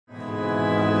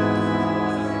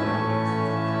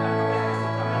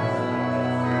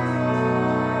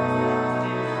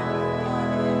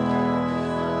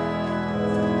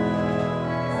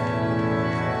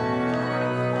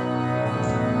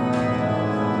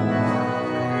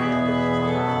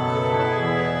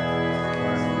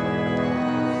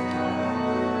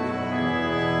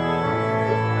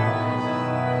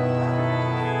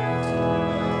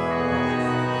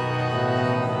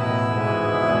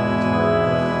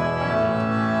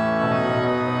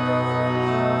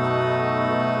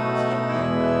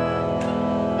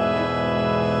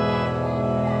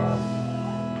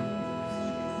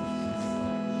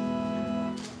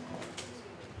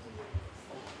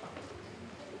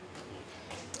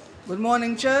Good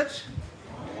morning, church.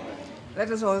 Let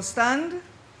us all stand.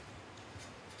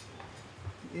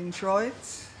 Introit.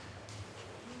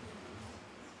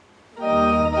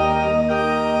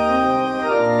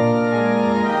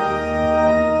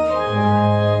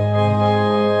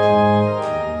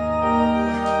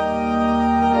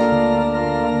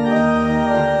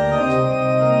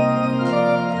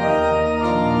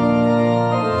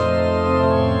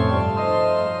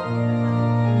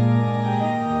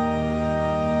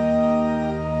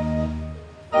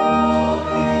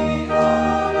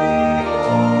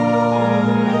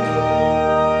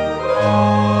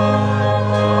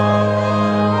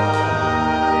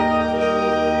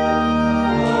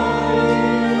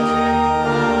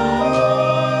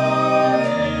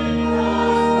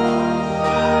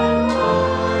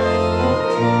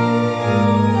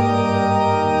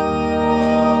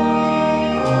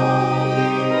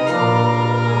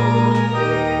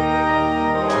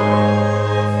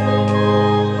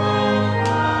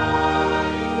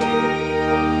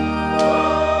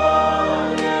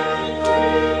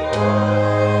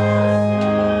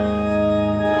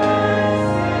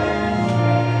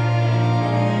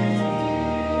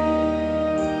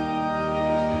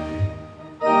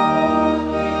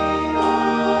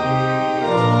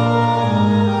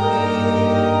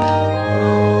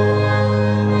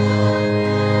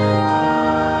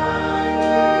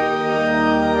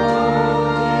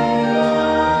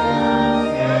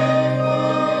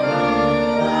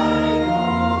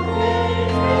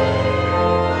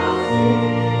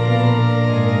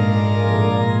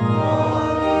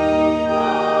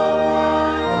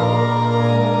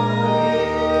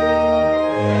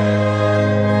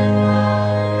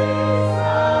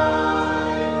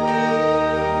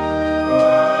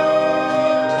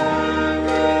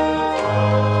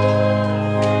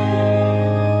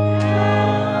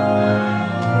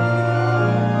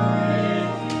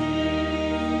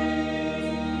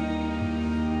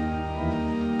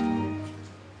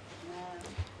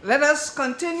 Let us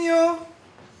continue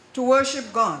to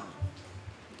worship God,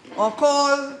 or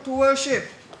call to worship.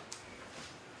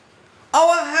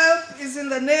 Our help is in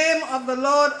the name of the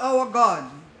Lord our God.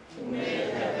 Who made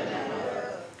heaven and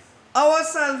earth. Our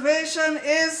salvation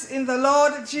is in the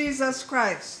Lord Jesus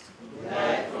Christ. Who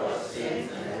died for our sins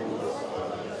and rose for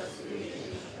us freely.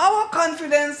 Our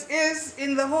confidence is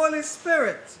in the Holy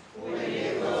Spirit. Who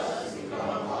enabled us to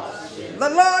become God's children. The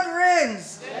Lord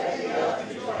reigns. Let the earth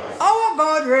rejoice. Our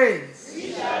God reigns.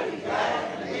 We shall be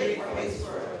glad and wait for his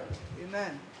word.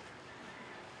 Amen.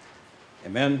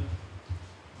 Amen.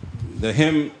 The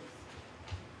hymn,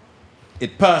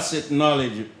 It Passeth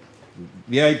Knowledge,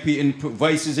 VIP in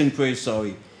Voices in Praise,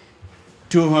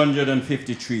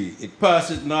 253. It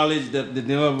passeth knowledge that the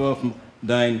love of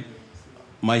thine,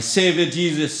 my Savior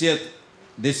Jesus, yet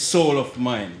this soul of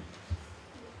mine.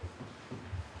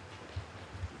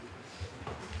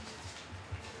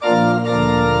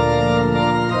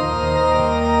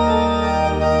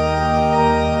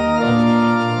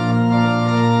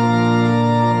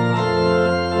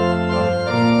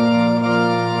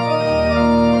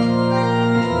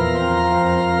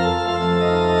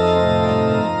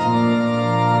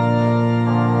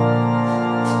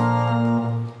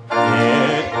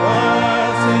 It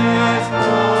was his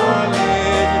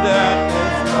knowledge that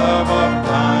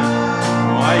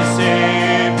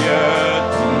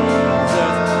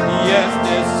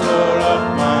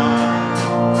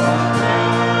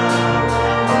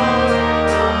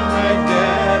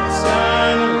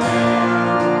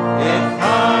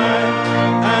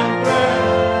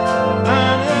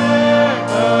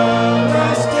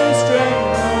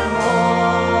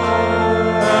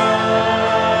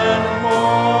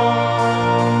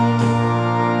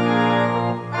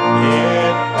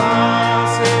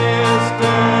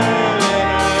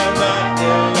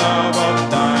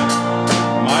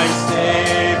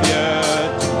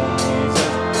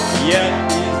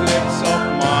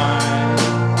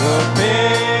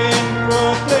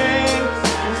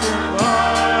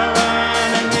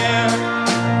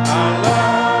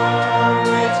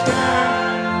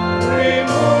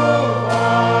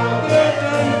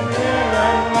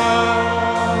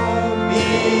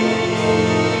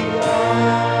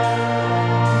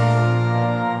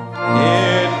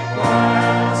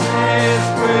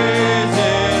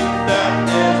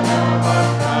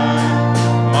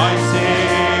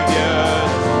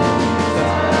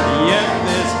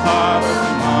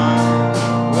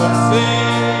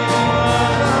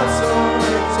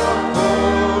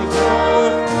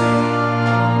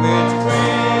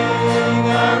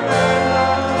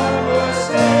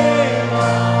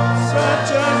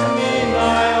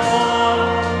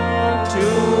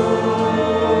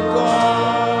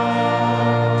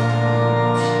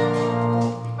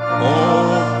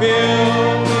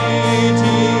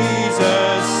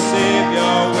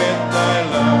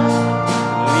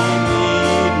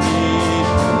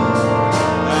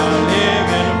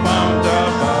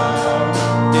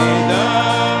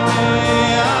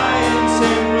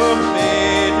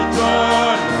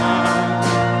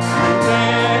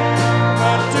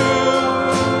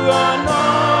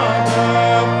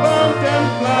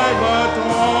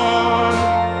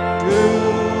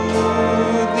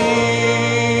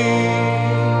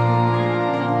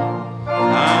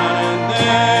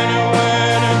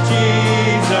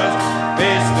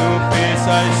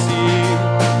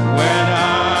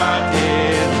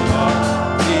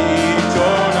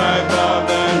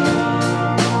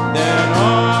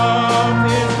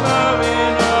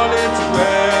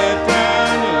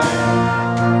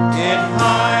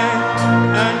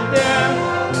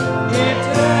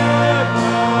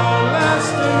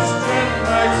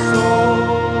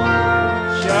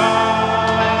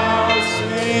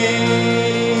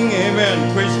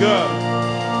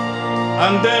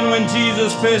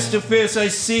face to face I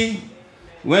see,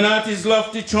 when at his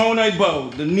lofty throne I bow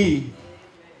the knee.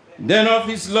 Then of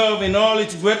his love in all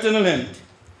its breadth and length,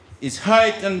 its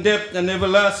height and depth and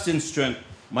everlasting strength,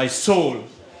 my soul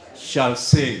shall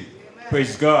sing. Amen.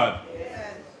 Praise God.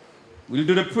 Amen. We'll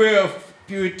do the prayer of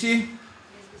purity.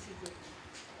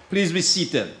 Please be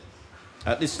seated.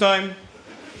 At this time,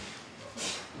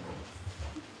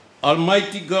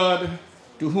 Almighty God,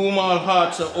 to whom all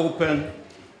hearts are open,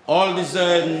 all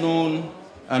desires known,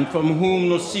 and from whom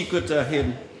no secrets are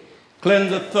hidden, cleanse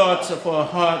the thoughts of our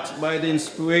hearts by the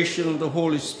inspiration of the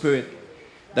Holy Spirit,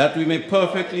 that we may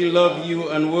perfectly love you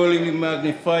and worthily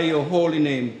magnify your holy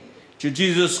name. To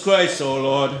Jesus Christ, our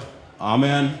Lord.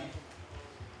 Amen.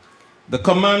 The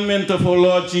commandment of our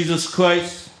Lord Jesus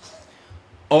Christ.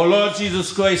 Our Lord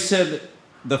Jesus Christ said,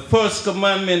 the first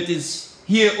commandment is,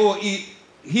 Hear, O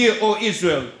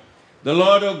Israel, the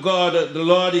Lord our God, the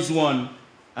Lord is one,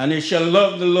 and you shall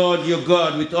love the Lord your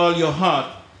God with all your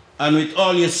heart, and with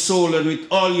all your soul, and with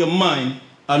all your mind,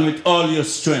 and with all your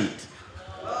strength.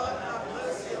 Lord, have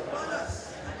mercy upon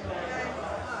us, and guide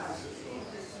our hearts to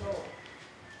keep this law.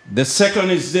 The second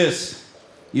is this,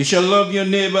 you shall love your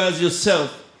neighbor as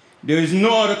yourself. There is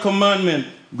no other commandment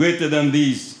greater than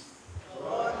these.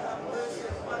 Lord, have mercy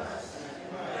upon us,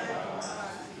 and guide our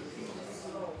hearts to keep this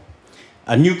law.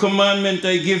 A new commandment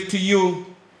I give to you,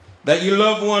 that you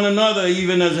love one another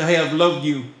even as I have loved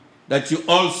you, that you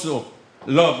also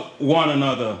love one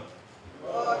another.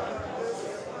 Lord, have mercy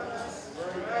upon us,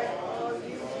 and write all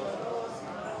these laws in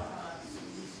our hearts.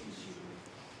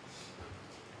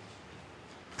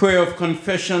 Prayer of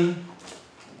confession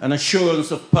and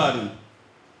assurance of pardon.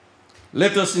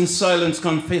 Let us in silence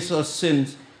confess our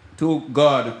sins to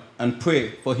God and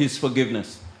pray for his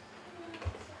forgiveness.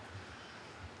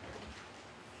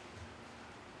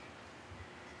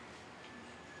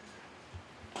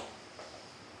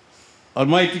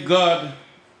 Almighty God,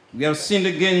 we have sinned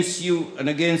against you and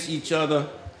against each other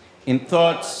in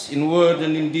thoughts, in word,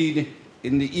 and in deed,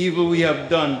 in the evil we have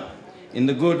done, in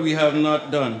the good we have not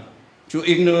done, through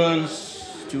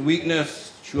ignorance, through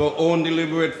weakness, through our own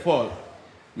deliberate fault.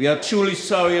 We are truly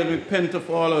sorry and repent of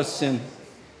all our sin,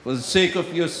 for the sake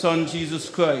of your Son, Jesus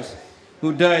Christ,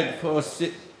 who died for us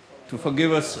to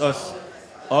forgive us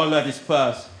all that is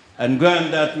past, and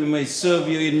grant that we may serve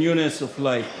you in newness of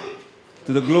life,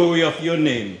 to the glory of your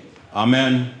name.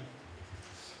 Amen.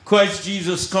 Christ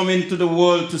Jesus come into the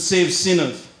world to save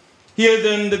sinners. Hear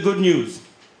then the good news.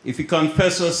 If we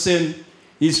confess our sin,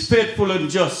 he is faithful and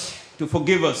just to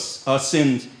forgive us our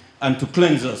sins and to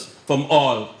cleanse us from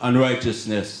all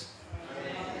unrighteousness.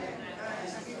 Amen.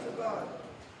 Thanks be to God.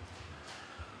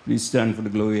 Please stand for the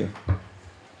Gloria.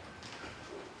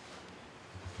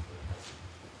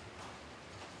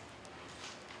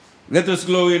 Let us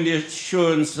glory in the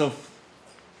assurance of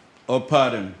our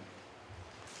pardon.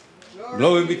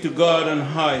 Glory be to God on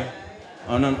high,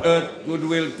 and on earth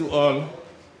goodwill to all.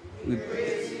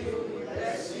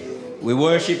 We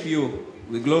worship you,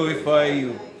 we glorify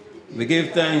you, we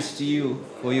give thanks to you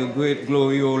for your great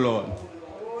glory, O Lord.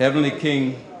 Heavenly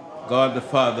King, God the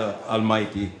Father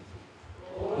Almighty.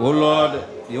 O Lord,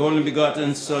 the only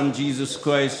begotten Son, Jesus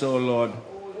Christ, O Lord,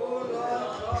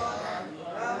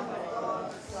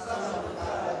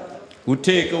 who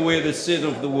take away the sin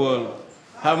of the world,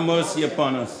 have mercy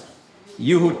upon us.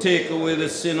 You who take away the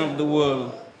sin of the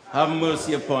world, have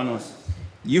mercy upon us.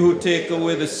 You who take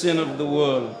away the sin of the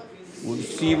world, will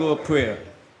receive our prayer.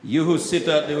 You who sit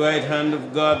at the right hand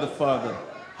of God the Father,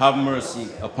 have mercy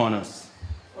upon us.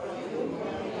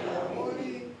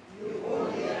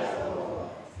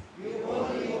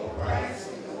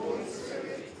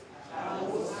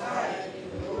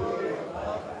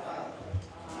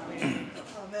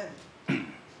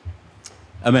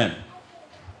 Amen.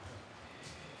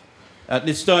 At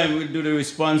this time, we'll do the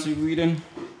responsive reading.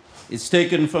 It's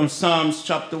taken from Psalms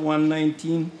chapter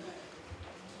 119,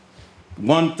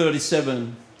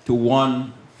 137 to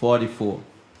 144.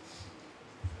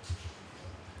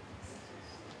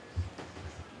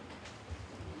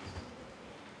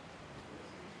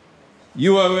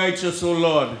 You are righteous, O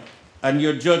Lord, and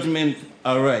your judgment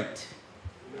are right.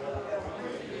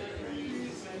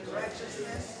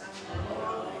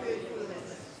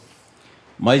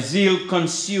 My zeal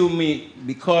consume me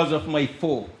because of my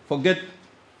foe. Forget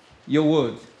your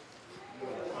word.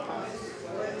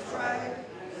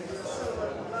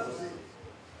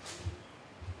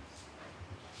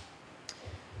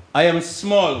 I am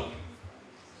small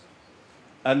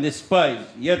and despised,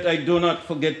 yet I do not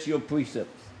forget your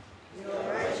precepts. Your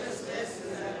righteousness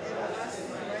is an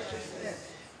everlasting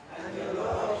righteousness, and your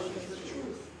law.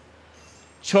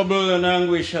 Trouble and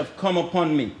anguish have come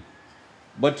upon me.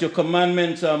 but your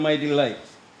commandments are my delight.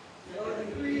 Your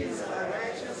decrees are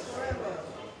righteous forever.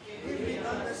 Give me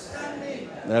understanding.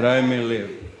 That I may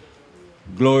live.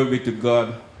 Glory be to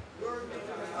God, Glory be to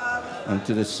the Father, and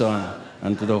to the Son,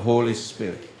 and to the Holy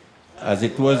Spirit, as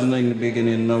it was in the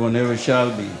beginning, now and ever shall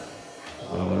be.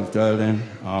 Until then,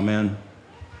 amen.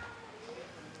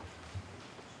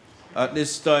 At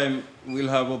this time, we'll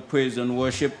have a praise and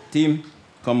worship team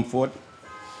come forth.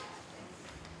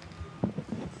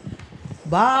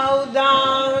 Bow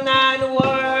down and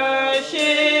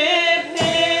worship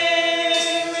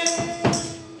him.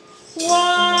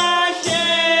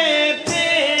 Worship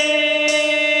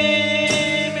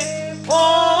him.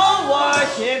 Oh,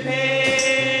 worship him.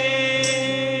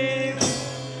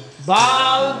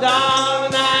 Bow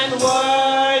down and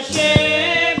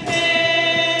worship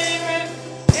him.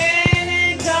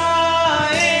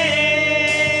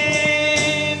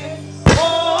 Anytime.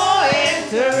 Oh,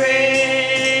 enter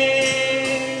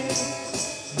in.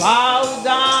 Bow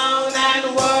down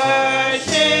and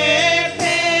worship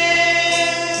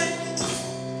him.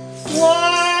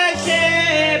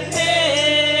 Worship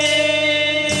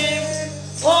him.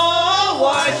 Oh,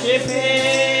 worship him.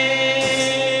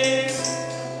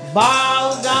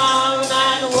 Bow down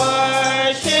and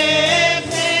worship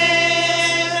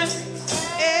him.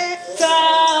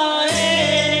 Enter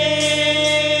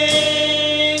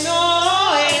in.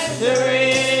 Oh, enter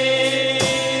in.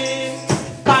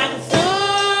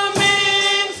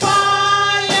 Consuming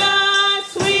fire,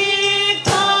 sweet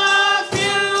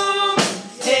perfume,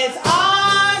 his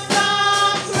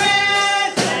awesome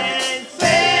presence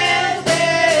fills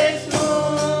this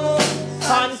room.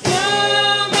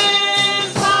 Consuming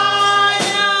fire,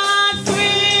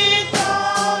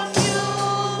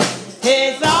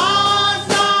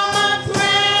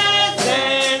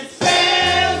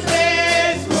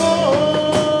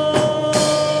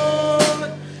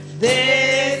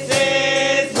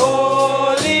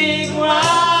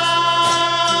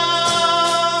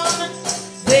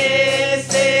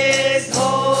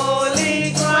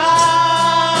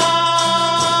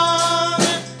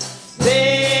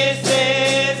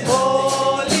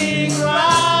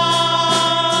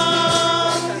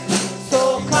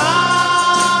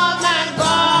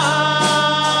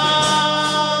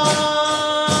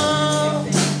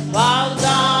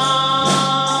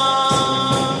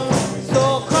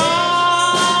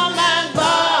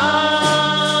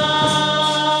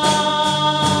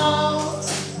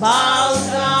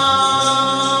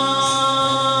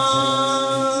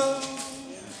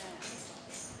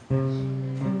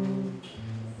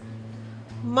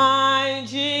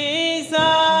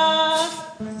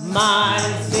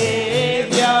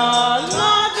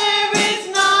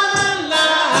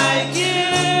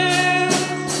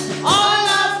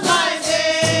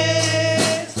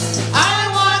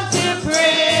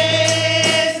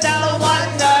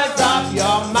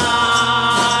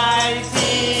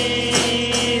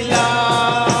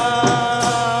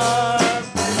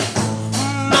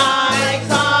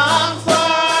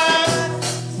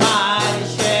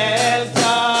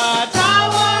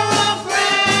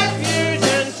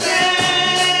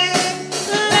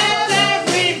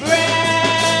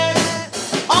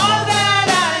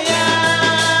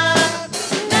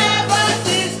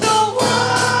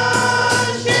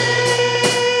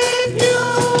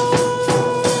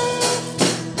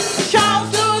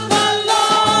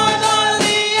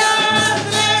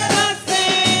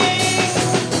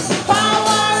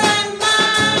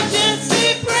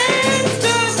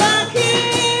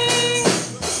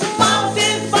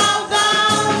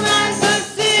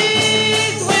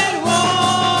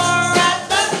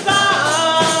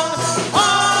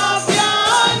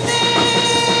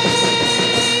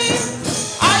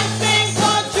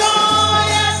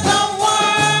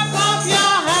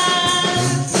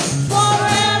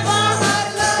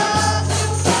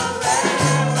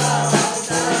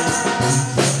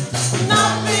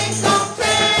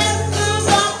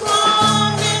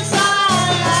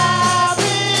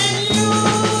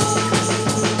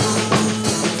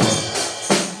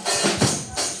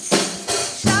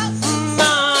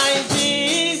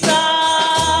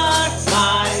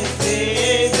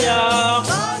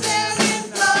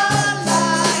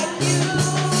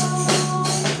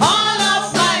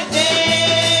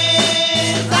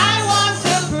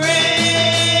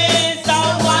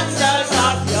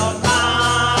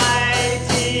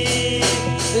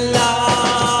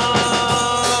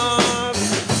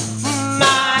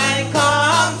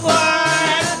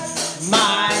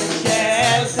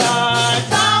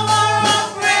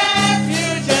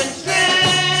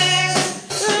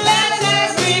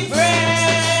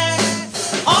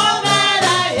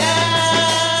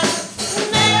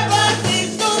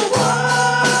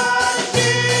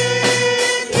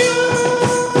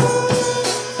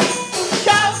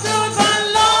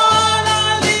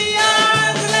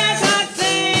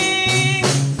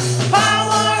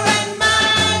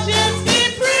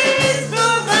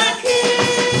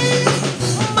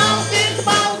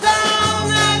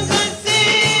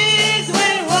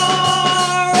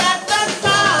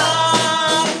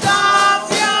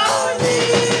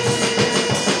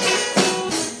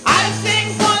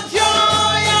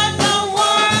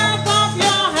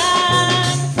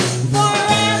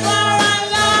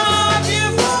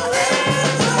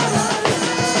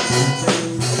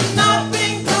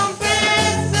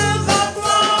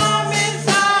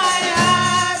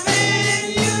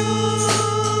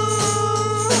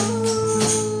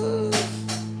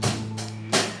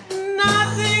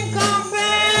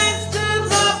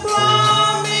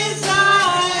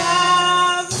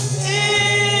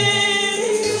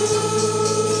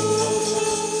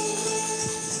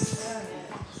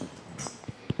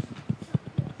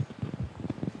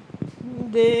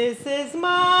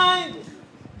 mind.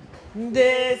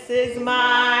 This is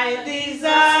my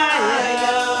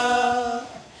desire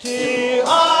to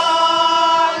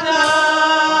honor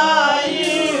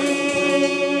you,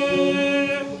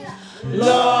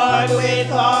 Lord,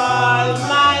 with all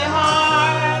my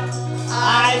heart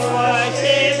I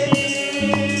worship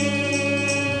you.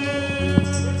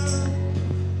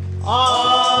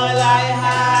 All I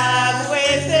have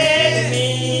within me,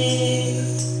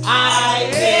 I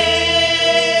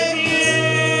give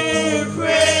you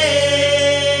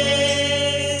praise.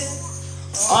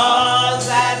 All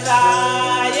that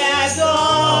I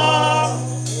adore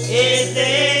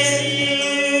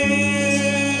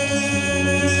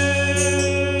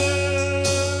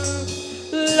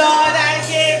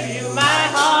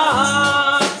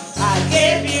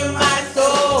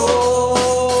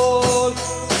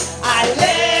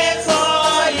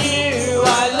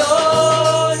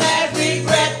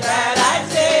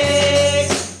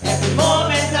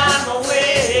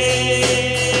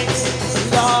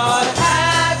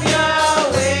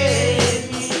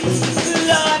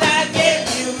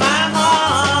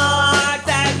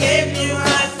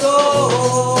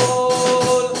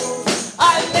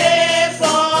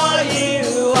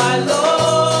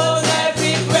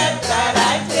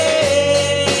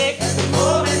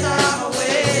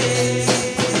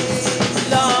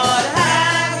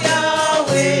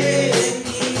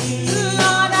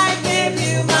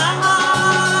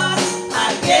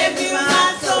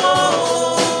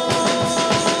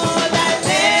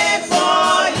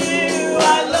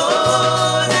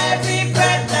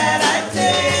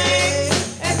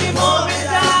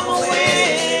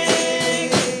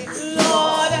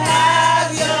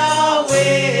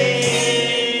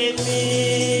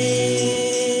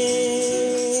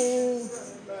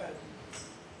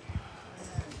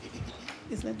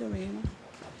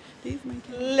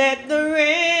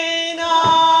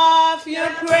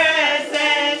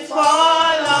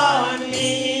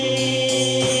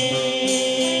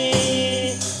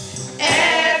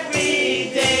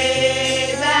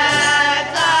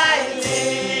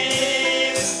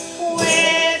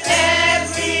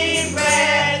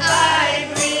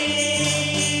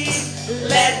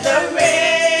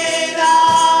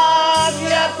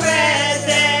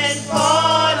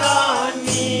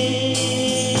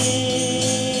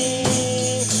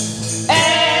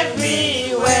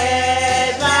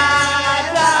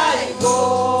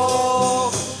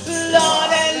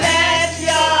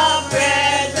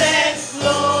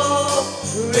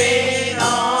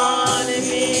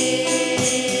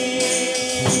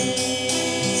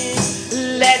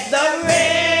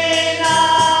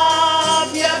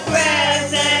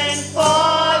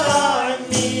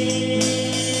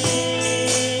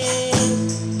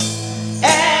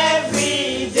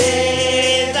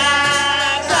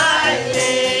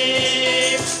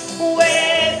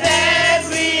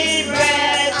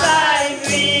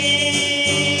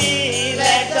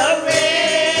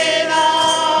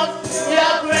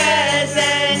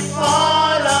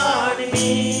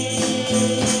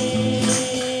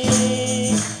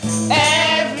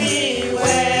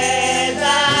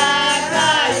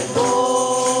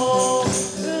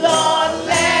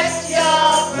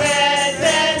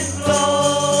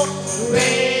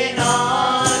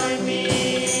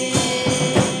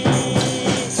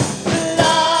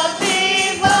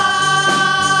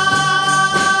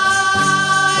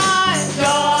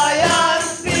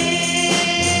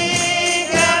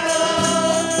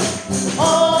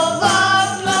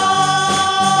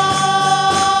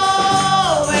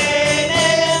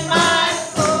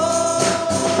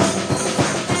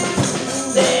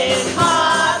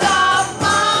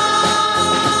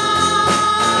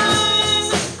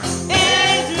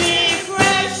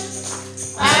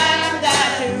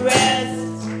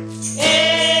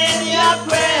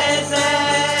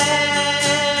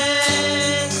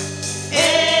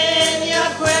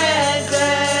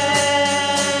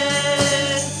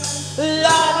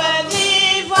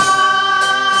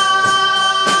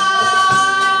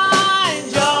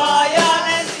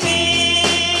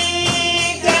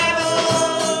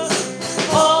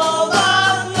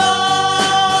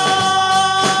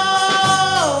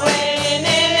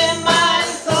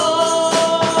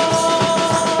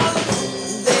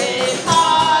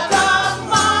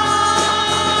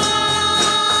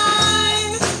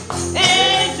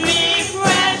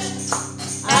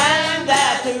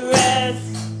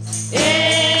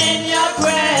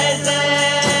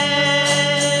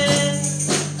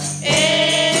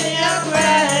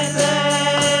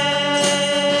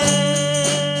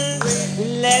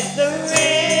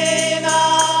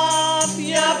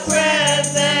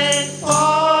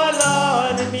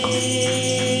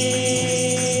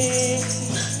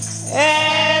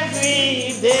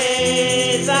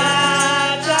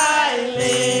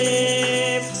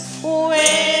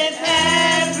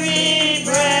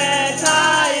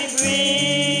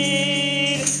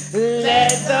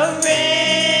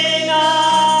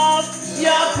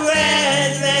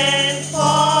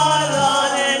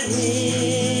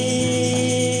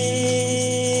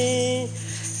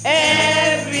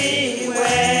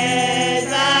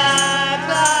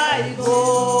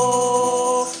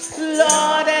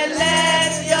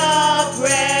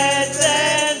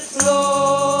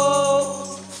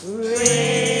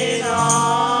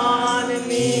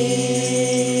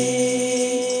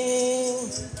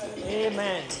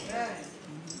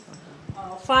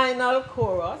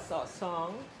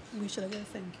We should have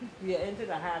thank you. We are into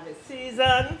the harvest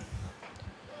season.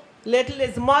 Little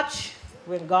is much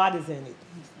when God is in it.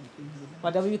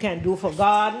 Whatever you can do for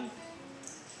God,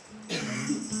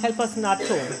 help us not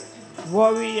to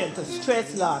worry and to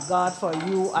stress, Lord God, for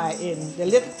you are in the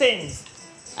little things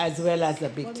as well as the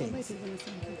big things.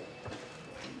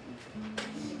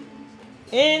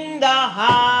 In the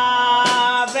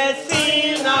harvest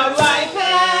field now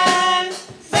ripen,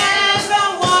 there's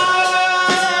a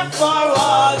work for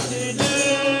all to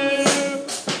do.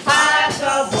 As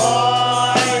the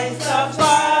voice of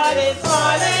God is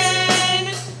calling,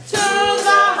 to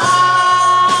the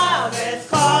harvest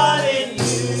calling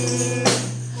you.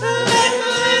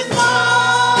 Little is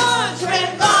much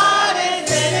when God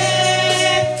is in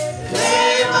it.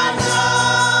 Labor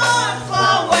not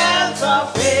for wealth or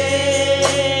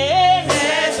fame.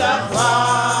 There's a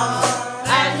cross,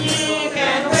 and you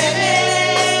can win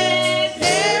it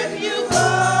if you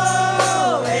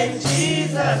go in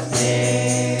Jesus'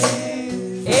 name.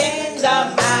 In the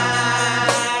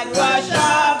mad rush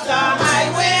of the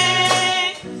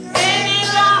highway, in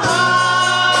the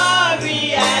hurry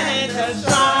and in the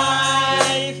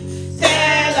strife,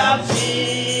 tell of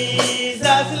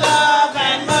Jesus' love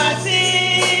and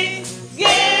mercy.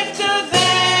 Give to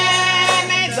them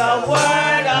the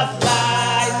word of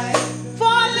life.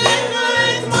 For little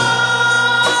is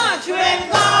much when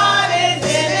God is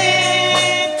in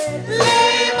it.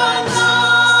 Labor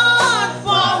not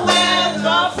for wealth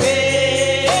or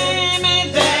fame.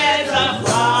 There's a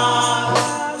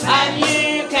cross, and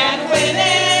you can win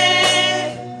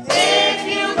it if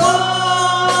you go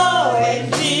in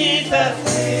Jesus'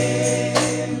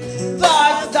 name.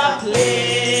 Thus the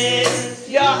place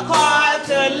you're called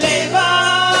to labor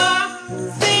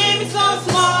seems so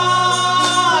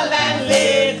small and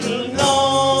little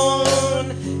known.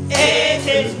 It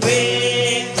is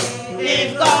great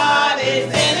if God is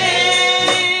in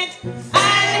it,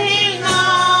 and He'll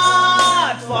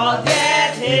not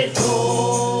forget His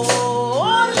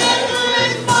own. Little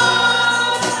is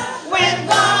much when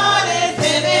God is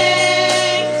in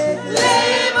it.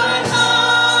 Labor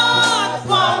not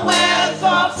for wealth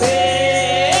or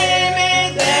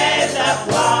fame. There's a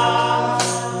cross,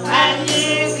 and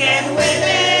you can win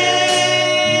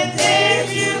it if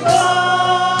you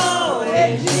go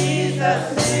in Jesus'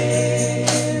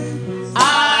 name.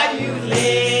 Are you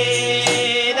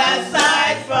laid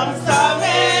aside from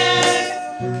service,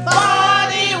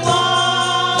 body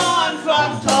worn from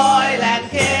toil and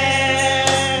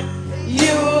care?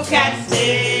 You can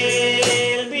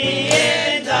still be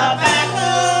in the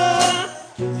battle,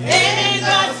 in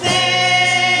the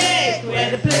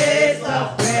sacred place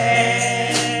of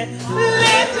prayer.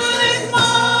 Little is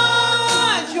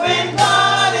much when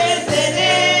God is in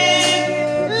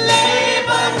it.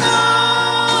 Labor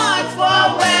not for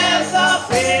wealth or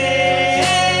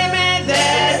fame.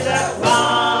 There's a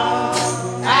cross,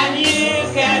 and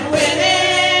you can win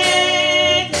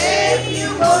it if you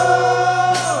go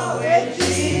in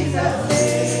Jesus'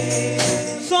 name.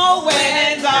 So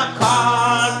when the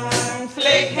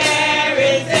conflict here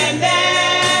is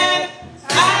ended,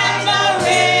 and the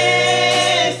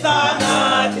race on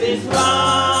earth is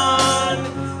run,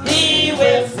 He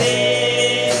will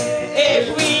say, if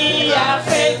we are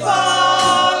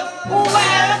faithful,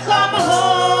 welcome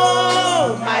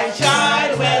home, my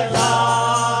child, well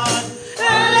done.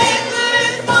 Little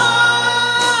is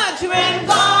much when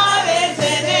God is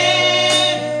in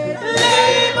it.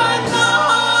 Labor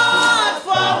not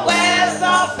for wealth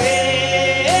or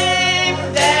fame.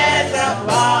 There's a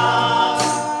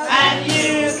cross, and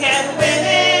you can win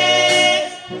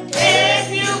it if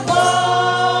you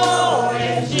go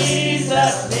in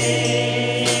Jesus'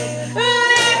 name.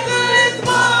 Little is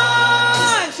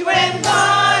much when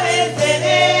God is in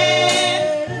it.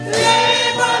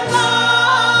 Labor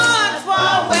not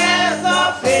for wealth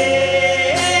or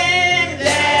fame.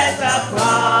 There's a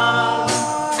cross,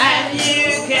 and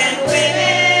you can win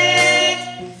it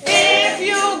if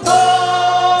you go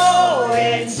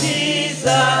in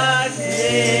Jesus' name.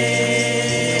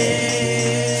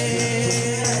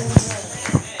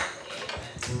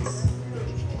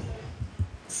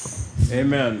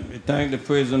 Amen. We thank the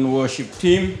praise and worship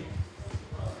team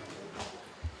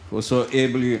for so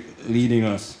ably leading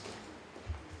us.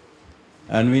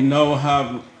 And we now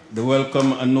have the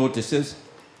welcome and notices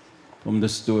from the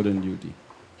steward on duty.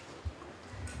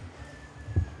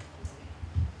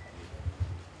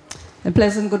 A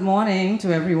pleasant good morning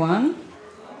to everyone.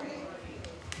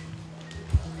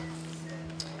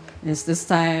 It's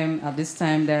at this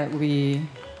time that we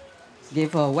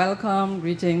give a welcome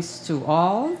greetings to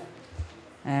all.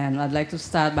 And I'd like to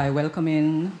start by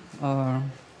welcoming our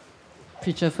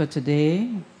preacher for today,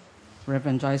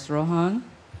 Reverend Joyce Rohan.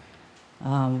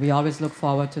 We always look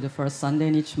forward to the first Sunday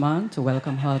in each month to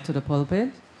welcome her to the pulpit.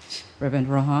 Reverend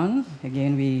Rohan,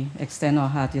 again, we extend our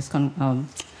heartiest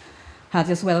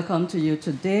welcome to you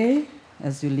today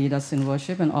as you lead us in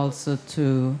worship, and also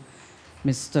to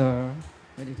Mr.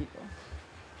 Where did he go?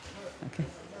 Okay.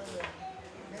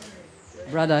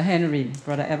 Brother Henry,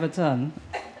 Brother Everton.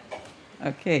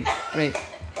 Okay, great.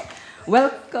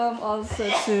 Welcome also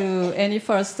to any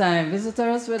first-time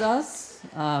visitors with us.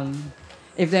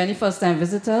 If there are any first-time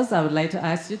visitors, I would like to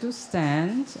ask you to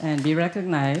stand and be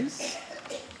recognized.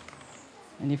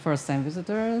 Any first-time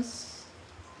visitors?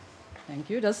 Thank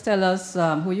you. Just tell us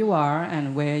who you are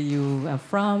and where you are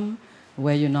from,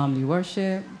 where you normally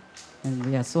worship, and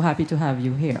we are so happy to have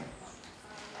you here.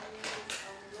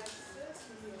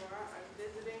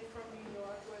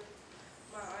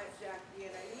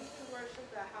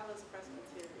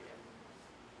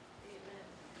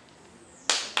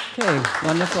 Okay,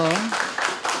 wonderful.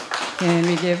 Can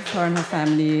we give her and her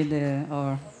family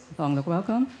our long look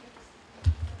welcome?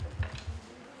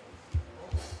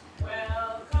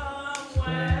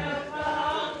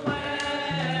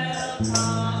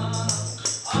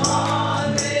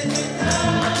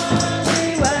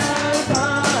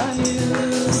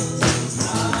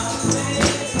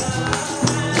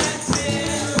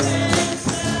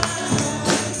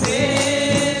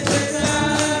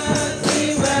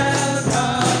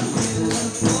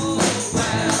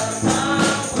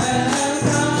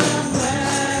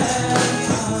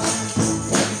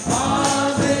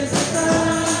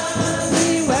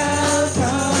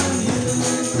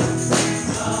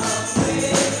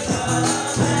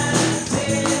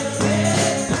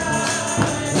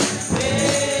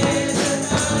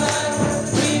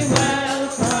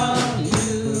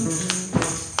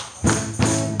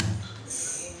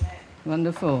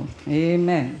 Wonderful.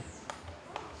 Amen.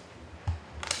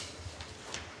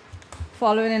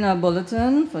 Following in our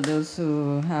bulletin, for those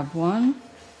who have one,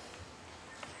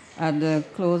 at the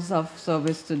close of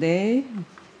service today,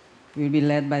 we'll be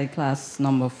led by class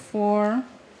number 4.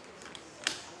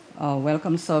 Our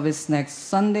welcome service next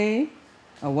Sunday,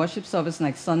 our worship service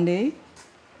next Sunday,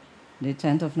 the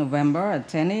 10th of November at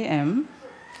 10 a.m.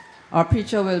 Our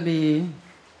preacher will be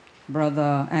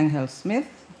Brother Angel Smith,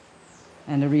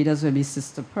 and the readers will be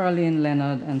Sister Pearline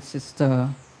Leonard and Sister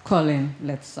Colin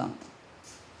Letson.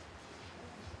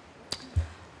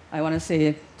 I want to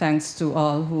say thanks to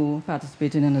all who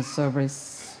participated in the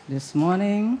service this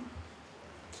morning.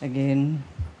 Again,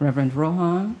 Reverend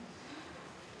Rohan,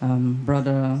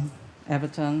 Brother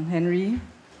Everton Henry,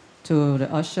 to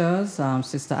the ushers,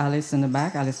 Sister Alice in the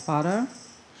back, Alice Potter,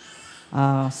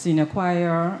 senior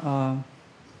choir,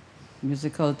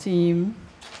 musical team,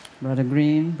 Brother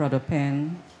Green, Brother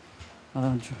Penn,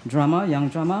 drummer, young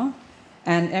drummer,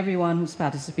 and everyone who's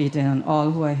participating and all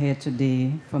who are here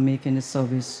today for making the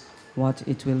service what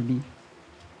it will be.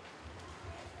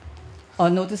 Our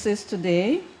notices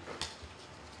today: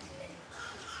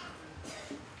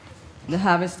 the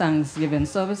Harvest Thanksgiving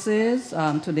services,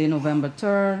 today November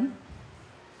 3rd,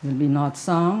 will be North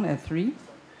Sound at 3.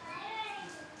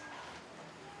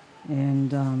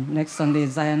 And next Sunday,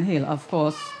 Zion Hill. Of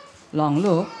course, Long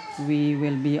Look, we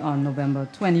will be on November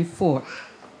 24th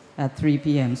at 3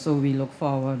 p.m. So we look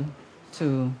forward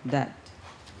to that.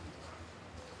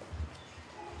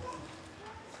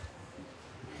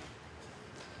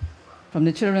 From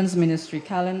the Children's Ministry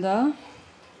calendar,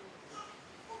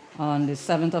 on the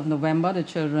 7th of November, the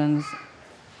Children's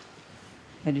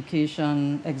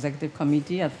Education Executive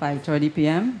Committee at 5:30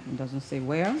 p.m. It doesn't say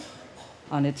where.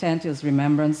 On the 10th is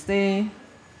Remembrance Day.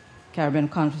 Caribbean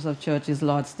Conference of Churches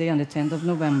Lord's Day on the 10th of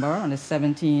November. On the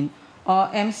 17th, or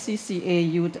MCCA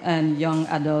Youth and Young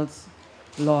Adults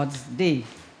Lord's Day.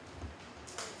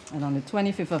 And on the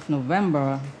 25th of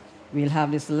November, we'll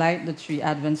have this Light the Tree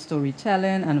Advent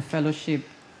Storytelling and Fellowship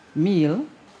Meal.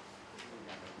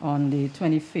 On the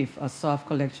 25th, a soft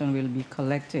collection will be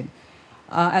collected.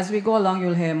 As we go along,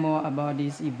 you'll hear more about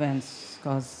these events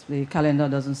because the calendar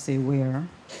doesn't say where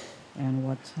and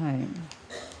what time.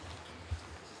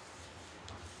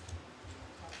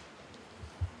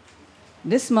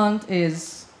 This month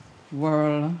is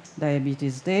World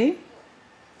Diabetes Day,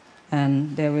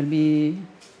 and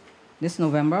this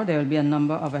November, there will be a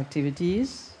number of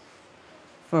activities.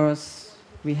 First,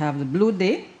 we have the Blue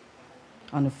Day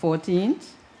on the 14th,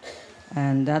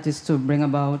 and that is to help bring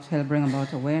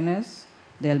about awareness.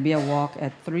 There'll be a walk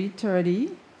at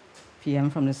 3:30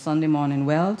 p.m. from the Sunday Morning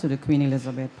Well to the Queen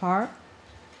Elizabeth Park.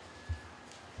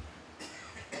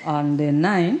 On the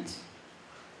 9th,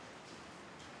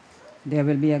 there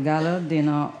will be a gala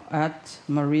dinner at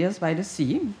Maria's by the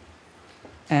Sea.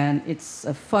 And it's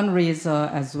a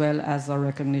fundraiser as well as a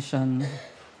recognition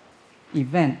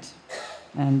event.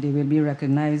 And they will be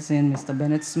recognizing Mr.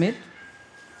 Bennett Smith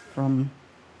from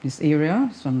this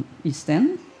area, from East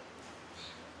End,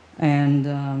 and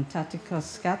Tatika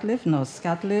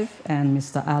Scatliff, and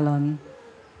Mr. Alan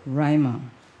Reimer.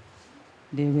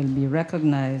 They will be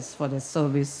recognized for their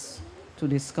service to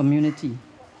this community,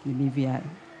 the BVI.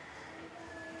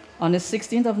 On the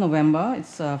 16th of November,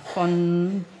 it's a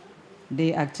fun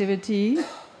day activity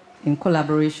in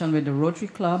collaboration with the Rotary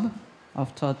Club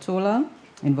of Tortola.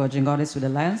 In Virgin Gorda, with the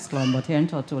Lions Club, but here in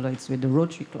Tortola, it's with the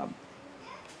Rotary Club.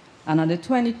 And on the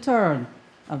 23rd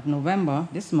of November,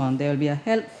 this month, there will be a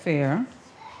health fair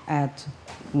at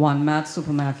Walmart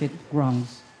Supermarket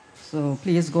grounds. So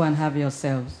please go and have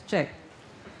yourselves checked.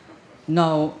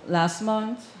 Now, last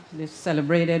month, we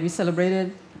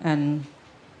celebrated and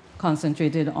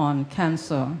concentrated on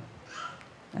cancer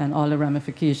and all the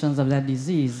ramifications of that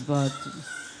disease. But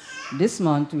this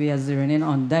month, we are zeroing in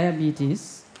on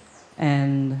diabetes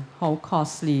and how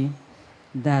costly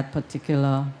that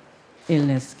particular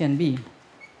illness can be.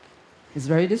 It's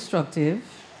very destructive.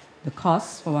 The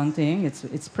cost, for one thing,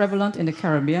 it's prevalent in the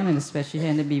Caribbean and especially here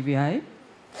in the BVI.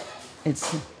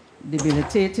 It's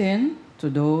debilitating to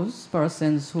those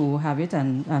persons who have it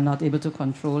and are not able to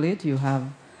control it. You have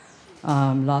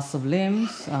loss of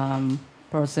limbs,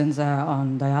 persons are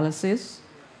on dialysis.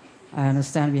 I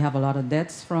understand we have a lot of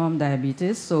deaths from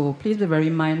diabetes, so please be very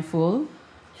mindful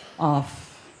of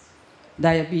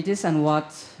diabetes and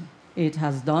what it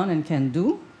has done and can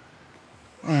do.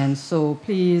 And so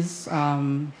please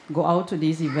go out to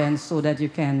these events so that you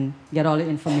can get all the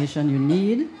information you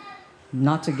need,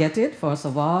 not to get it, first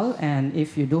of all, and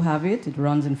if you do have it, it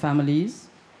runs in families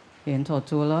in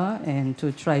Tortola, and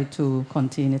to try to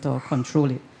contain it or control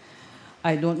it.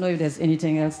 I don't know if there's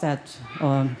anything else that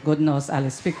good nurse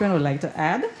Alice Pickering would like to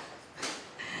add.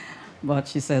 But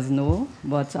she says no.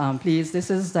 But please,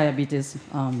 this is Diabetes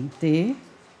Day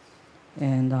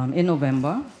and in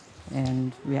November,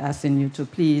 and we're asking you to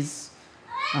please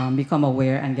become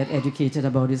aware and get educated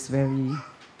about this very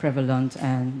prevalent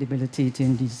and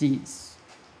debilitating disease.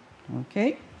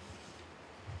 Okay?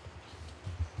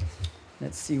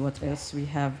 Let's see what else we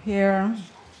have here.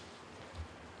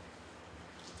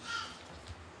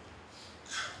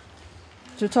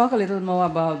 To talk a little more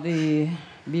about the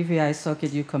BVI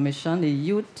Circuit Youth Commission, the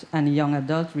Youth and Young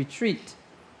Adult Retreat.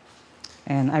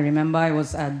 And I remember I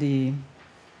was at the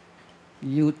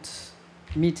youth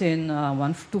meeting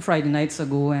 2 Friday nights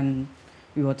ago, and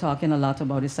we were talking a lot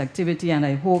about this activity, and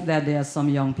I hope that there are some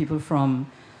young people from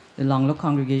the Longlow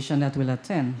congregation that will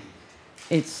attend.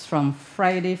 It's from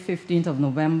Friday 15th of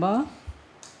November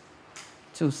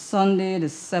to Sunday the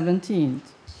 17th.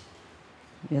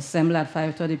 We assemble at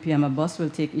 5:30 p.m. A bus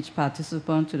will take each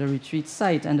participant to the retreat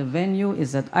site, and the venue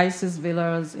is at Isis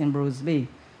Villas in Bruce Bay.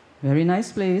 Very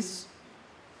nice place.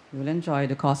 You will enjoy.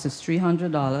 The cost is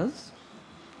 $300.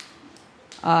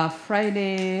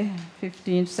 Friday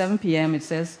 15th, 7 p.m. it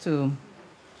says to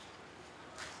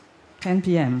 10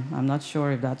 p.m. I'm not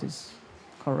sure if that is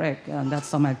correct, and that's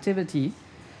some activity.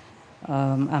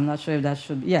 I'm not sure if that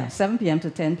should be, 7 p.m.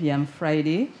 to 10 p.m.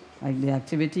 Friday. Like the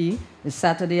activity. The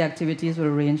Saturday activities will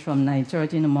range from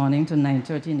 9:30 in the morning to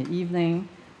 9:30 in the evening,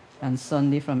 and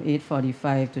Sunday from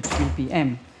 8:45 to 3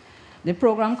 p.m. The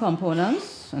program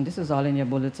components, and this is all in your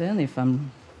bulletin if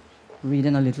I'm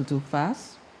reading a little too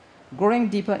fast. Growing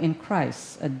deeper in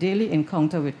Christ, a daily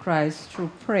encounter with Christ through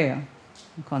prayer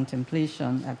and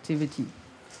contemplation activity.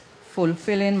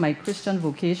 Fulfilling my Christian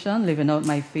vocation, living out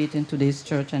my faith in today's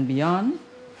church and beyond.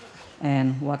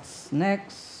 And what's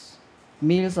next?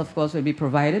 Meals, of course, will be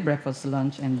provided, breakfast,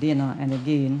 lunch, and dinner. And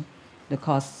again, the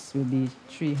costs will be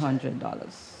 $300.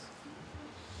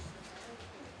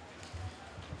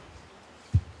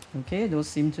 Okay, those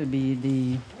seem to be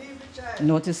the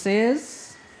notices.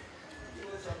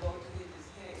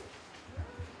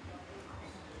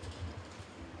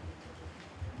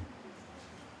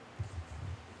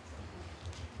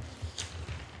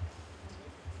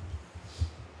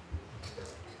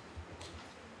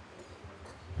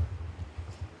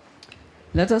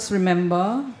 Let us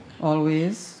remember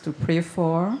always to pray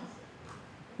for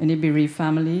any bereaved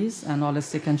families and all the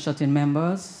sick and shut-in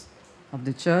members of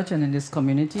the church and in this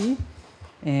community.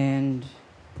 And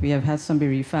we have had some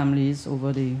bereaved families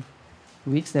over the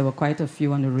weeks. There were quite a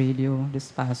few on the radio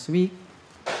this past week.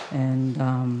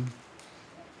 And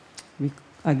we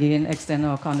again extend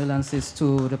our condolences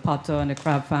to the Potter and the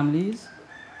Crab families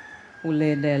who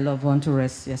laid their loved one to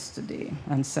rest yesterday,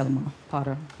 and Selma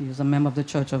Potter. He was a member of the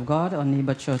Church of God, our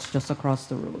neighbor church just across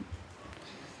the road.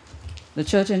 The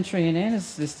church in training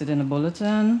is listed in the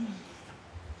bulletin.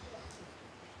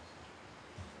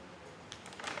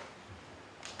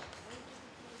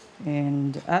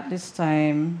 And at this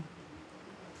time,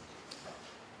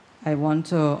 I want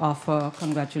to offer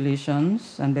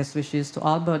congratulations and best wishes to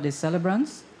all birthday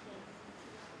celebrants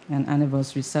and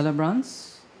anniversary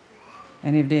celebrants.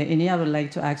 And if there are any, I would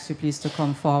like to ask you please to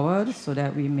come forward so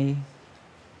that we may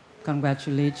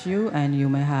congratulate you and you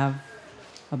may have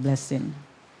a blessing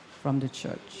from the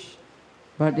church.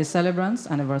 Birthday celebrants,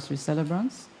 anniversary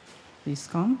celebrants, please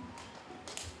come.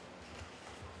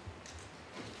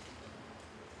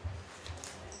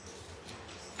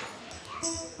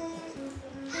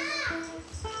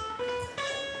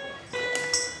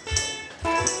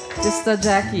 Sister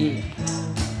Jackie,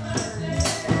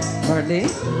 birthday.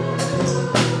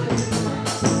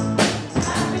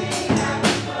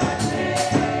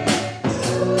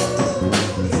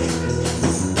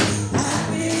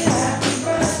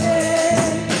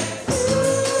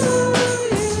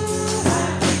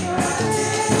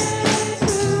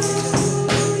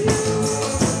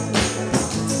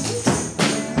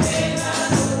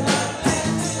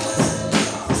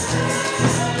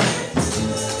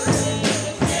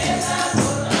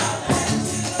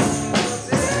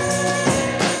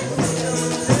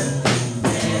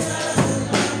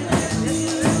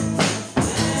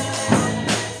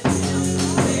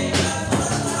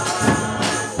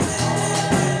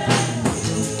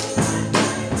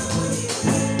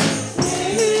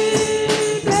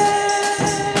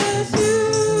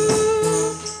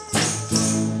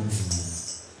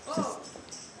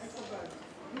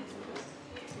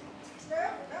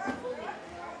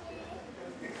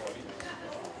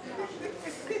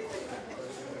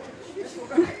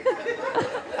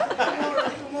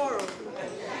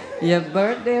 Your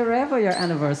birthday, Rev, or your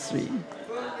anniversary?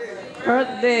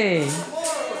 Birthday.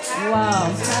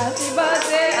 Wow. Happy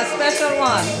birthday, a special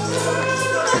one.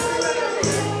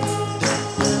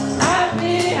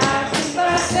 Happy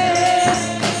birthday.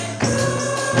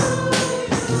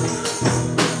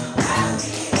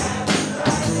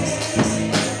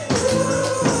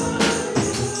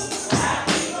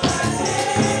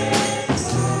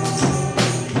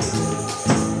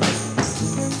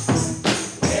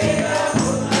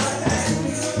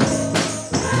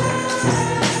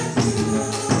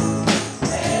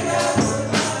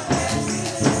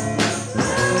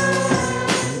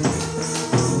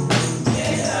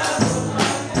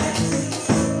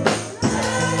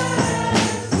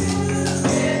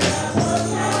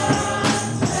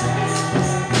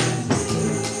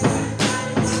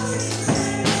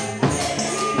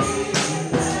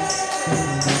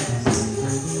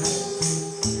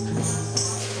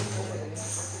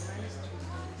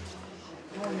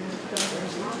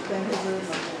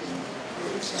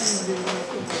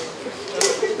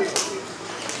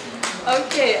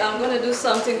 Okay, I'm going to do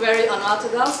something very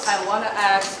unorthodox. I want to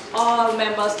ask all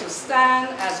members to stand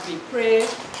as we pray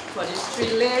for these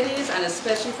three ladies and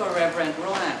especially for Reverend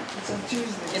Ronan. It's on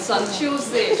Tuesday. It's on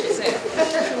Tuesday, she said.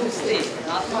 Tuesday,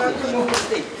 not Monday,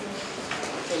 Tuesday.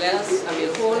 So let us, I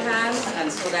will hold hands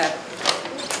and so that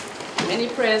many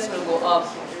prayers will go up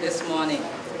this morning.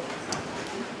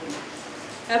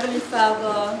 Heavenly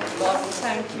Father, Lord, we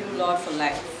thank you, Lord, for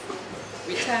life.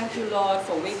 We thank you, Lord,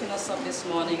 for waking us up this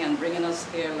morning and bringing us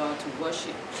here, Lord, to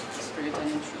worship in spirit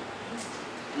and in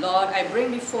truth. Lord, I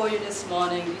bring before you this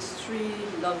morning these three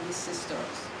lovely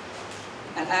sisters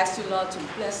and ask you, Lord, to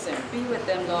bless them. Be with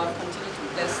them, Lord. Continue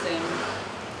to bless them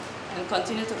and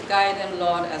continue to guide them,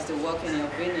 Lord, as they work in your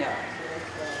vineyard.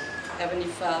 Heavenly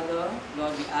Father,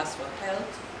 Lord, we ask for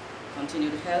health,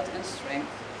 continued health and strength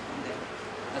from them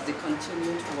as they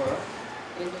continue to work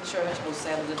in the church,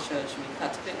 outside of the church. We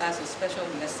particularly ask a special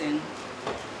blessing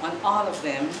on all of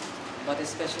them, but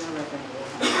especially Reverend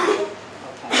Rohan.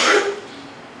 Okay.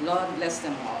 Lord, bless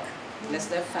them all. Bless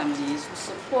their families who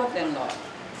support them, Lord.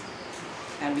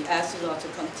 And we ask you, Lord, to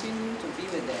continue to be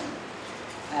with them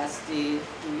as they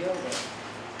do your work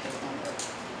on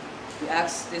earth. We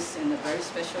ask this in a very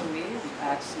special way. We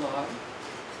ask, Lord,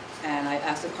 and I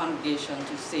ask the congregation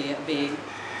to say a big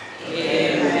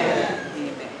Amen.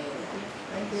 Amen.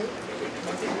 Thank you.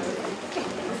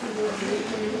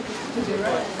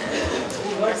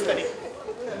 Study.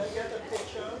 Can I get a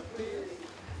picture?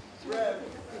 Rev,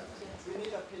 we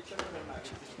need a picture of the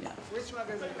magazine. Yeah. Which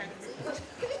magazine?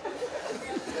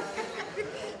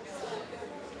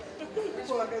 Which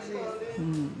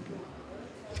magazine?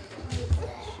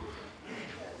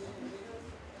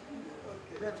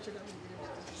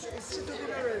 It's she took it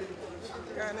already.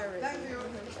 Gone already. Thank you.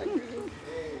 Thank you.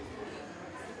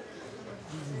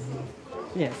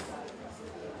 Yes.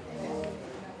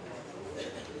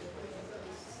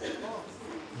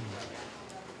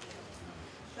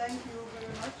 Thank you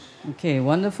very much. Okay,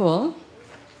 wonderful.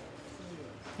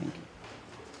 Thank you.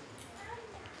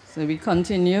 So we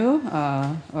continue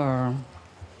our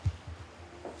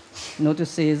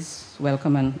notices,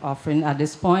 welcome and offering. At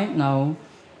this point, now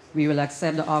we will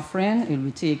accept the offering. It will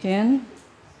be taken,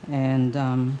 and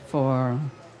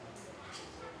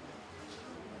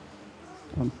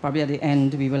probably at the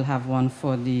end, we will have one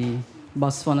for the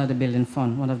bus fund or the building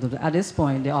fund. One of the. At this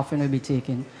point, the offering will be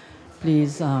taken.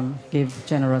 Please give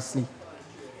generously.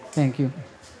 Thank you.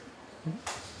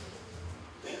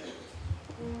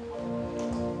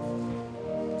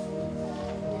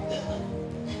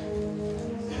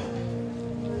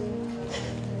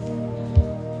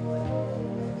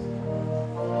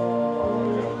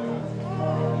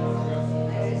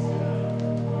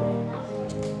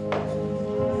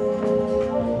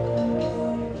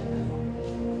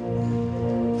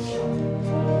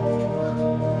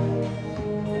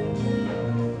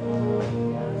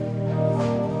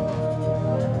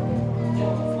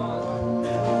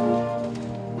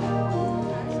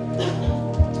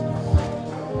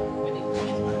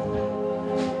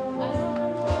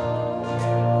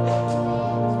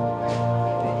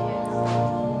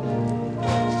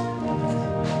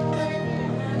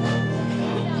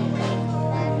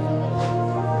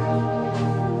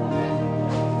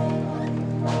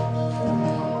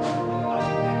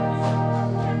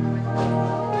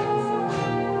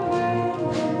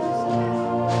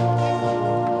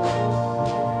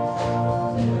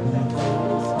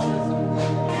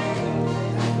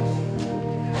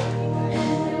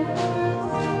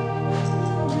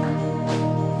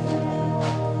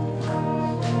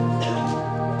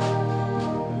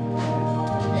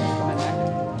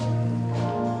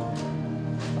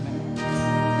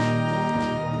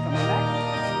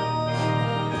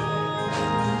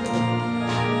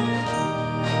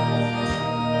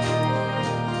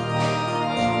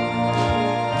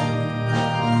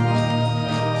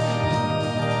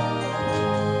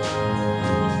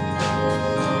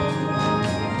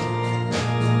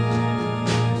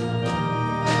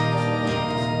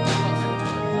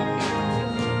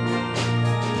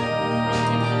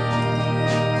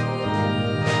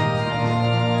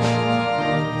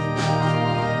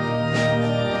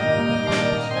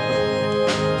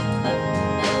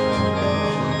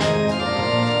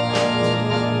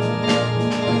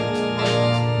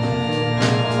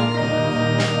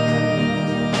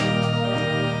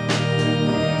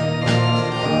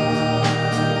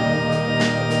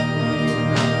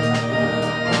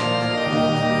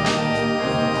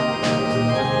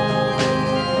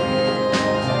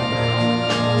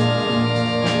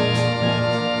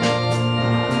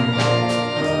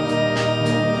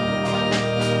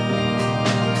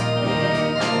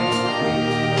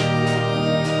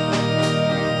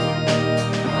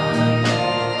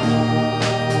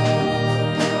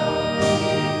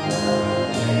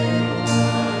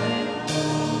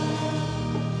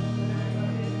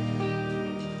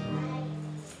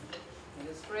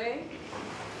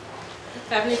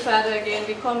 Heavenly Father, again,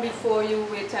 we come before you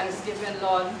with thanksgiving,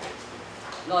 Lord.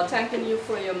 Lord, thanking you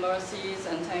for your mercies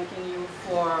and thanking you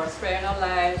for sparing our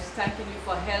lives, thanking you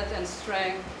for health and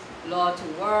strength, Lord, to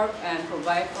work and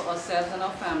provide for ourselves and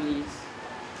our families.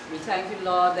 We thank you,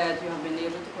 Lord, that you have been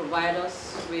able to provide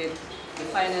us with the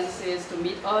finances to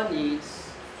meet our needs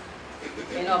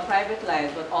in our private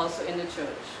lives, but also in the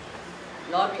church.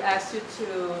 Lord, we ask you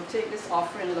to take this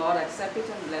offering, Lord, accept it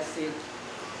and bless it,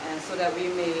 and so that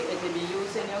it may be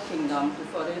used in your kingdom to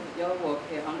further your work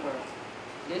here on earth.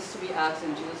 This we ask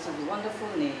in Jesus' wonderful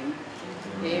name.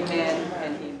 Amen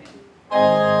and amen.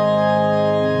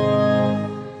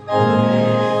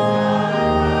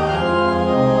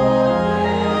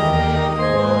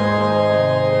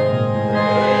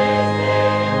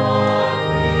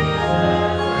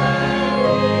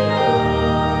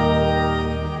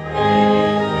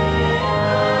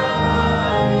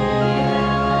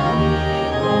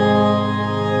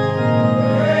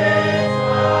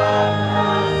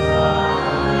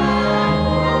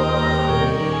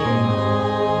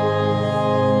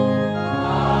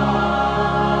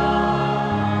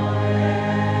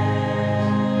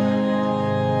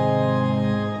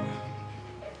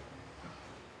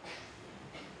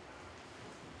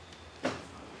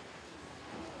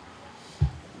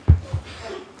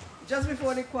 Just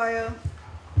before the choir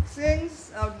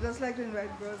sings, I would just like to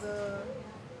invite Brother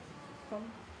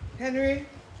Henry.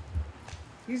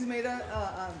 He's made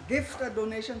a gift, a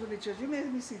donation to the church. You may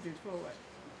be seated for a while.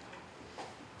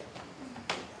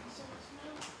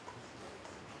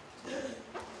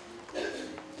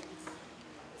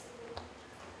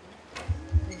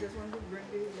 We just want to bring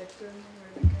the lectern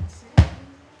where we can see.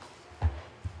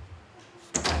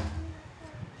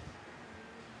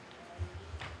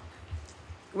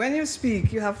 When you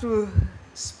speak, you have to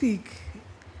speak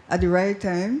at the right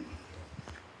time,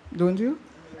 don't you?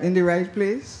 In the right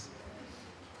place,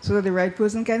 so that the right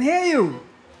person can hear you.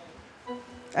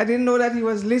 I didn't know that he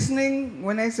was listening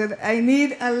when I said, I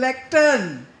need a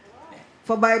lectern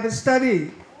for Bible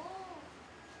study.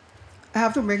 I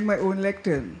have to make my own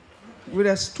lectern with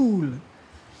a stool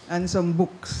and some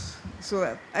books.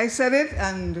 So I said it,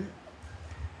 and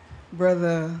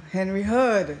Brother Henry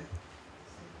heard.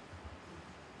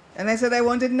 And I said I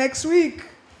want it next week.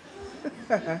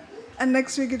 And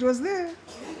next week it was there.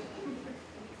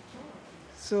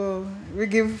 So we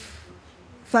give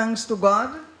thanks to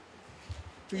God,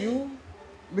 to you,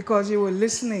 because you were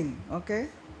listening, okay?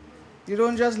 You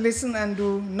don't just listen and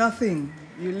do nothing.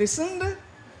 You listened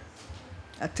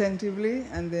attentively,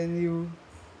 and then you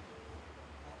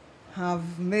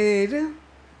have made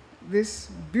this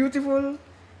beautiful.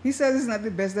 He says it's not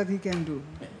the best that he can do,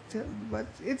 but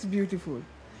it's beautiful.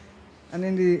 And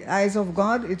in the eyes of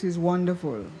God, it is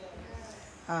wonderful.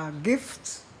 A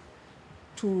gift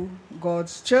to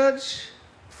God's church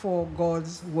for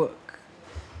God's work.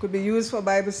 Could be used for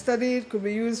Bible study, it could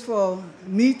be used for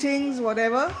meetings,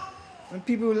 whatever.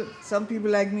 When some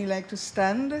people like me like to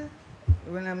stand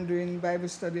when I'm doing Bible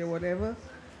study or whatever.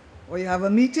 Or you have a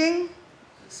meeting,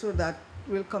 so that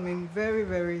will come in very,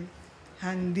 very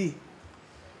handy.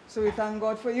 So we thank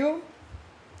God for you,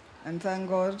 and thank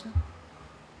God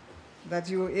that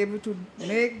you were able to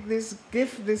make this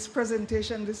gift, this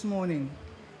presentation this morning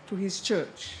to his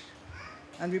church.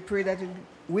 And we pray that it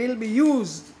will be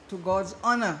used to God's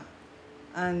honor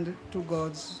and to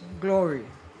God's glory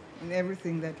in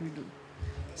everything that we do.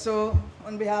 So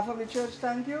on behalf of the church,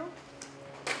 thank you.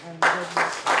 And God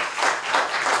bless you.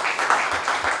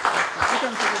 You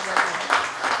can put it back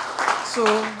there. So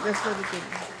let's let it in.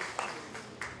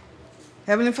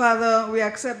 Heavenly Father, we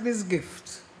accept this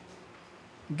gift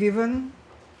given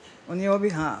on your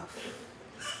behalf.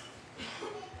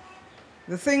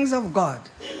 The things of God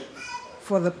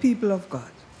for the people of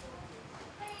God.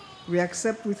 We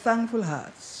accept with thankful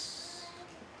hearts.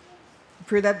 We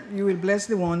pray that you will bless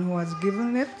the one who has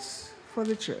given it for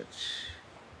the church.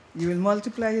 You will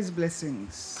multiply his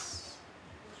blessings.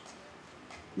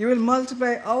 You will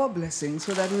multiply our blessings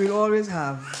so that we will always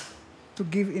have to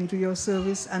give into your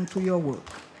service and to your work.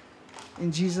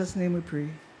 In Jesus' name we pray.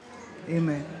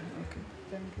 Amen. Okay,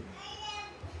 thank you.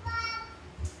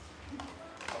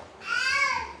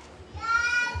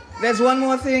 There's one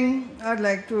more thing I'd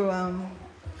like to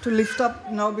lift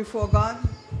up now before God.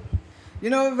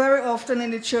 You know, very often in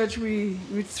the church we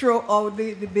throw out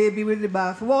the baby with the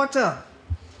bath water.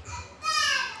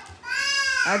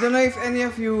 I don't know if any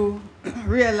of you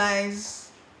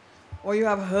realize or you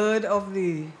have heard of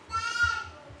the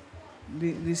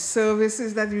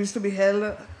services that used to be held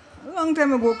a long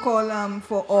time ago called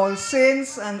for All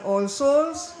Saints and All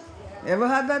Souls. Ever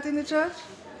had that in the church?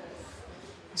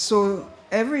 So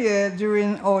every year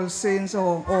during All Saints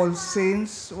or All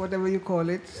Saints, whatever you call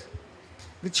it,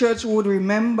 the church would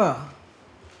remember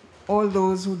all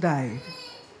those who died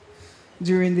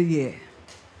during the year.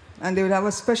 And they would have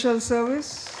a special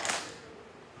service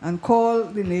and call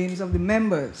the names of the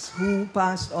members who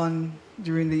passed on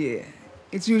during the year.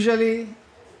 It's usually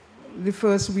the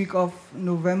first week of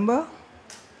November,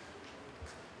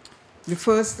 the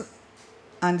first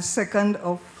and second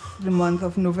of the month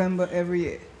of November every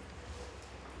year.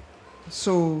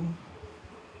 So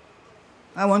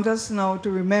I want us now to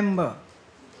remember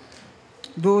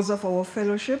those of our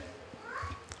fellowship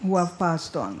who have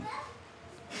passed on.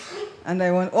 And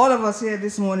I want all of us here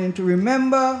this morning to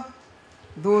remember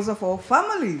those of our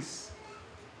families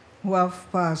who have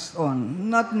passed on,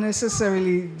 not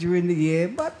necessarily during the year,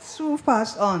 but who have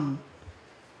passed on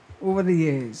over the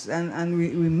years. And we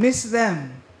miss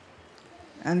them,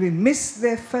 and we miss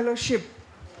their fellowship.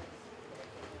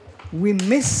 We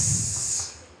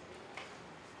miss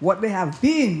what they have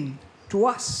been to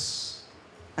us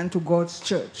and to God's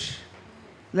church.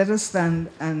 Let us stand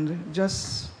and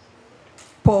just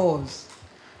pause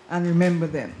and remember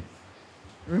them.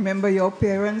 Remember your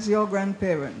parents, your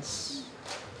grandparents,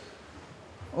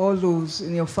 all those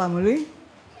in your family,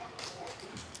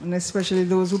 and especially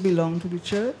those who belong to the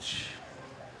church,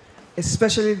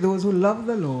 especially those who love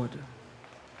the Lord.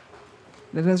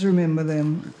 Let us remember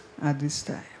them at this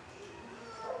time.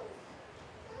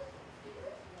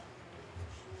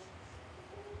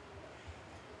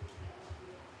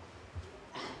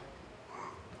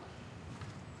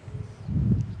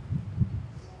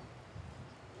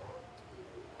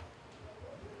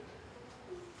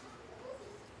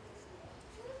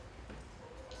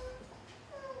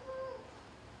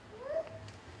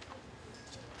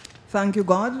 Thank you,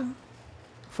 God,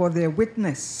 for their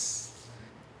witness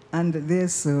and their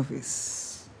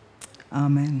service.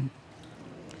 Amen.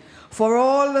 For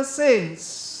all the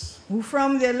saints who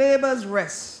from their labors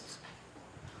rest,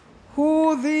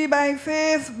 who thee by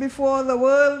faith before the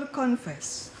world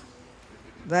confess,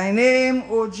 thy name,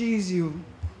 O Jesus,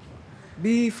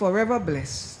 be forever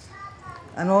blessed.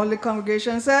 And all the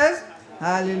congregation says,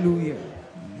 hallelujah.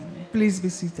 Please be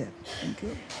seated. Thank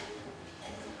you.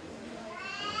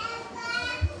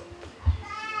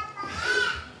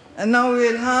 And now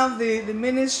we'll have the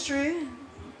ministry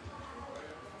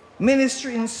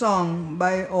in song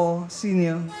by our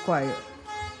senior choir.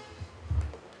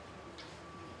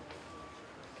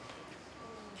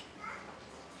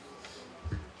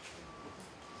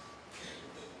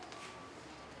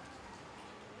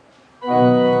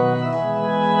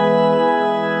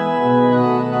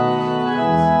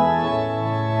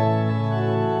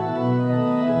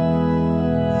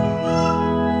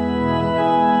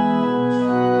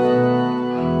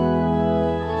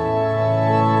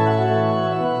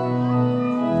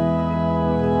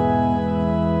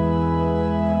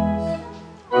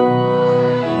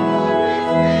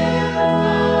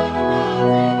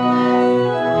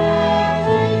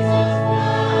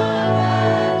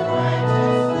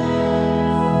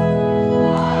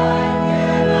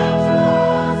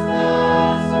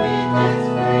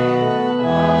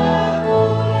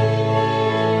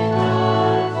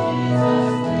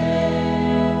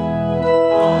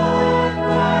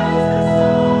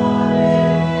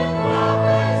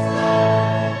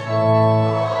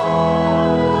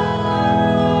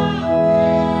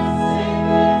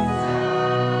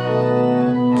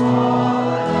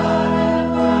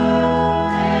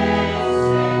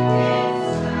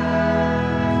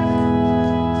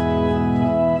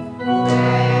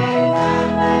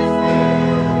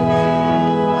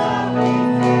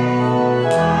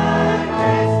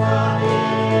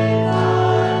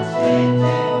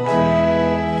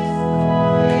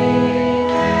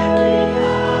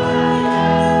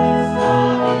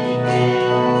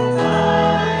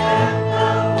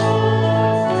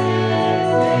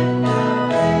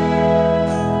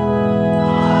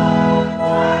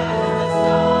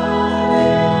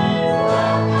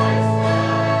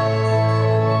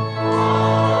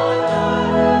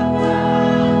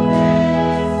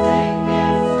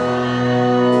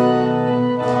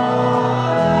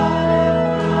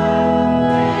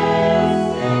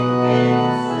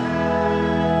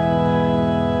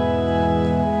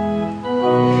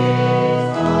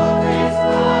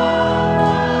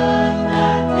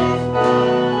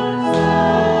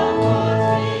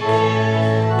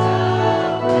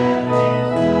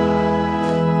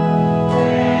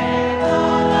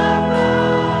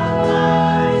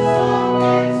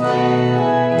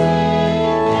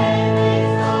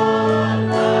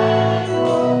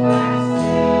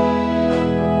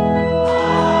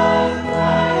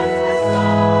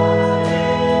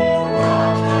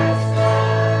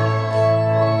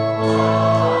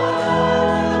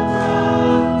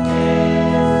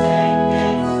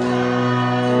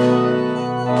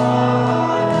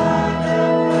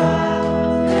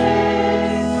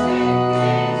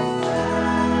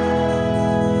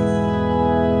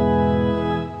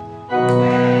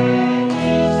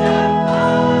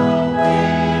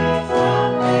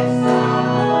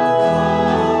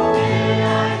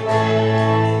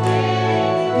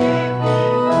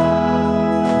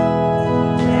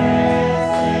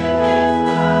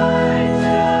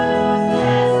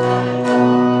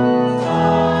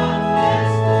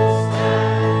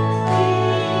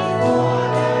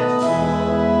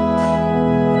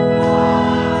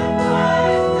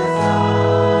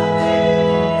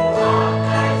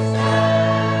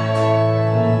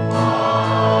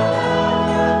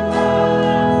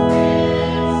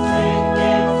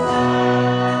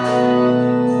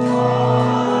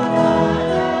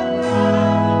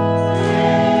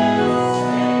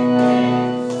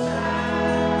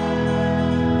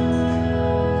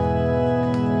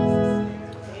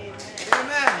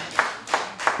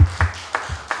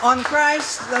 On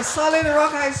Christ, the solid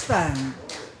rock I stand.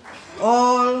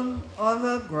 All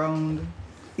other ground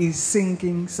is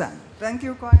sinking sand. Thank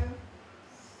you, choir.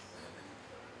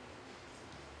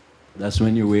 That's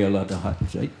when you wear a lot of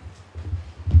hats, right?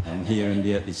 And here and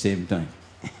there at the same time.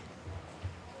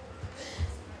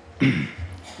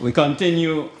 We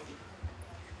continue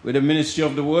with the ministry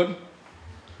of the word.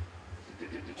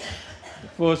 The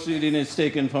first reading is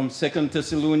taken from 2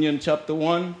 Thessalonians chapter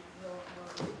 1.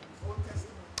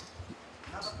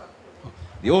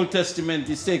 The Old Testament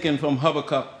is taken from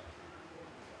Habakkuk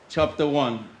chapter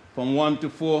 1, from 1 to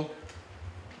 4,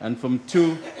 and from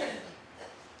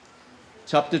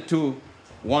chapter 2,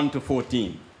 1 to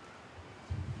 14.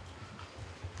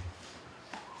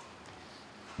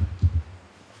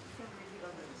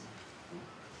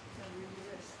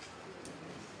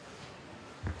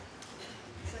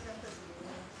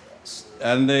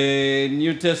 And the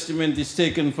New Testament is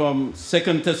taken from 2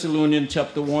 Thessalonians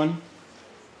chapter 1,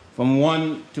 from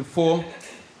 1 to 4,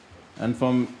 and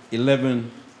from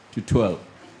 11 to 12.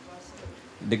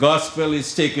 The Gospel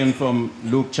is taken from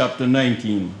Luke chapter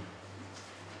 19,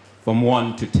 from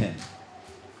 1 to 10.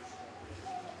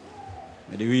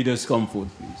 May the readers come forth,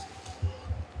 please.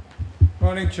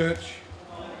 Morning, church.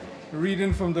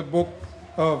 Reading from the book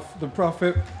of the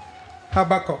prophet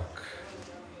Habakkuk.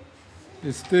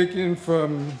 It's taken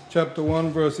from chapter 1,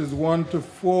 verses 1 to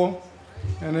 4,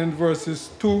 and then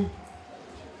verses 2,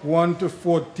 1 to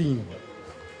 14.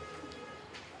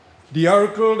 The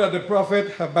oracle that the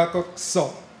prophet Habakkuk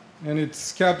saw, and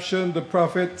it's captioned the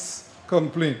prophet's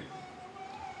complaint.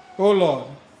 O Lord,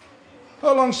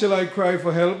 how long shall I cry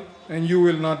for help, and you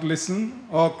will not listen,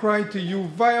 or cry to you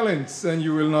violence, and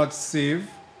you will not save?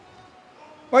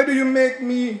 Why do you make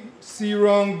me see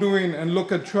wrongdoing and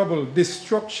look at trouble?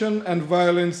 Destruction and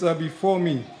violence are before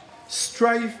me.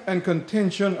 Strife and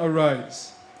contention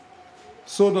arise.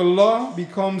 So the law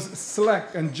becomes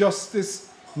slack and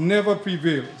justice never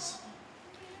prevails.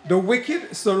 The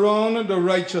wicked surround the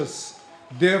righteous.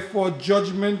 Therefore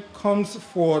judgment comes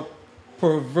forth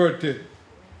perverted.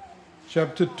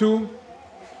 Chapter 2,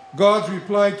 God's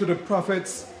reply to the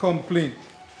prophet's complaint.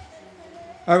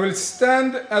 I will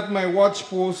stand at my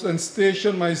watchpost and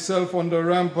station myself on the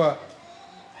rampart.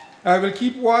 I will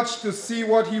keep watch to see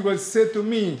what he will say to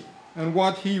me and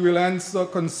what he will answer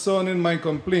concerning my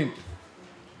complaint.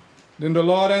 Then the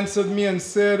Lord answered me and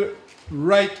said,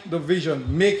 write the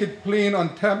vision, make it plain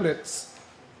on tablets,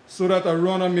 so that a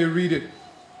runner may read it.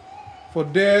 For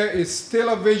there is still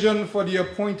a vision for the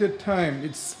appointed time.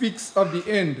 It speaks of the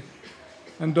end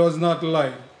and does not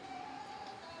lie.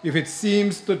 If it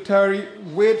seems to tarry,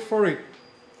 wait for it.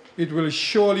 It will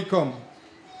surely come.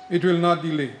 It will not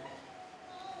delay.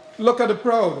 Look at the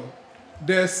proud.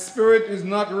 Their spirit is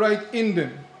not right in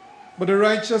them, but the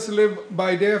righteous live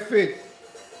by their faith.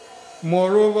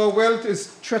 Moreover, wealth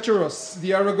is treacherous.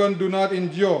 The arrogant do not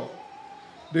endure.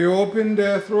 They open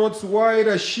their throats wide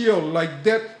as Sheol, like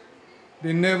death.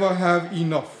 They never have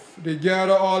enough. They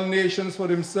gather all nations for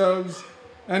themselves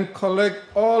and collect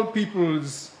all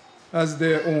peoples as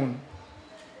their own.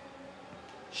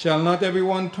 Shall not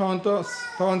everyone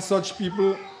taunt such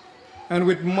people, and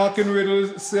with mocking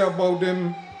riddles say about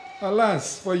them,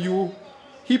 alas, for you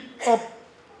heap up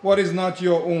what is not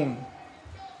your own.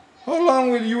 How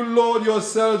long will you load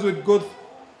yourselves with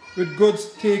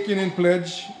goods taken in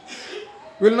pledge?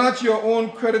 Will not your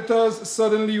own creditors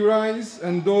suddenly rise,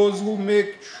 and those who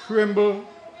make tremble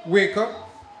wake up?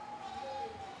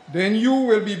 Then you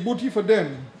will be booty for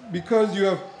them, because you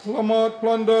have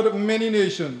plundered many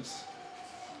nations.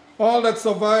 All that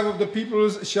survive of the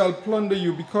peoples shall plunder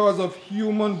you because of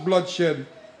human bloodshed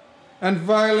and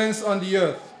violence on the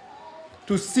earth,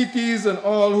 to cities and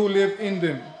all who live in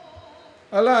them.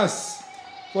 Alas,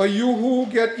 for you who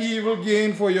get evil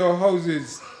gain for your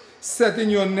houses, setting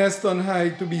your nest on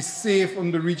high to be safe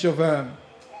from the reach of harm.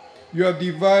 You have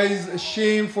devised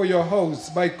shame for your house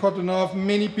by cutting off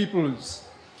many peoples.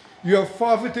 You have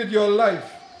forfeited your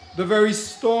life. The very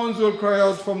stones will cry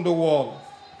out from the wall,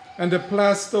 and the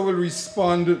plaster will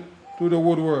respond to the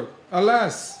woodwork.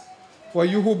 Alas, for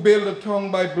you who build a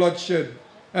town by bloodshed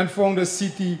and found a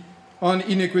city on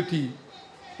iniquity.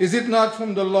 Is it not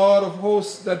from the Lord of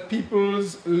hosts that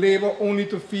peoples labor only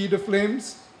to feed the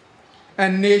flames,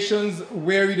 and nations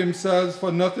weary themselves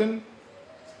for nothing?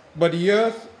 But the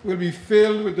earth will be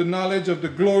filled with the knowledge of the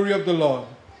glory of the Lord,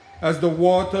 as the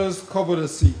waters cover the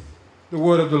sea. The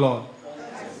word of the Lord.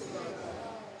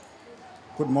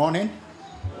 Good morning.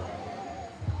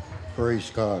 Praise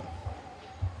God.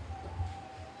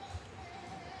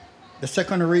 The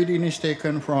second reading is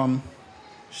taken from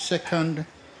 2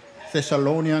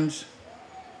 Thessalonians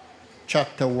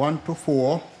chapter 1 to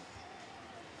 4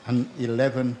 and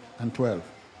 11 and 12.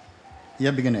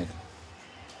 Here begin it.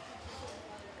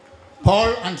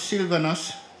 Paul and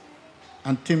Silvanus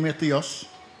and Timotheus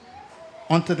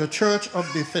unto the church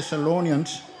of the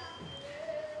Thessalonians,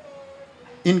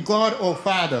 in God our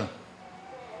Father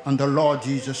and the Lord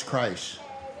Jesus Christ.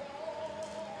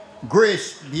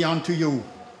 Grace be unto you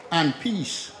and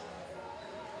peace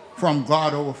from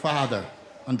God our Father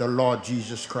and the Lord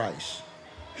Jesus Christ.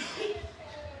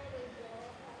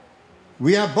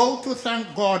 We are bound to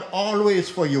thank God always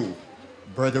for you,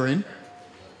 brethren,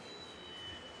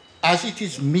 as it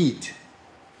is meet,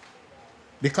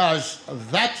 because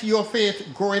that your faith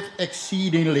groweth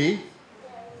exceedingly,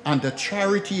 and the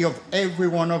charity of every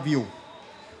one of you,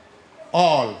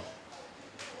 all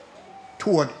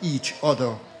toward each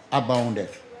other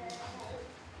aboundeth.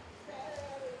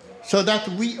 So that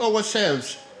we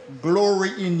ourselves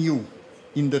glory in you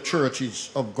in the churches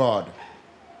of God,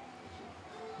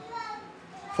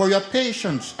 for your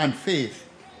patience and faith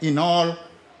in all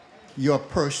your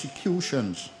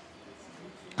persecutions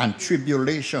and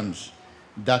tribulations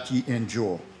that ye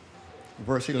endure.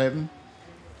 Verse 11.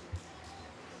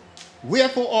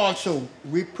 Wherefore also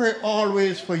we pray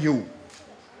always for you,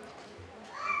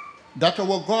 that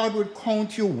our God would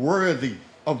count you worthy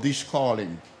of this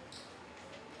calling,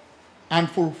 and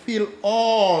fulfill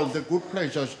all the good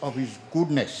pleasures of his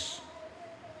goodness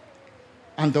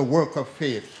and the work of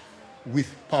faith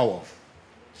with power,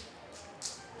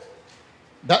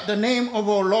 that the name of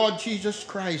our Lord Jesus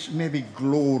Christ may be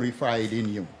glorified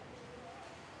in you,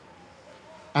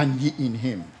 and ye in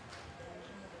him,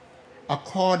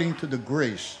 according to the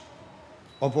grace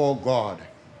of our God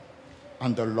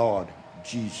and the Lord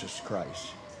Jesus Christ.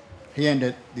 He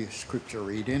ended the scripture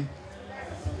reading.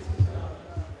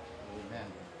 Amen.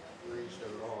 Praise the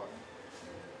Lord.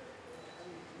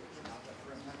 It's not a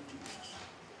friend of Jesus.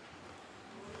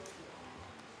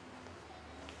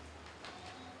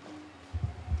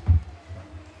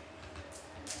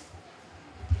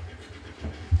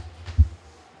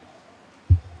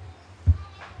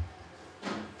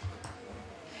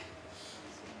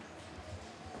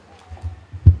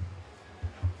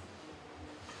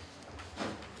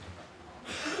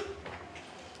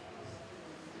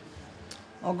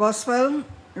 Our gospel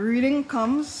reading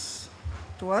comes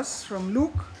to us from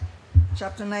Luke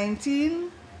chapter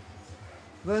 19,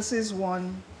 verses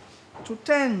 1 to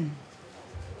 10.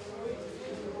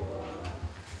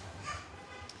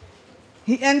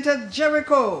 He entered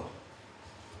Jericho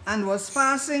and was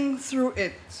passing through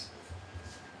it.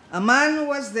 A man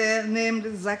was there named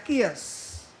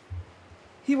Zacchaeus.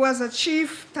 He was a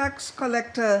chief tax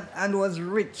collector and was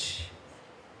rich.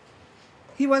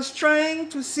 He was trying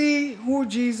to see who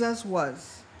Jesus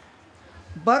was,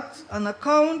 but on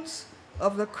account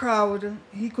of the crowd,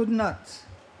 he could not,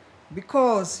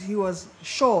 because he was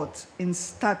short in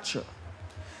stature.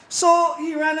 So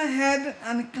he ran ahead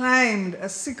and climbed a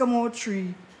sycamore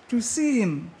tree to see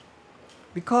him,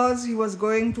 because he was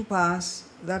going to pass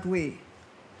that way.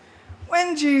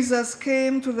 When Jesus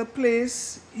came to the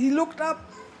place, he looked up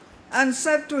and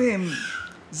said to him,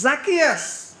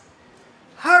 "Zacchaeus,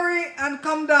 hurry and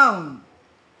come down,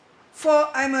 for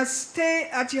I must stay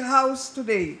at your house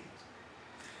today."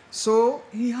 So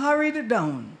he hurried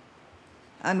down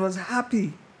and was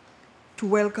happy to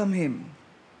welcome him.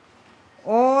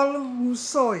 All who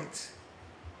saw it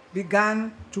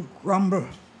began to grumble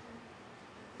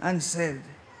and said,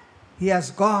 "He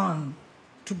has gone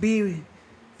to be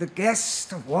the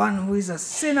guest of one who is a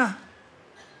sinner."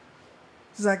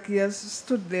 Zacchaeus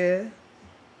stood there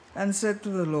and said to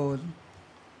the Lord,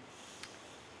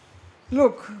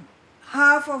 "Look,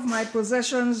 half of my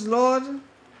possessions, Lord,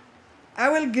 I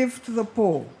will give to the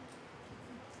poor.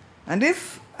 And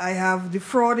if I have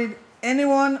defrauded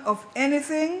anyone of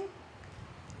anything,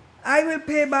 I will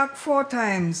pay back 4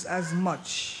 times as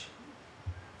much."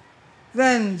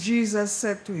 Then Jesus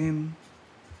said to him,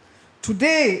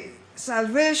 "Today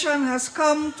salvation has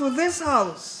come to this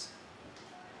house,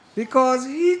 because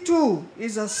he too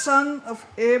is a son of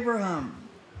Abraham.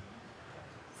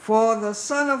 For the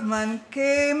Son of Man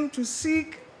came to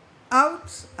seek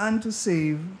out and to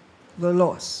save the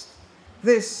lost."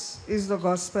 This is the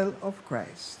gospel of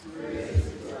Christ.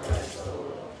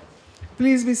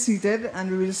 Please be seated,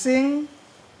 and we will sing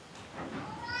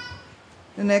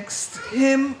the next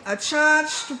hymn, "A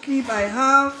charge to keep I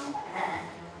have,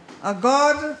 a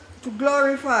God to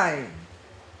glorify,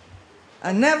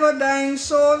 a never-dying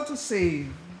soul to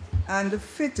save, and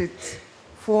fit it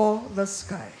for the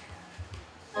sky."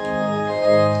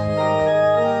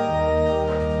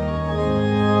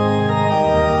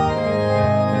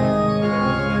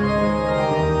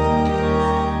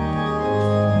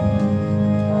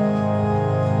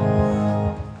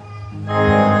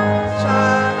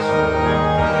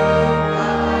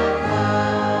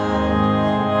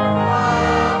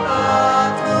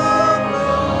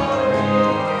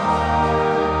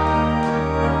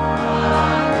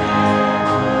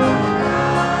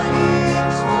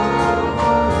 It's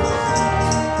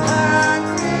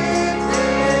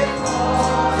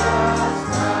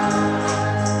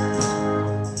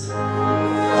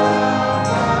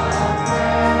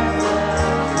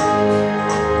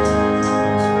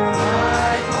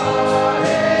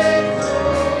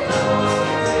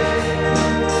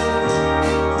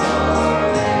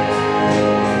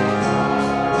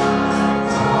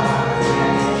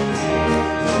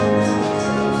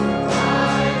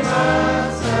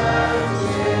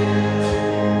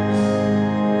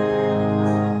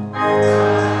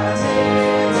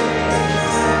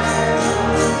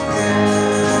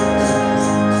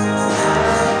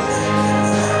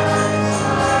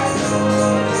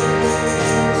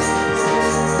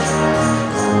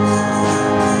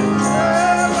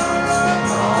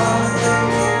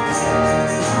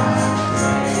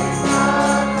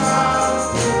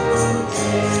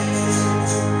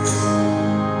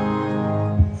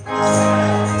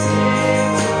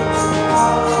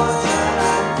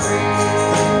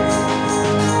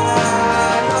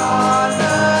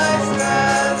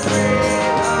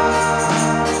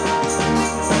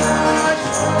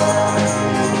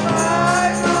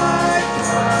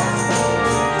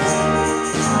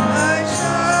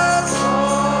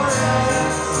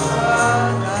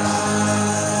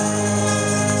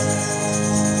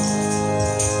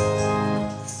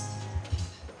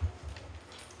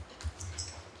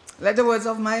Let the words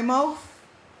of my mouth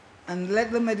and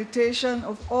let the meditation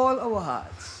of all our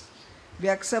hearts be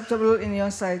acceptable in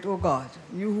your sight, O God,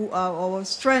 you who are our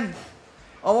strength,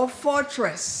 our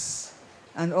fortress,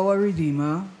 and our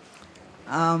Redeemer.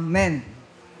 Amen.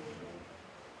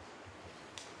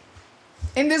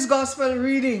 In this gospel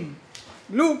reading,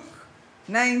 Luke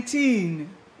 19,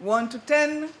 1 to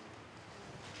 10,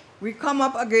 we come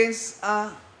up against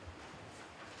a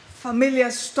familiar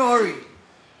story,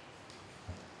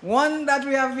 one that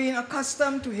we have been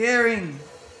accustomed to hearing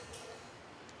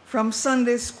from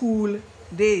Sunday school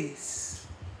days.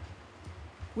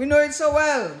 We know it so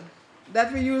well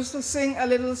that we used to sing a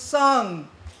little song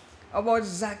about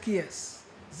Zacchaeus.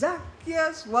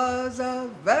 Zacchaeus was a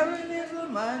very little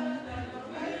man.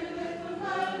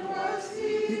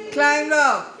 He climbed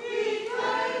up.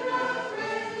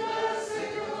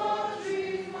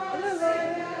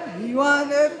 He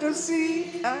wanted to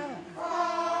see.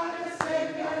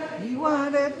 He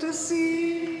wanted to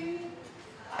see.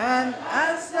 And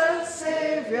as the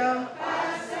Savior,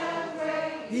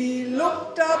 he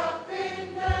looked up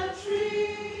in the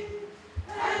tree.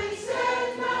 And he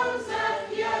said, now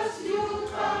Zacchaeus, you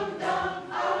come down.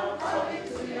 I'm coming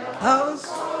to your house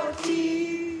for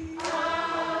tea.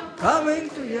 I'm coming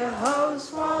to your house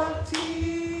for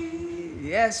tea.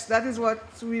 Yes, that is what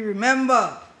we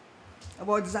remember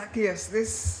about Zacchaeus,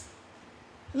 this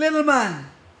little man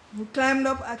who climbed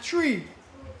up a tree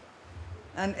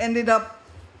and ended up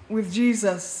with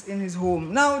Jesus in his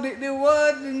home. Now,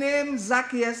 the name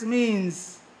Zacchaeus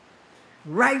means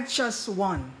righteous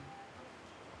one.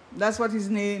 That's what his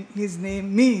name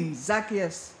means,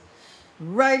 Zacchaeus,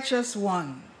 righteous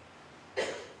one.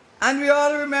 And we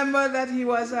all remember that he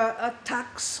was a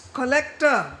tax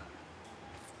collector.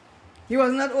 He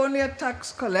was not only a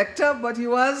tax collector, but he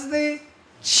was the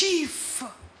chief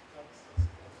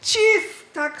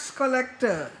tax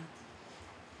collector.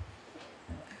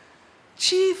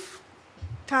 Chief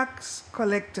tax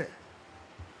collector.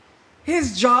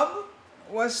 His job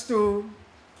was to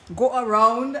go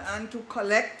around and to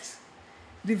collect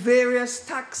the various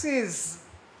taxes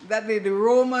that the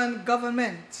Roman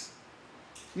government,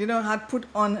 had put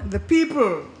on the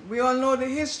people. We all know the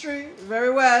history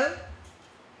very well,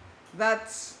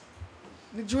 that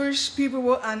the Jewish people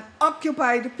were an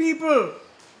occupied people.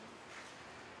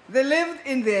 They lived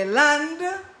in their land,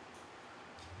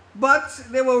 but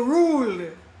they were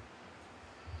ruled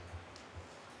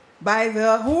by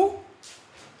the who?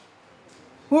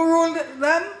 Who ruled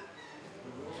them?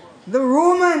 The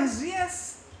Romans,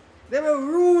 yes. They were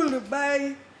ruled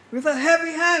with a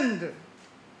heavy hand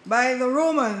by the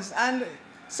Romans. And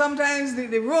sometimes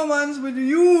the Romans would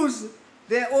use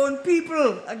their own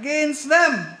people against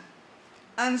them.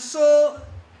 And so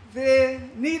they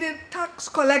needed tax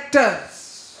collectors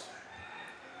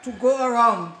to go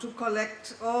around to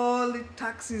collect all the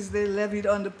taxes they levied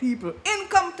on the people.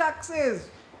 Income taxes,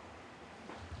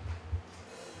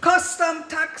 custom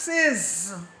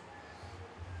taxes,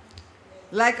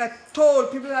 like a toll.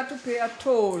 People had to pay a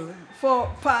toll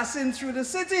for passing through the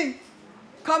city,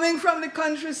 coming from the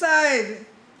countryside,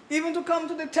 even to come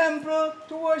to the temple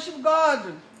to worship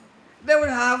God. They would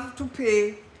have to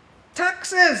pay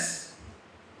taxes,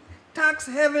 taxed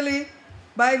heavily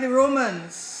by the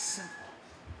Romans.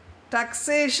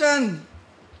 Taxation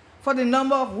for the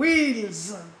number of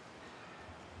wheels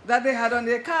that they had on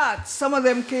their carts. Some of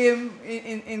them came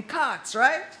in carts,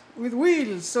 right? With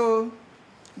wheels. So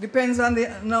depends on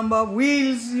the number of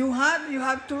wheels you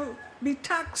had to be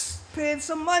taxed, paid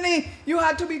some money. You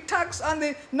had to be taxed on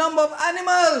the number of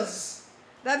animals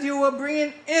that you were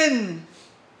bringing in.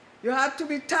 You had to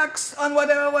be taxed on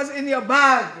whatever was in your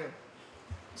bag.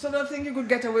 So don't think you could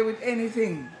get away with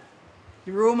anything.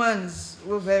 The Romans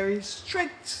were very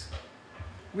strict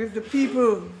with the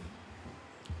people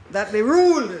that they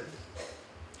ruled.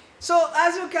 So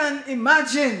as you can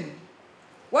imagine,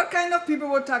 what kind of people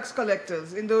were tax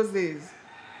collectors in those days?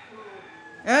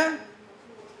 Eh?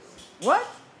 What?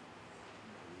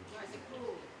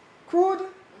 Crude?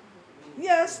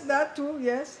 Yes, that too,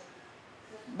 yes.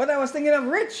 But I was thinking of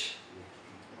rich.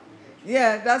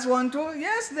 Yeah, that's one too.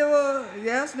 Yes,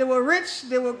 they were rich,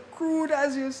 they were crude,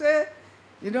 as you say.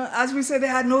 As we say, they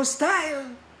had no style.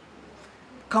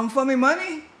 Come for me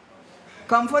money.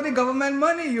 Come for the government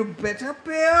money. You better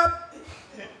pay up.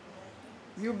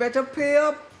 You better pay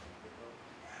up.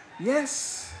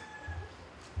 Yes.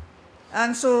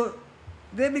 And so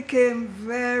they became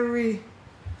very,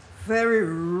 very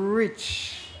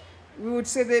rich. We would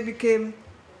say they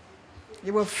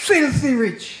were filthy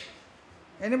rich.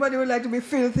 Anybody would like to be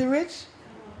filthy rich?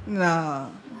 No,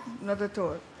 not at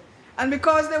all. And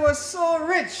because they were so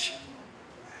rich,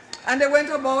 and they went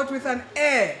about with an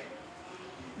air.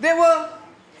 They were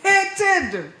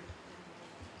hated.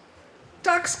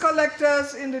 Tax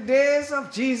collectors in the days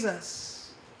of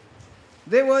Jesus,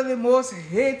 they were the most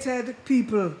hated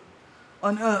people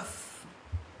on earth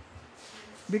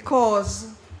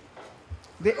because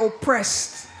they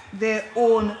oppressed their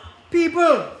own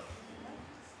people.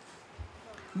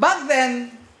 Back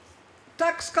then,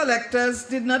 tax collectors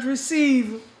did not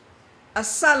receive a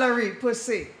salary per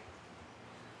se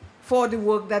for the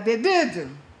work that they did.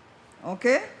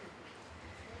 Okay?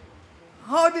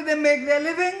 How did they make their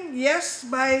living? Yes,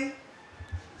 by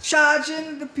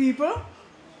charging the people,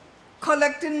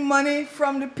 collecting money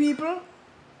from the people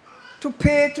to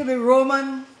pay to the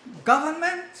Roman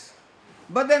government.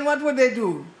 But then what would they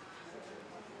do?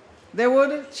 They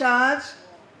would charge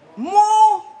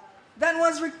more than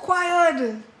was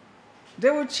required. They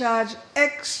would charge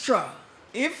extra.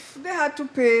 If they had to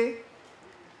pay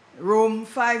Rome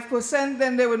 5%,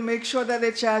 then they would make sure that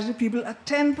they charge the people at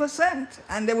 10%,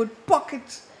 and they would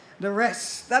pocket the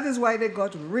rest. That is why they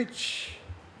got rich.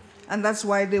 And that's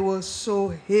why they were so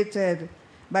hated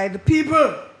by the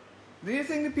people. Do you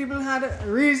think the people had a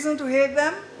reason to hate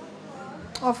them?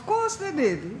 Of course they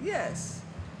did, yes.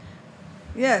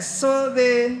 Yes, so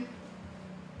they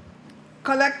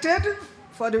collected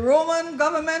for the Roman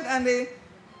government and they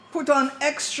put on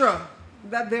extra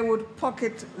that they would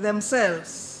pocket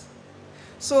themselves.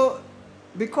 So,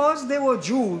 because they were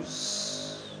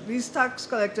Jews, these tax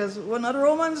collectors were not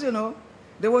Romans, you know,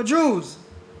 they were Jews.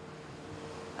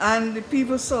 And the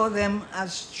people saw them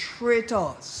as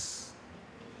traitors,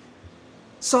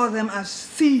 saw them as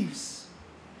thieves.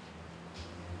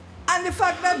 And the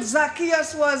fact that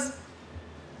Zacchaeus was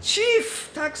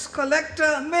chief tax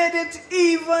collector made it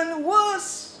even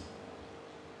worse.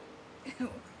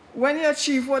 When you're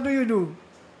chief, what do?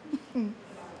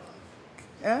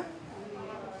 Yeah?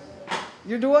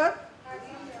 You do what?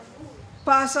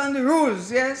 Pass on the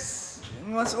rules, yes.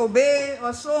 You must obey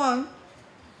or so on.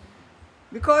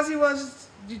 Because he was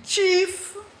the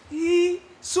chief, he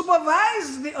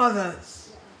supervised the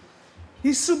others.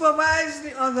 He supervised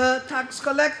the other tax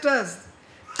collectors.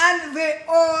 And they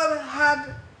all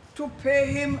had to pay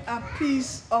him a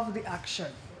piece of the action.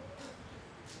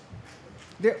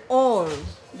 They all,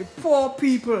 the poor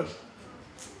people,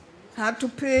 had to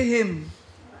pay him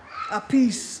a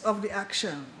piece of the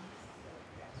action.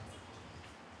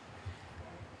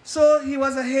 So he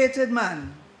was a hated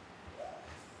man.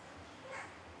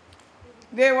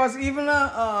 There was even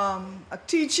a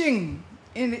teaching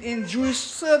in Jewish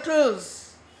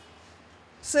circles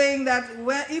saying that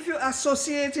if you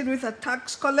associated with a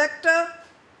tax collector,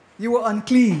 you were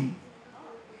unclean.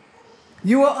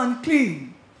 You were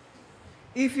unclean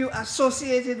if you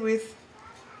associated with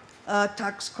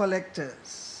tax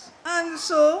collectors. And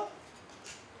so,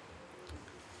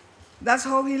 that's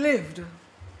how he lived.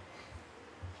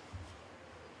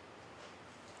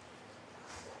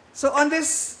 So on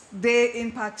this day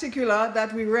in particular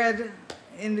that we read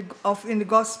in the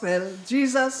gospel,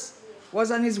 Jesus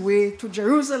was on his way to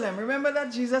Jerusalem. Remember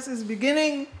that Jesus is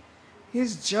beginning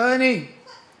his journey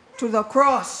to the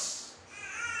cross.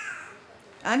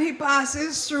 And he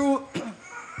passes through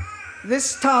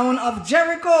this town of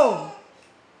Jericho.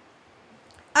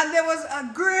 And there was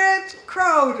a great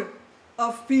crowd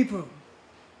of people.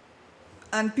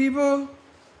 And people,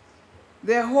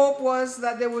 their hope was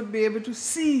that they would be able to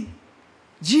see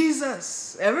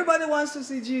Jesus. Everybody wants to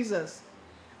see Jesus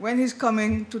when he's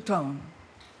coming to town.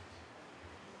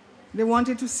 They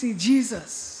wanted to see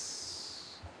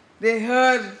Jesus. They'd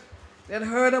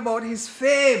heard about his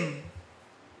fame.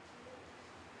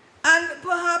 And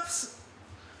perhaps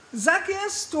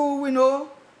Zacchaeus too, we know,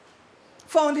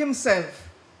 found himself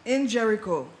in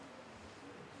Jericho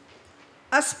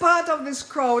as part of this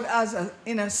crowd,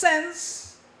 in a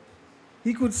sense.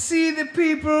 He could see the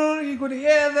people, he could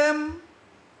hear them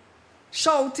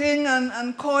shouting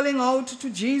and calling out to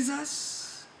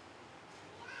Jesus.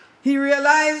 He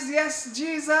realized, yes,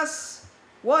 Jesus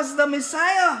was the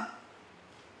Messiah.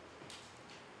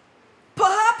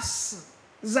 Perhaps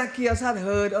Zacchaeus had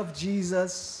heard of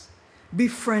Jesus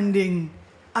befriending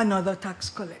another tax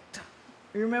collector.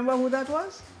 You remember who that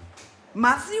was?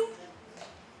 Matthew.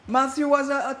 Matthew was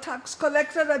a tax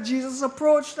collector that Jesus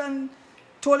approached and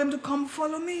told him to come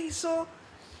follow me. So,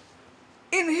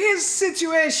 in his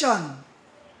situation,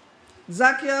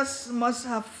 Zacchaeus must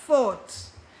have thought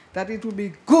that it would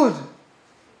be good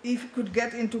if he could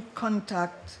get into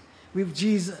contact with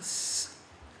Jesus.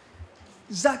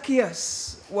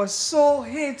 Zacchaeus was so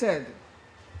hated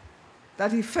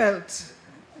that he felt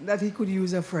that he could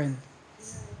use a friend.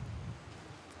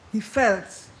 He felt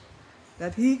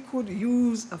that he could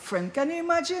use a friend. Can you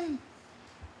imagine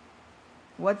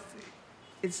what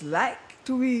it's like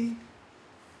to be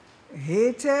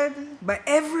hated by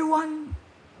everyone?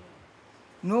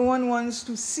 No one wants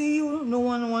to see you. No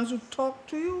one wants to talk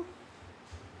to you.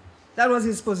 That was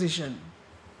his position.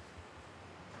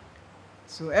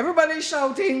 So everybody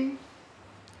shouting.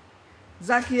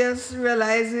 Zacchaeus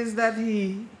realizes that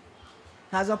he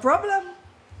has a problem.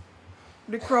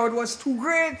 The crowd was too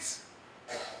great.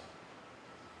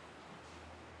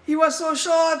 He was so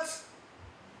short.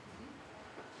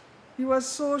 He was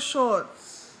so short.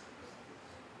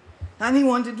 And he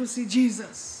wanted to see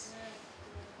Jesus.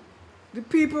 The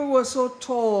people were so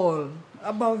tall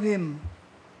above him.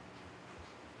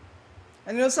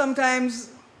 And you know,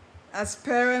 sometimes as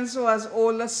parents or as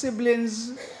older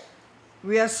siblings,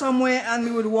 we are somewhere and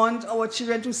we would want our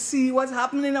children to see what's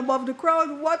happening above the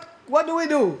crowd. What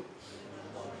do?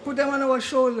 Put them on our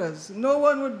shoulders. No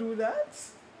one would do that.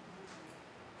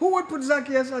 Who would put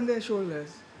Zacchaeus on their shoulders?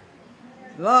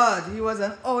 Lord, he was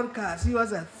an outcast. He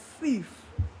was a thief.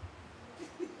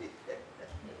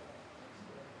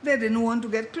 They didn't want to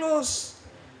get close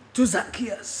to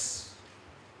Zacchaeus.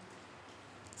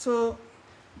 So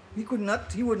he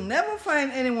would never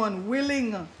find anyone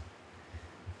willing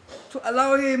to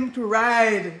allow him to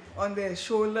ride on their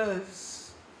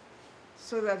shoulders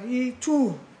so that he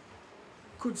too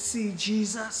could see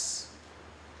Jesus.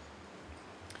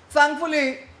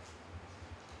 Thankfully,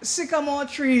 sycamore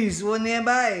trees were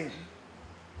nearby.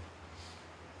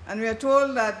 And we are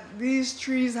told that these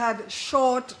trees had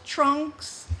short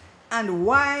trunks and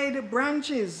wide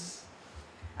branches,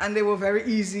 and they were very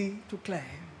easy to climb.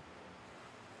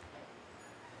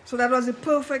 So that was a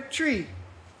perfect tree.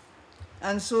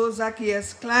 And so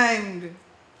Zacchaeus climbed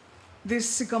this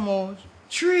sycamore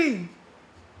tree.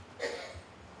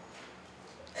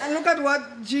 And look at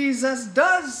what Jesus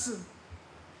does.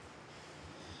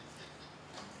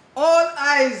 All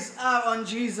eyes are on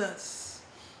Jesus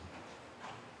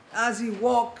as he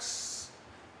walks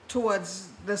towards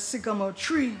the sycamore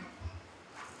tree.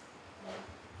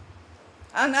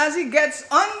 And as he gets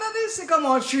under the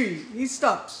sycamore tree, he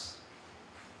stops.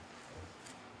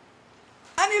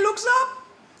 And he looks up.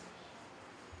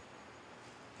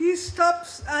 He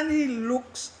stops and he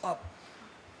looks up.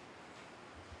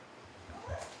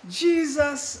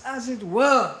 Jesus, as it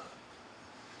were,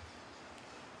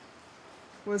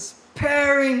 was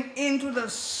peering into the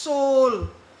soul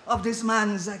of this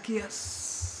man,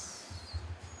 Zacchaeus.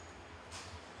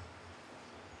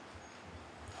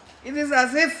 It is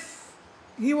as if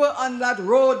he were on that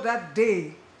road that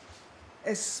day,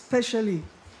 especially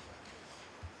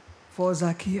for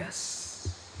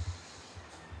Zacchaeus.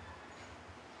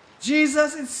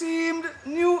 Jesus, it seemed,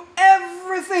 knew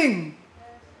everything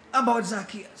about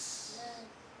Zacchaeus.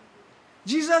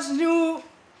 Jesus knew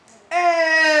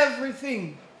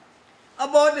everything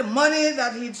about the money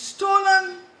that he'd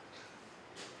stolen.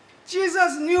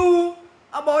 Jesus knew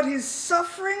about his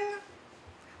suffering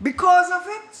because of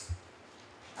it,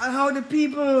 and how the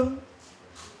people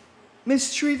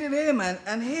mistreated him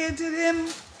and hated him.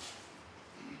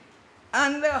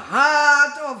 And the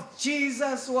heart of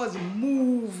Jesus was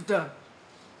moved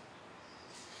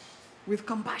with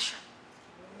compassion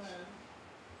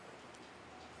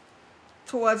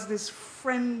towards this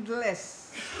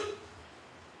friendless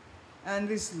and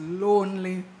this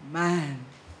lonely man.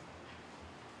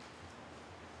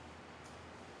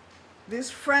 This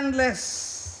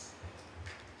friendless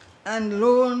and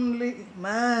lonely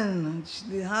man,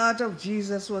 the heart of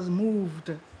Jesus was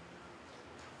moved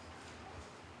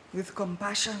with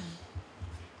compassion.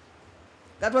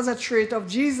 That was a trait of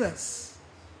Jesus.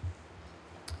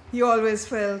 He always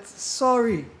felt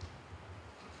sorry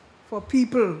for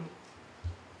people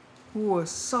who were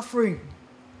suffering,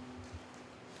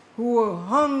 who were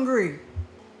hungry,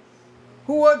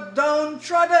 who were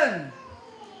downtrodden,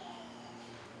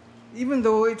 even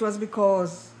though it was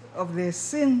because of their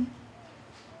sin.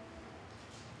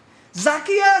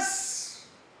 Zacchaeus,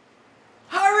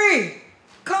 hurry,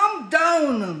 come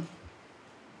down,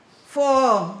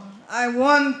 for I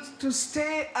want to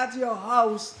stay at your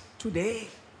house today.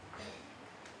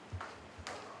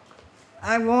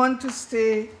 I want to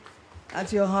stay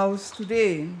at your house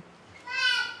today.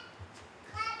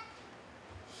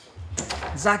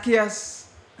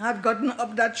 Zacchaeus had gotten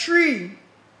up that tree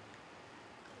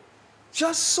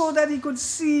just so that he could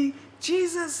see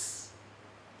Jesus,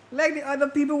 like the other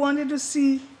people wanted to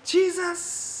see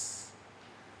Jesus.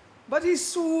 But he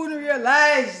soon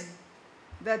realized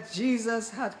that Jesus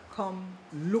had come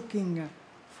looking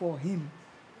for him.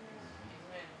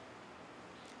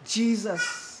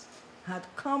 Jesus had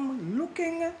come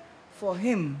looking for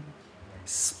him.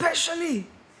 especially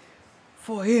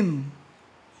for him.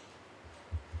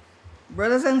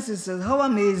 Brothers and sisters, how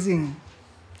amazing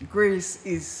grace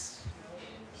is.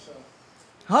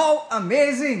 How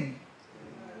amazing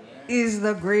is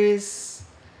the grace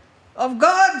of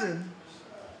God.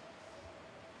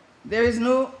 There is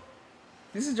no,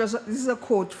 this is a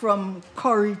quote from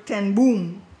Corrie ten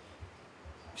Boom.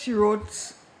 She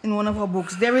wrote in one of her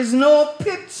books, there is no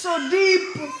pit so deep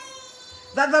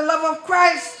that the love of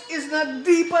Christ is not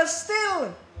deeper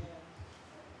still.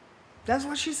 That's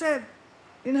what she said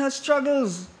in her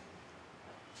struggles.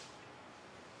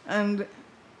 And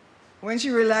when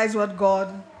she realized what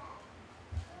God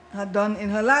had done in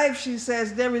her life, she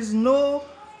says, there is no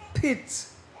pit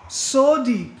so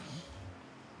deep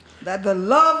that the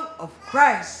love of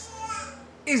Christ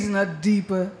is not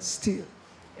deeper still.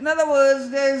 In other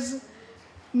words, there's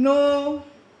no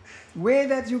way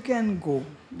that you can go,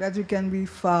 that you can be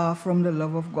far from the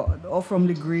love of God or from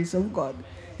the grace of God.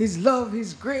 His love,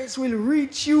 His grace will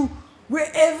reach you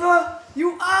wherever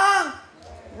you are.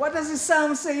 What does the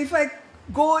Psalm say? If I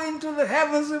go into the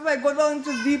heavens, if I go down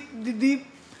to the deep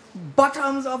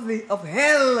bottoms of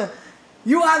hell,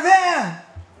 you are there.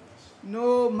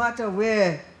 No matter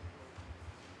where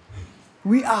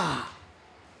we are,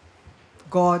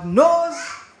 God knows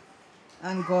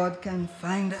and God can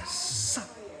find us.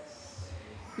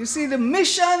 You see, the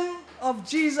mission of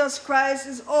Jesus Christ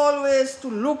is always to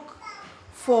look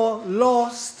for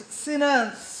lost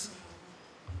sinners.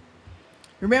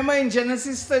 Remember in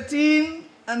Genesis 13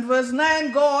 and verse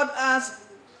 9, God asked,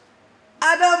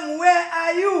 Adam, where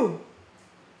are you?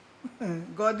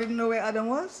 God didn't know where Adam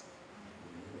was?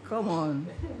 Come on.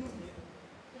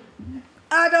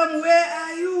 Adam, where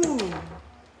are you?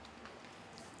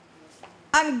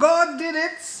 And God did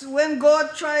it when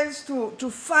God tries to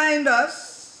find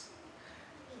us.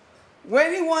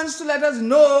 When He wants to let us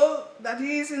know that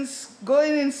He is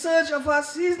going in search of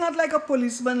us, He's not like a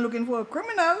policeman looking for a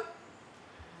criminal,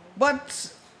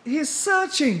 but He's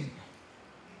searching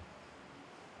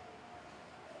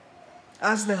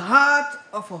as the heart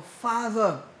of a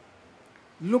father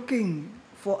looking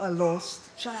for a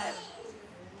lost child.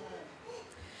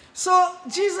 So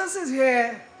Jesus is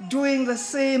here doing the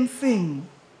same thing.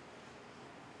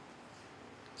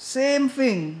 Same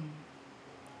thing.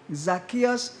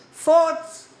 Zacchaeus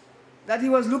thought that he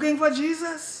was looking for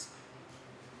Jesus,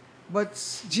 but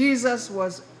Jesus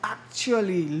was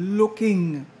actually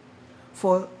looking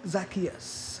for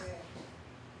Zacchaeus.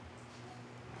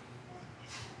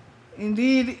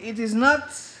 Indeed, it is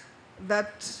not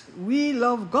that we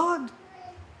love God,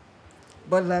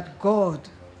 but that God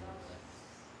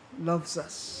loves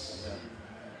us.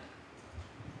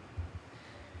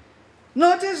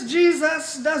 Notice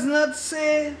Jesus does not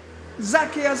say,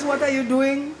 Zacchaeus, what are you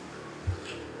doing?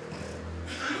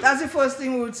 That's the first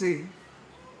thing we would say.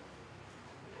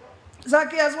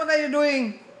 Zacchaeus, what are you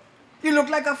doing? You look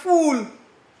like a fool.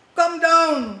 Come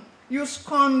down, you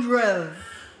scoundrel.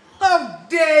 How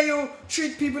dare you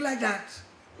treat people like that?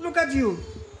 Look at you.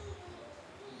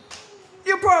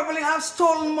 You probably have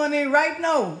stolen money right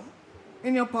now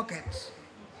in your pocket.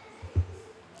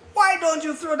 Why don't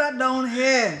you throw that down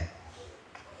here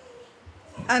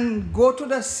and go to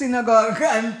the synagogue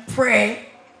and pray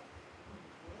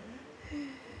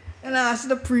and ask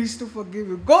the priest to forgive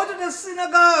you? Go to the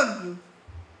synagogue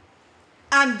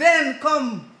and then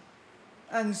come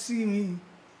and see me.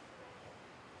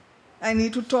 I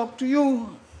need to talk to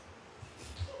you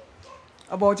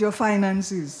about your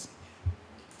finances.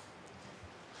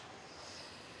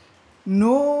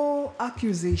 No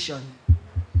accusation,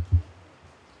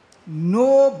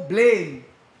 no blame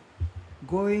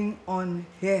going on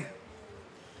here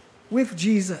with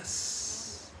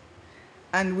Jesus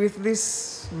and with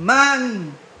this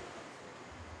man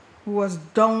who was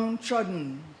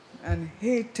downtrodden and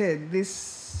hated,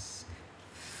 this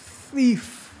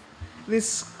thief, this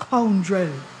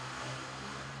scoundrel.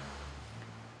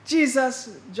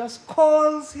 Jesus just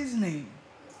calls his name.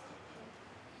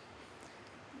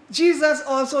 Jesus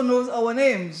also knows our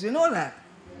names. You know that?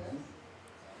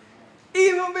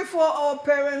 Even before our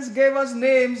parents gave us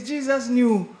names, Jesus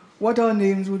knew what our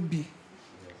names would be.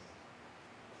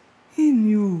 He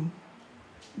knew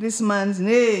this man's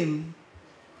name.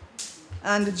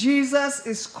 And Jesus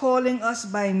is calling us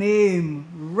by name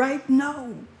right now,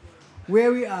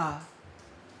 where we are,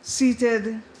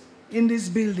 seated in this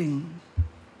building.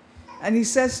 And He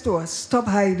says to us, stop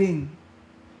hiding.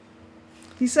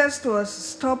 He says to us,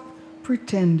 stop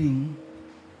pretending.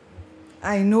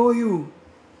 I know you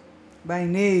by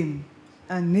name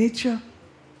and nature.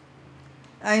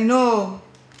 I know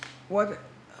what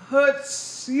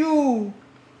hurts you,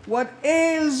 what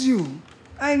ails you.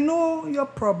 I know your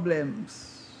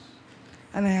problems,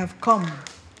 and I have come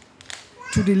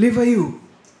to deliver you.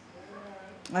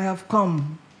 I have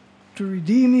come to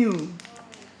redeem you.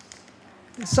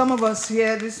 Some of us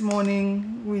here this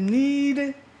morning, we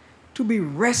need to be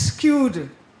rescued.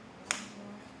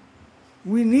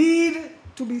 We need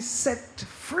to be set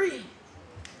free.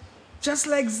 Just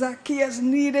like Zacchaeus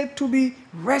needed to be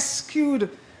rescued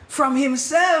from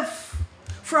himself,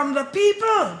 from the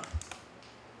people.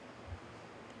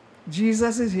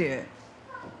 Jesus is here.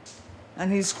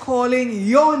 And he's calling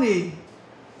your name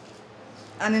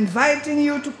and inviting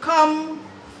you to come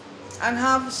and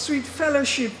have sweet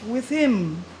fellowship with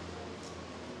him.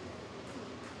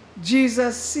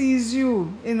 Jesus sees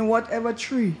you in whatever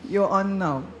tree you're on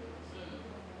now.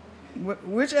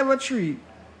 Whichever tree.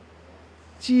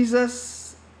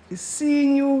 Jesus is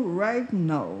seeing you right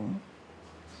now.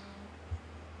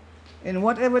 In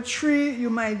whatever tree you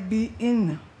might be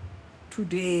in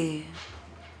today.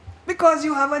 Because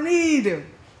you have a need.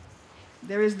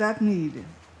 There is that need.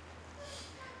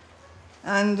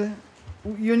 And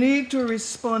you need to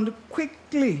respond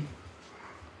quickly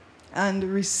and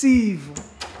receive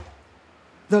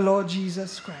the Lord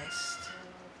Jesus Christ.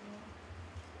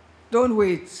 Don't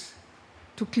wait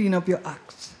to clean up your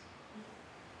act.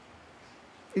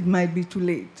 It might be too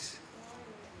late.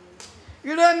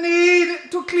 You don't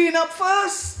need to clean up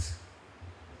first.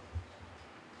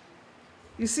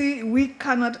 You see, we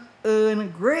cannot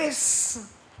earn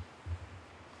grace.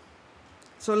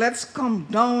 So let's come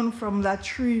down from that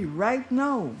tree right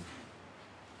now,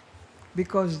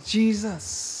 because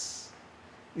Jesus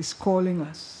is calling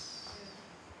us.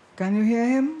 Can you hear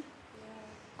him?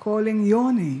 Calling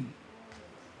your name.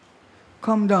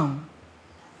 Come down.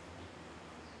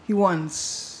 He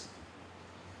wants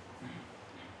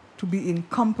to be in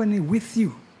company with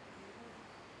you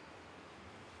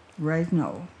right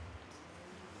now.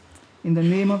 In the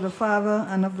name of the Father,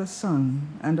 and of the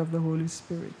Son, and of the Holy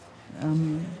Spirit.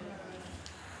 Amen.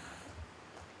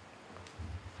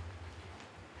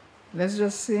 Let's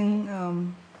just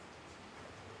sing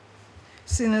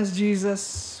Sinners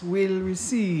Jesus Will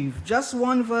Receive. Just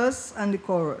one verse and the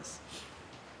chorus.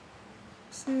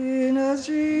 Sinners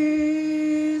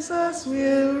Jesus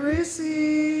will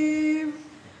receive,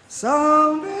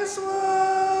 sound this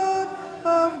word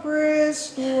of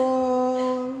grace to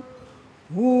all,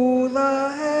 who the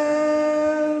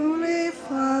heavenly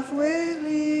pathway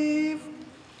leave,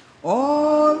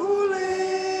 all who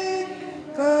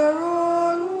linger,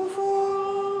 all who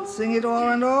fall. Sing it all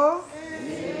and all.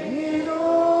 Sing it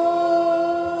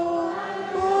all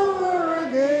over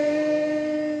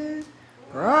again.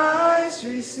 Christ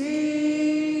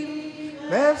receive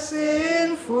the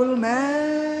sinful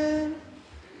man,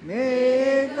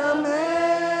 make the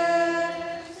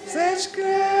message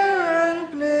clear and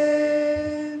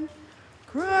plain.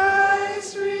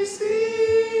 Christ receive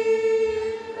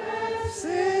the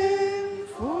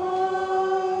sinful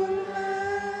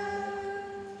man.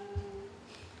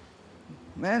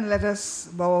 Man, let us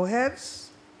bow our heads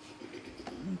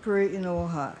and pray in our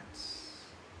hearts.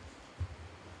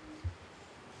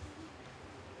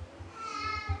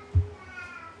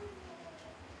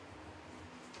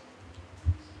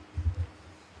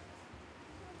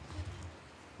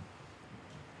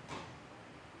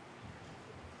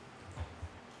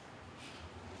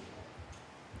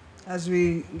 As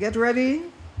we get ready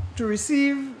to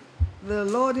receive the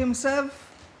Lord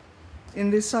himself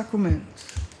in this sacrament,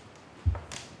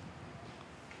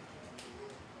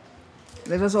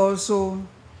 let us also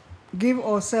give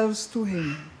ourselves to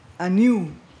him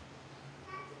anew,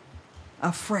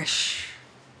 afresh,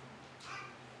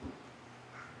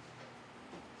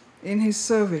 in his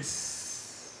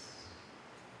service.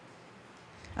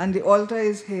 And the altar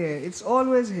is here. It's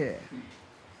always here,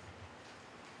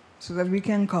 so that we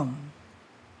can come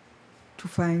to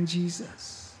find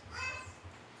Jesus.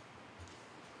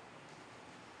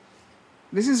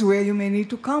 This is where you may need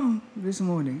to come this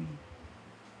morning.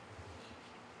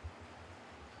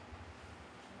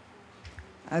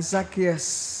 As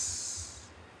Zacchaeus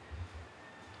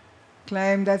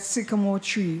climbed that sycamore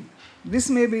tree, this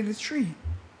may be the tree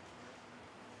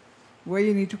where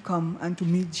you need to come and to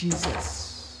meet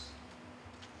Jesus.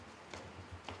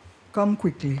 Come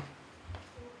quickly.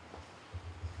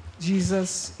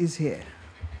 Jesus is here.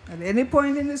 At any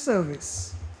point in the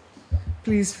service,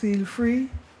 please feel free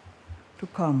to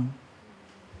come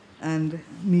and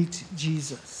meet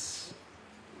Jesus.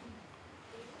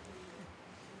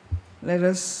 Let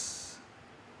us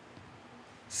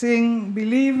sing,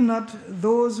 "Believe not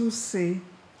those who say,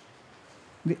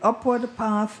 the upward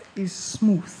path is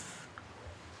smooth,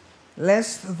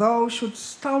 lest thou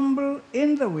shouldst stumble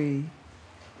in the way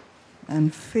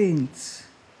and faint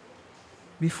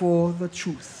before the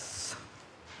truth.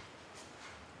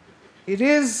 It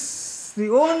is the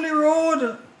only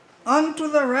road unto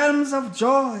the realms of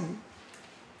joy.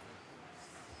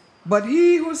 But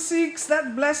he who seeks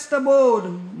that blessed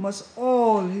abode must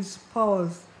all his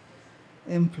powers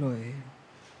employ.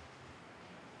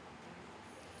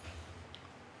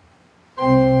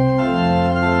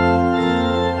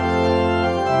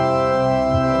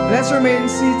 Let's remain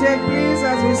seated, please,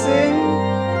 as we sing.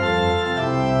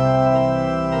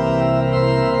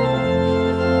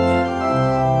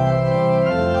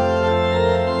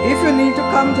 If you need to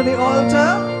come to the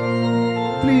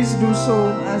altar, please do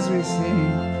so as we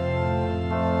sing.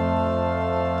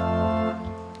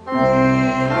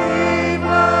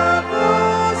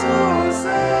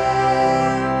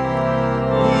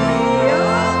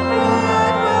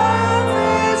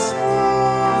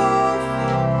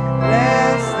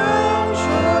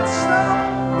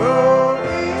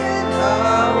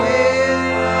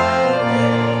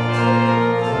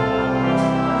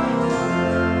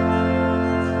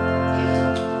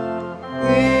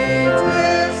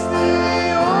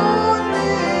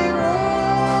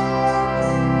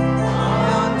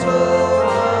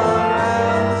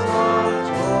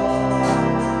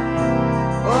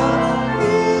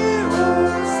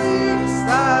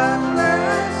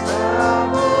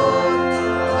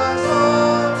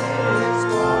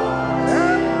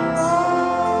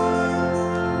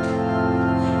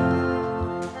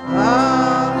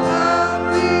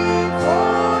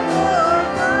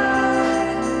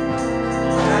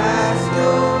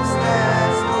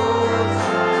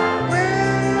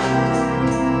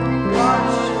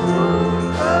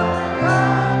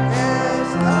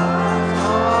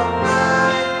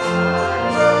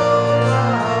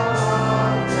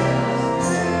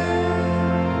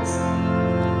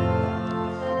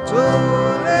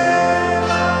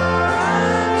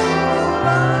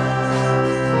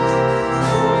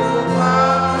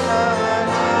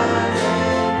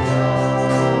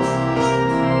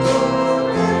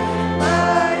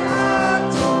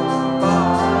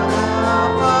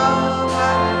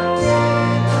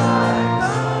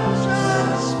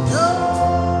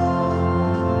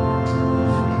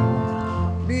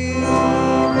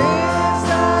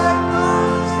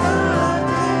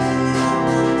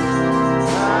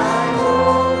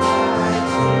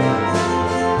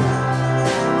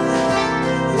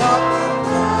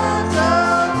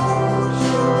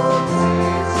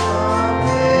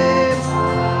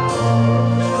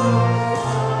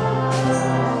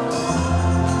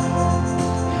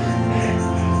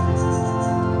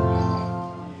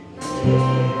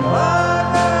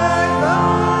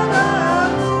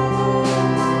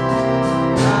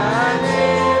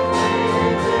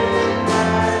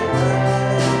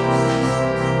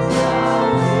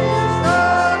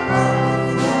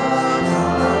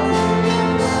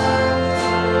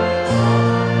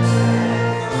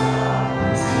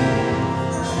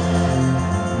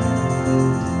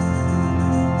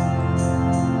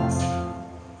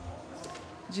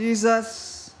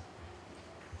 Jesus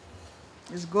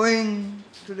is going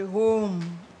to the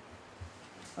home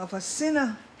of a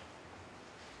sinner.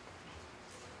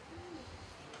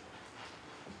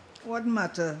 What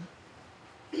matter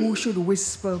who should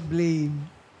whisper blame,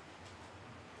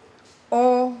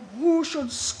 or who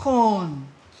should scorn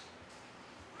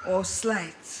or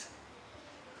slight?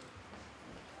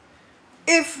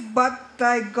 If but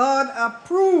thy God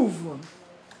approve,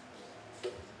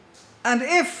 and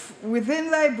if within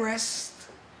thy breast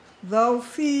thou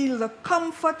feel the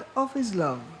comfort of his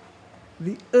love,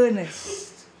 the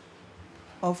earnest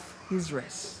of his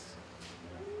rest.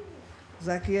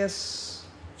 Zacchaeus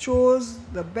chose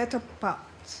the better part.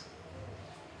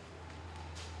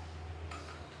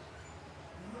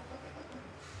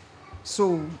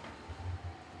 So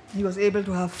he was able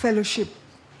to have fellowship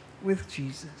with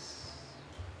Jesus.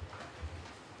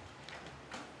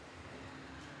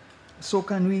 So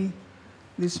can we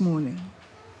this morning.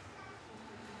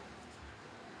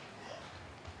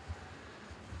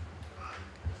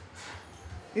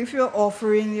 If you're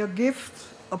offering your gift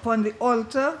upon the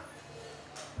altar,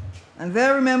 and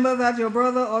there remember that your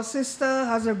brother or sister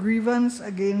has a grievance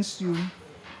against you,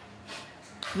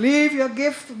 leave your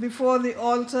gift before the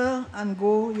altar and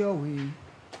go your way.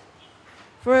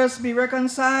 First be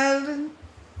reconciled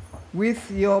with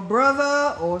your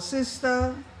brother or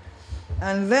sister,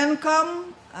 and then come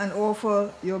and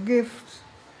offer your gift.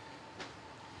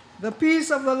 The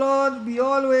peace of the Lord be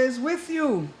always with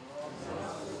you.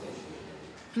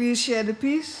 Please share the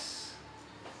peace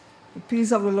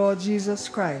of the Lord Jesus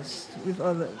Christ with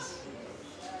others.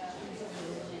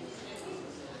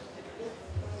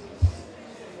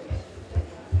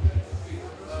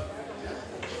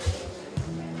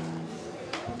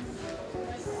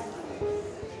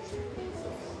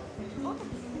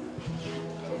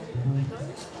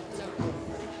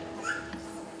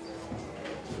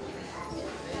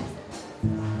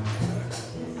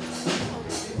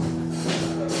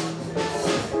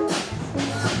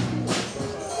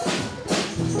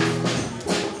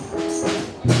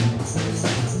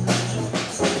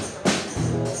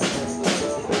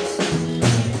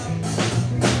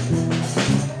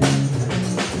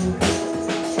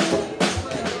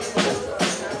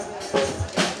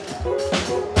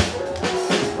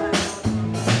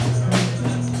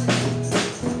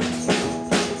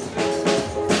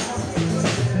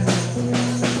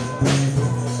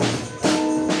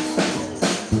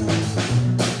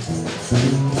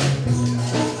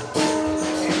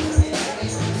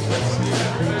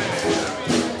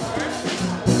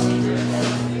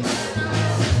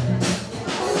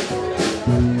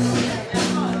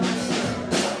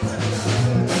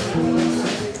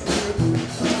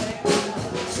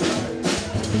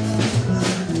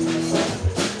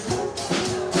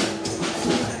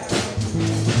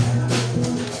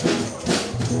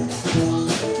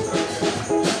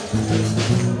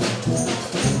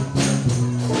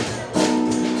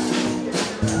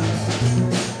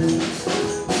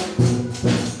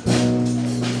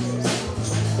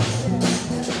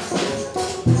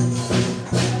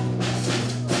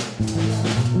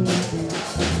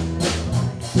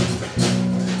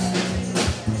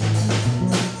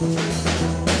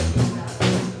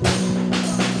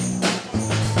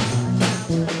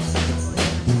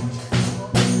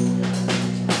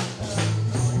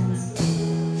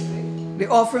 The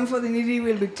offering for the needy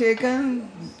will be taken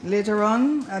later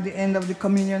on at the end of the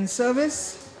communion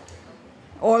service.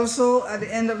 Also, at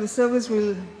the end of the service,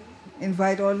 we'll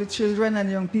invite all the children and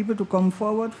young people to come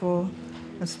forward for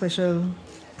a special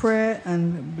prayer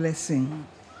and blessing.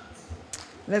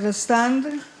 Let us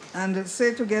stand and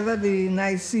say together the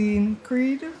Nicene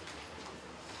Creed.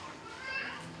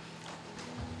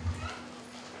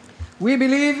 We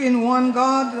believe in one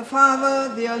God, the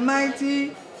Father, the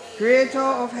Almighty, creator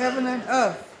of heaven and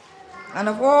earth, and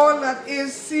of all that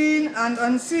is seen and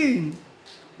unseen.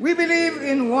 We believe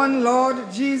in one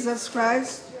Lord Jesus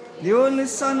Christ, the only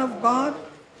Son of God,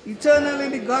 eternally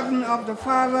begotten of the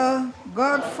Father,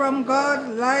 God from God,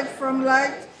 light from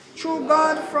light, true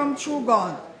God from true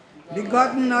God,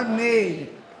 begotten not made,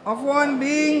 of one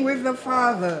being with the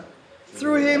Father.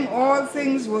 Through him all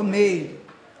things were made.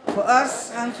 For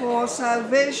us and for our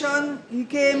salvation he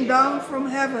came down from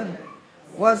heaven,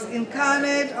 was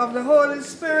incarnate of the Holy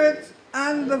Spirit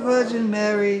and the Virgin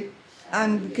Mary,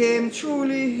 and became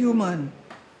truly human.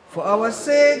 For our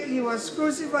sake he was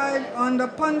crucified under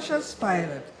Pontius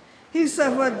Pilate. He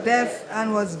suffered death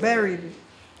and was buried.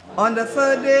 On the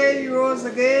third day he rose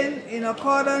again in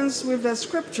accordance with the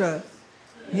Scripture.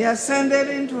 He ascended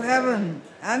into heaven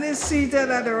and is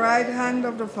seated at the right hand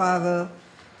of the Father.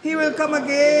 He will come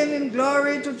again in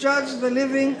glory to judge the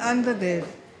living and the dead,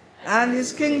 and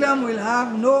his kingdom will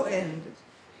have no end.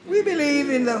 We believe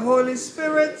in the Holy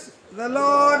Spirit, the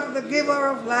Lord, the giver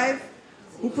of life,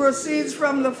 who proceeds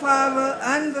from the Father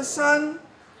and the Son,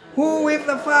 who with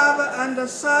the Father and the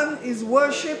Son is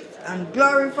worshipped and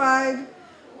glorified,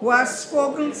 who has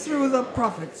spoken through the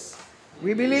prophets.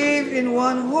 We believe in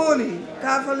one holy,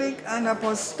 Catholic, and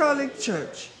Apostolic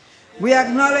Church. We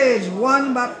acknowledge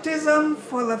one baptism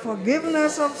for the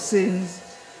forgiveness of sins.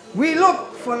 We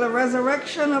look for the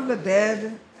resurrection of the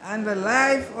dead and the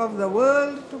life of the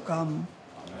world to come.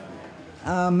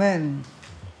 Amen.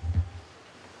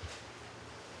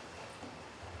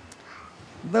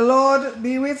 The Lord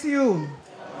be with you.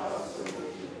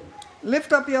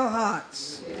 Lift up your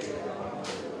hearts.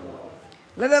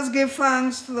 Let us give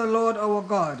thanks to the Lord our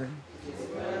God.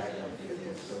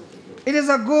 It is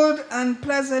a good and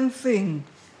pleasant thing,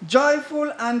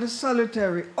 joyful and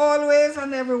salutary, always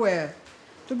and everywhere,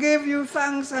 to give you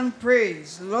thanks and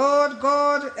praise, Lord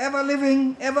God, ever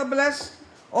living, ever blessed,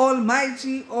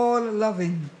 almighty, all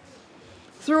loving.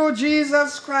 Through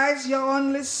Jesus Christ, your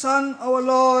only Son, our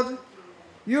Lord,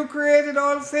 you created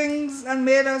all things and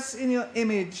made us in your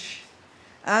image.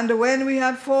 And when we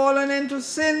had fallen into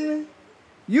sin,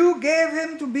 you gave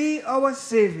him to be our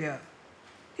Savior.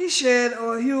 He shared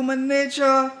our human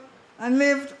nature and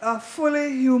lived a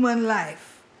fully human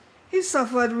life. He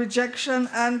suffered rejection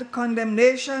and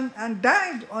condemnation and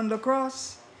died on the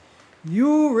cross.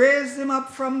 You raised him up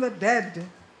from the dead,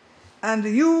 and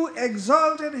you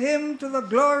exalted him to the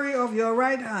glory of your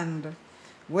right hand,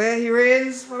 where he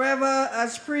reigns forever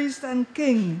as priest and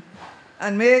king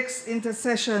and makes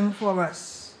intercession for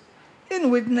us.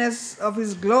 In witness of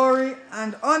his glory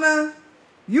and honor,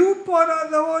 you poured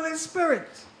out the Holy Spirit,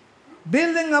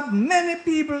 building up many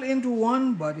people into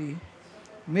one body.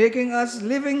 making us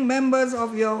living members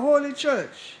of your holy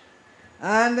church,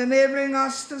 and enabling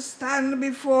us to stand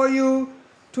before you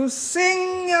to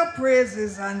sing your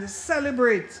praises and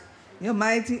celebrate your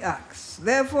mighty acts.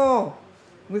 Therefore,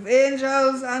 with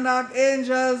angels and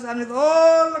archangels and with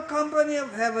all the company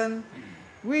of heaven,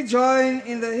 we join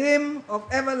in the hymn of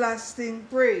everlasting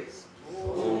praise.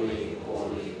 Holy,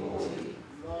 holy, holy,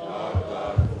 Lord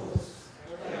God of hosts,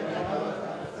 heaven and earth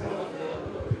are full of your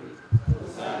glory.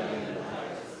 Hosanna in the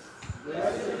highest.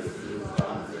 Blessed is he who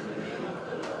comes in the name of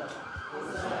the Lord.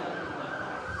 Hosanna in the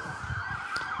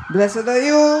highest. Blessed are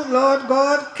you, Lord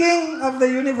God, King of the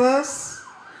universe,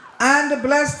 and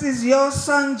blessed is your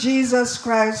Son, Jesus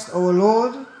Christ, our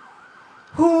Lord,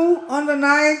 who, on the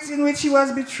night in which he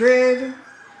was betrayed,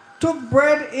 took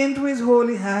bread into his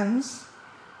holy hands,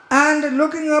 and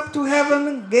looking up to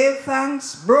heaven, gave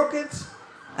thanks, broke it,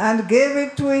 and gave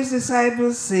it to his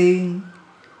disciples, saying,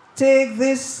 "Take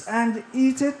this and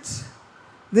eat it.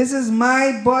 This is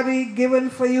my body given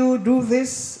for you. Do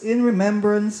this in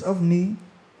remembrance of me."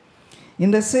 In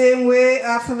the same way,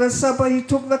 after the supper, he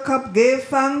took the cup, gave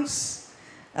thanks,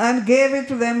 and gave it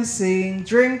to them, saying,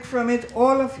 "Drink from it,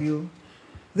 all of you.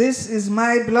 This is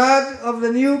my blood of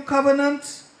the new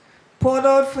covenant, poured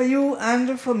out for you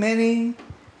and for many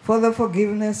for the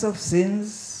forgiveness of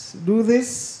sins. Do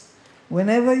this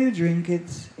whenever you drink it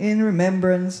in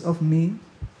remembrance of me."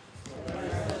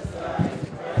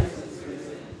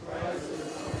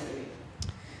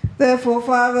 Therefore,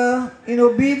 Father, in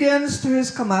obedience to his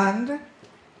command,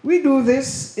 we do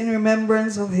this in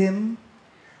remembrance of him,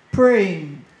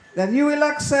 praying that you will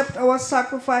accept our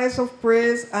sacrifice of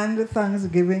praise and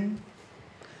thanksgiving.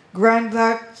 Grant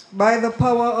that by the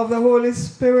power of the Holy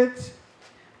Spirit,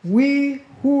 we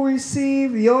who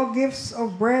receive your gifts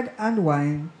of bread and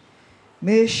wine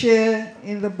may share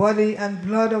in the body and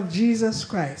blood of Jesus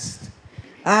Christ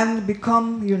and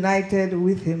become united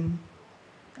with him.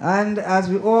 And as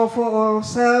we offer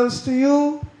ourselves to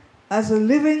you as a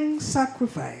living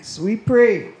sacrifice, we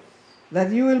pray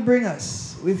that you will bring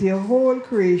us with your whole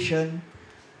creation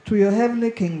to your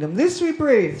heavenly kingdom. This we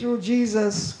pray through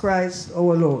Jesus Christ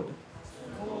our Lord.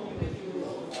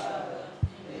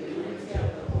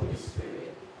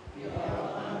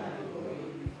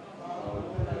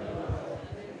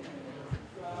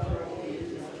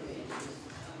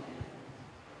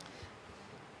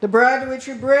 The bread which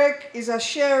we break is a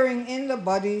sharing in the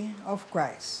body of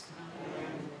Christ.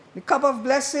 The cup of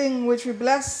blessing which we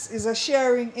bless is a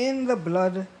sharing in the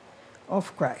blood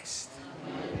of Christ.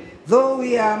 Though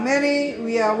we are many,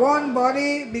 we are one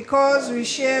body because we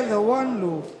share the one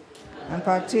loaf and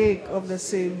partake of the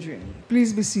same drink.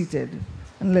 Please be seated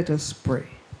and let us pray.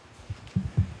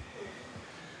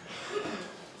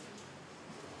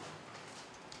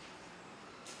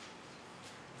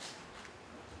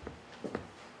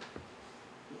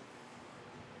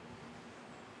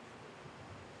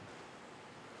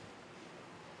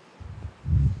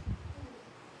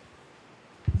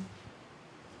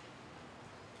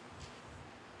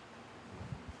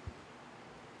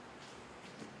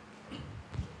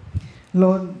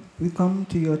 Lord, we come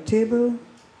to your table,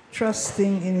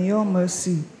 trusting in your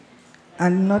mercy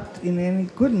and not in any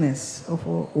goodness of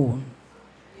our own.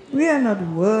 We are not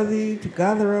worthy to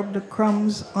gather up the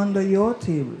crumbs under your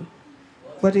table,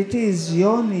 but it is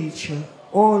your nature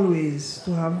always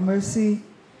to have mercy,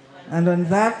 and on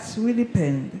that we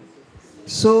depend.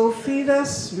 So feed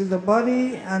us with the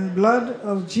body and blood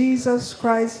of Jesus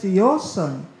Christ, your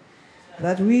Son,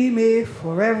 that we may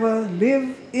forever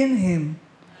live in him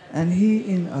and he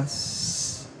in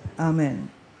us. Amen.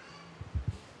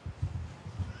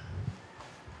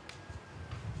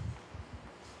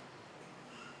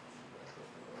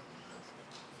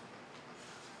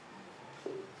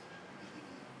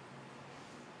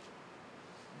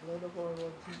 Blood of our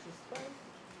Lord Jesus Christ.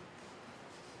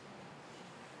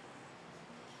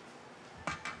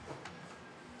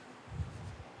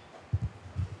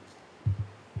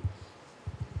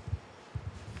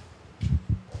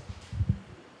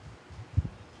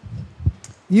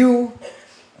 You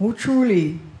who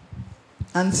truly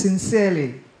and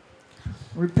sincerely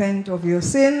repent of your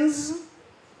sins,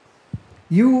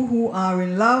 you who are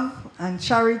in love and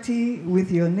charity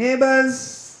with your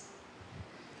neighbors,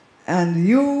 and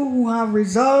you who have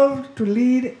resolved to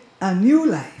lead a new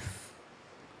life,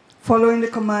 following the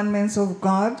commandments of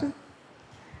God,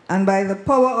 and by the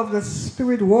power of the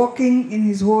Spirit walking in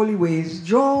his holy ways,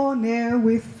 draw near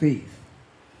with faith.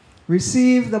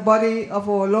 Receive the body of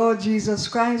our Lord Jesus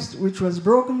Christ, which was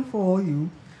broken for you.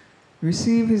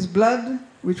 Receive his blood,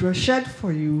 which was shed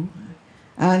for you,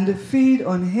 and feed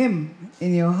on him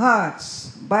in your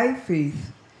hearts by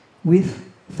faith with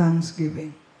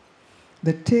thanksgiving.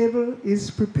 The table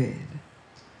is prepared,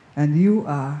 and you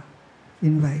are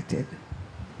invited.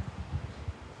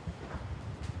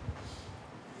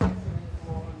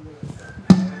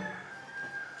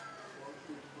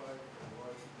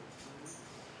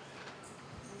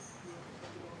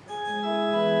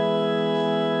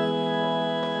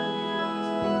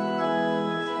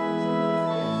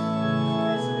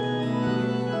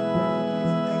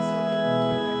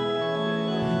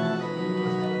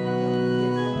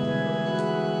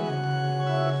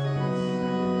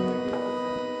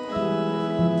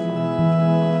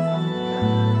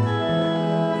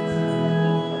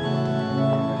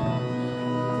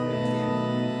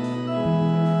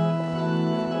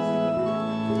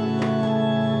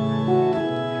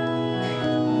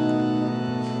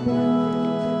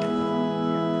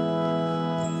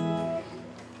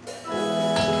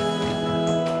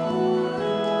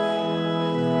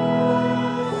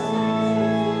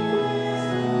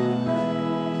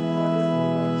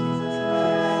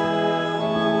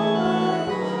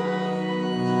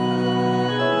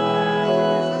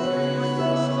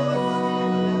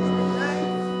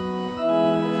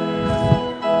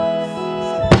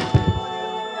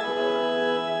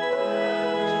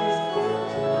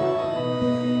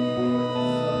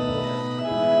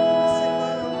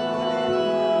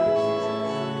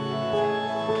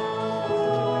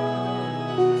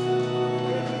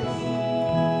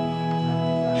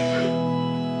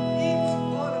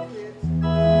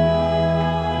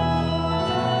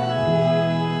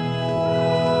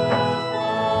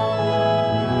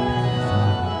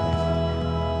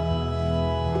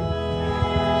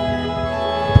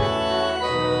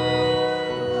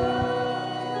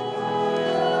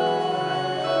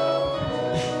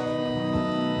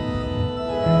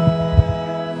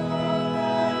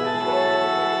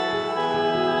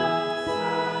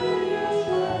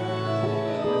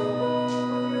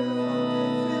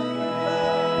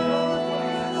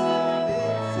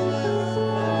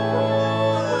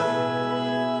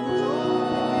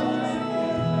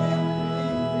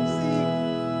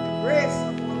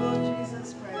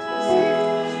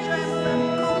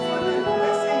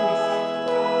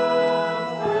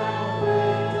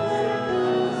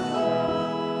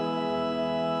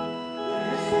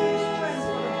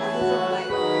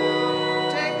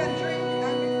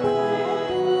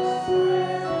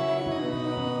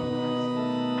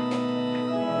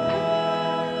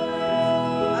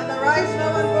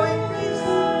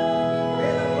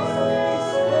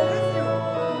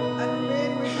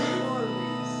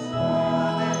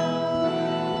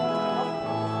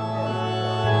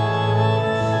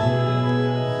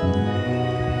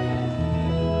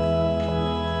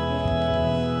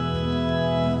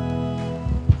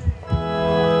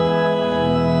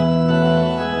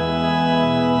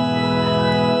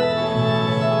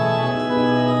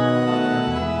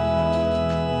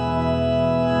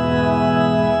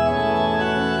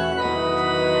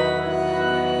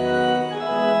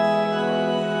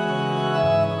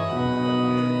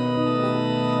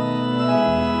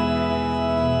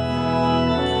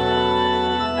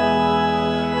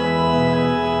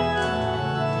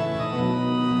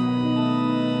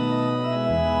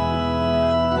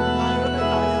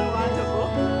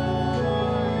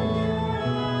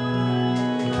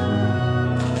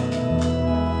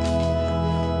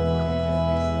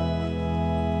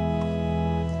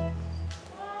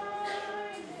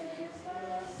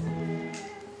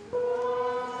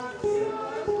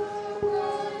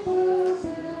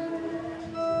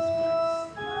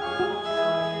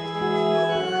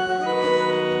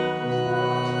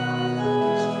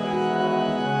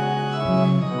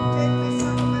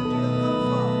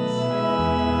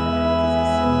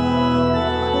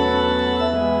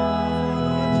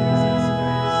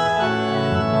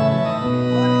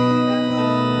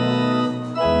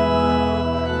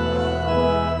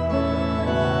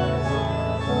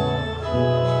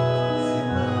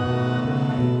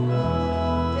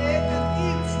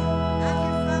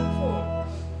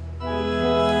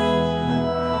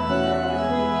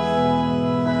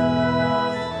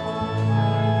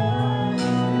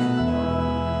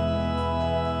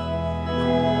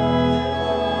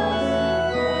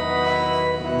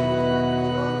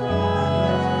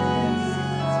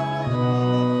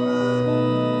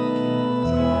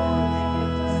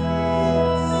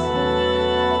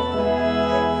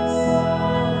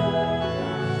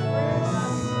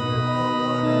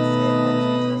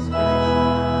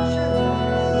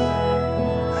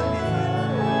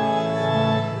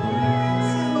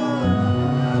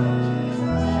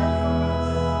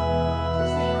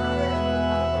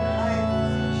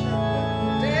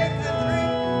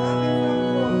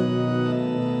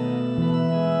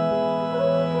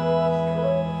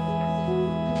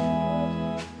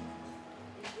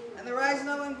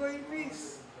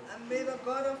 the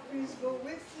God of peace go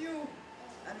with you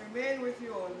and remain with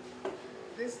you all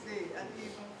this day and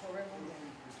even forevermore.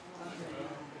 Amen.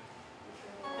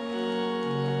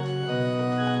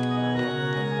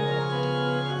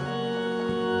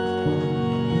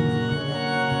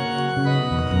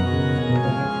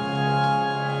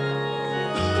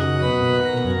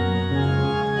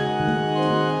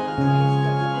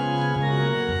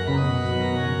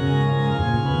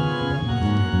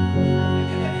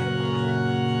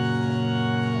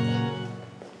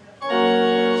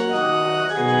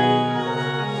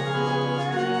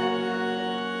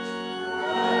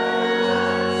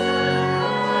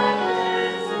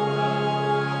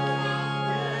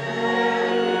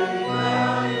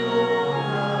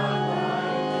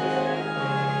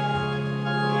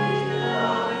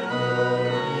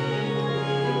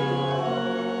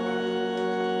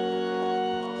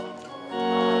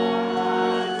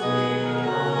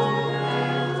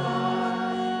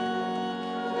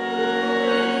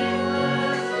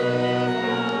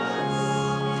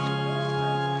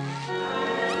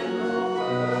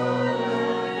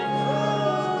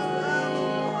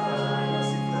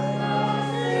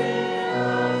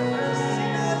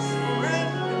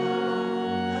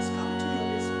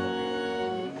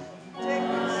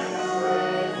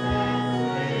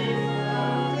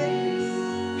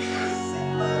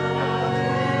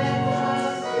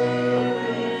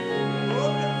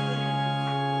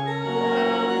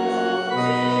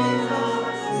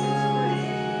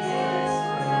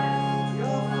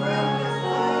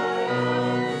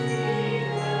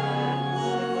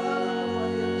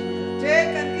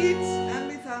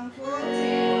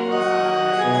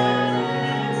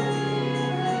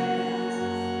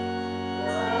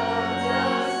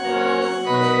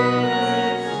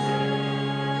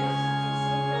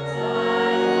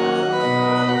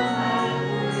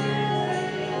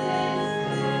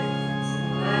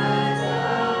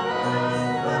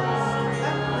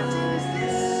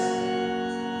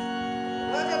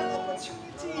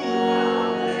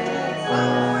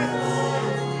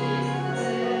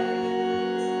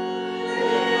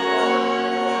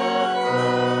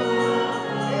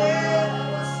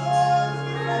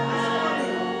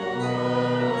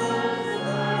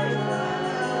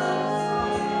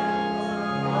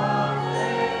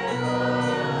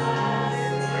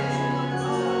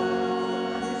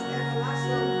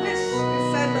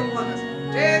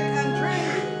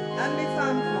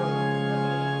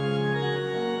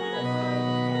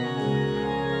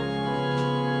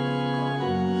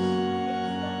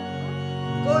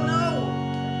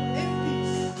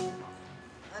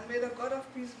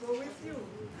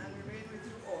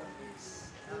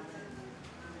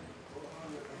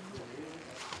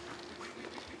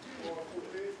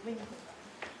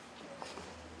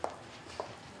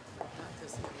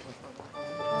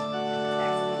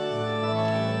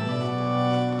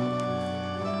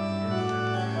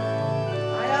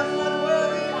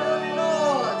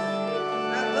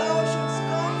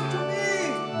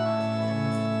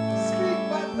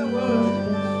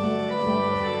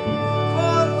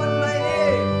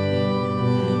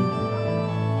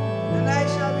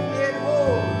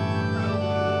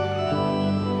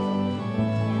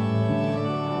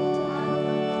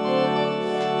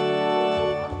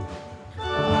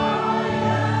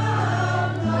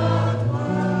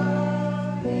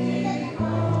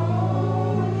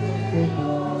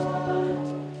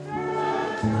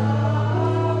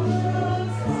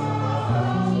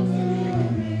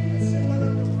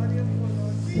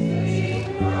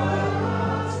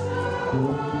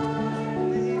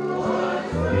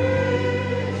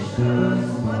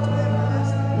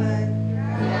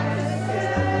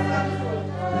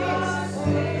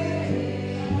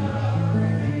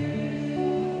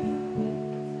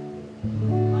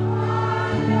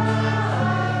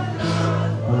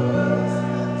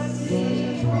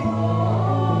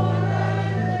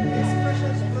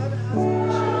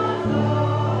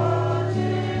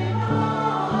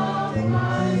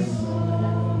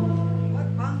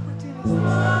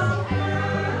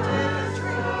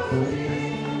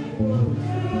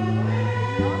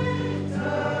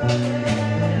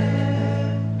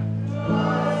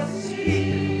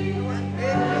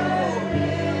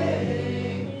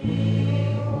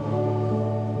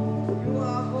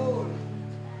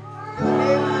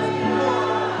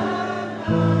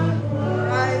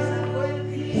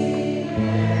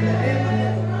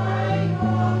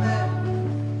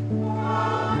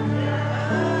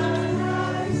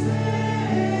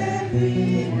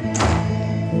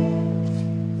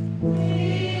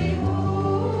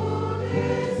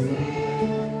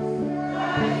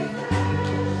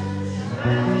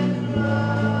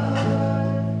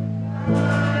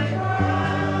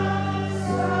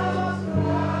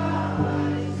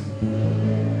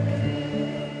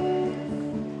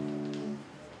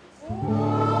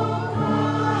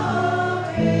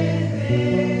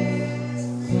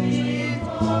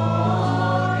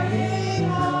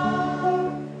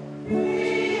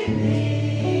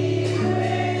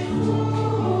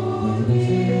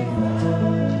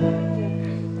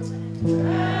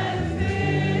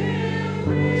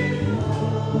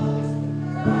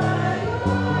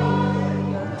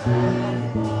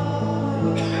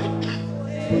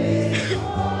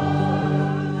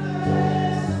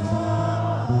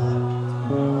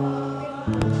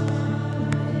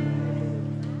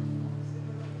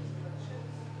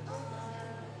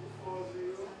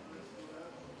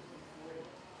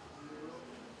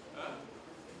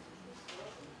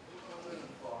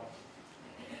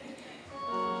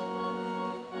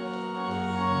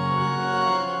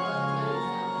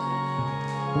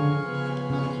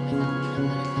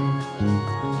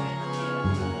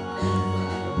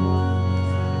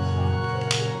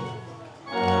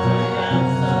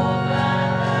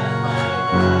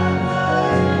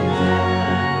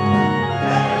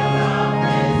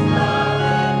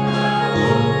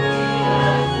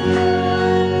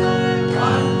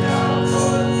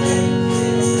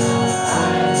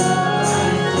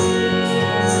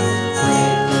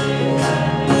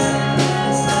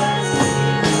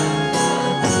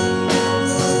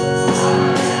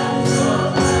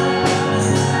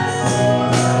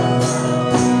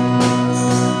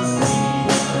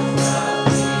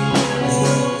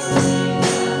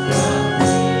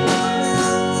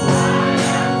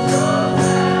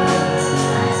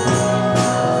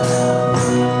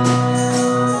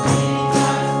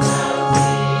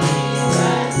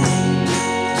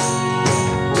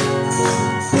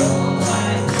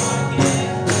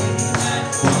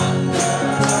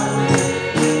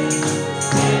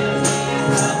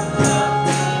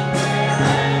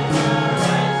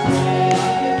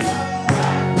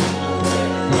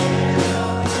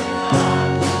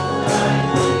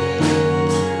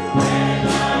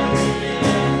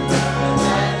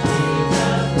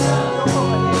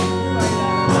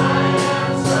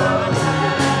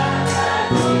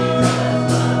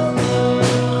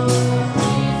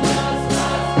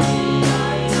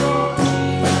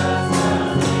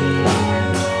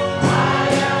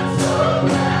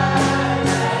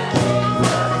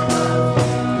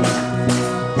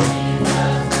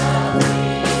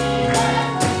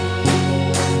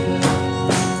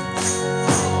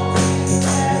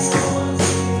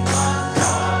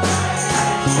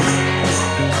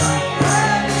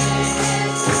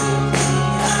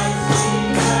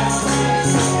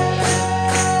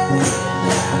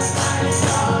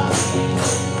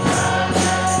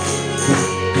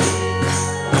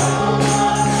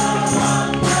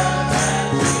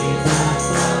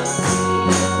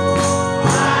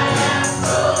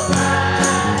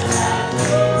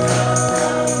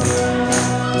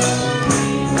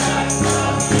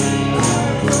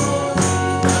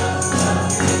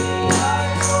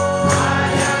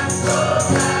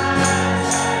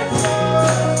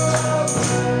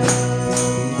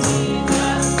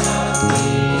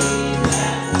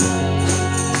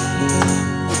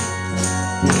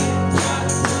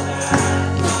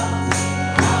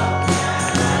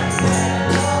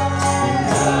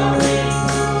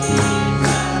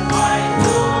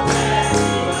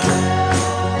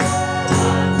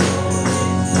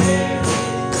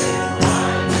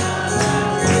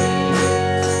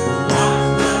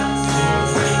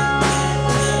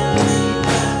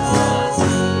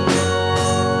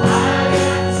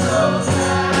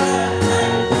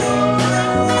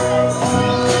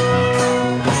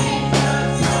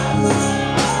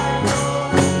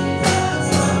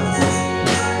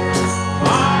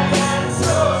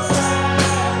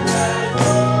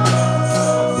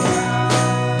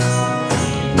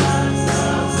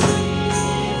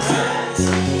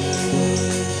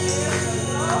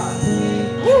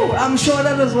 I'm sure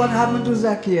that was what happened to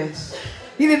Zacchaeus.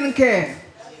 He didn't care.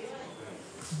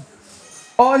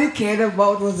 All he cared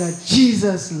about was that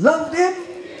Jesus loved him,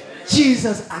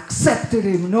 Jesus accepted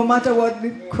him, no matter what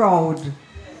the crowd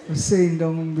was saying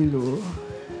down below.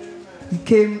 He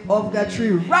came off that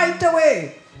tree right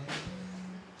away,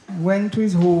 went to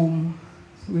his home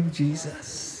with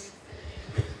Jesus.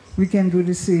 We can do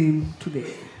the same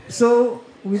today. So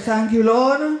we thank you,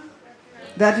 Lord,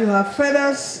 that you have fed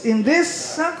us in this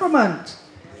sacrament,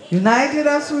 united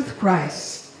us with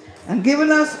Christ, and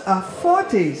given us a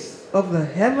foretaste of the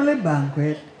heavenly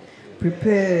banquet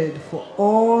prepared for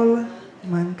all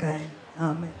mankind.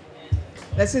 Amen.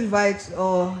 Let's invite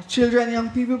our children and young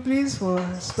people, please, for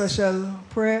a special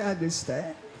prayer at this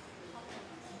time.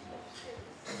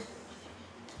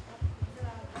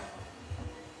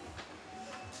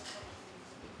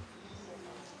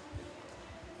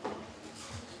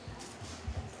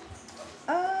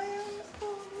 I am so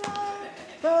glad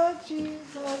that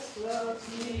Jesus loves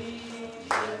me.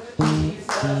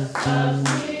 Jesus loves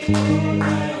me.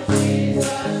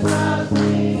 Jesus loves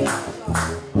me.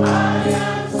 I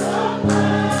am so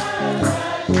glad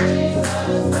that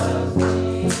Jesus loves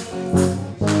me.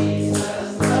 Jesus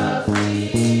loves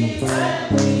me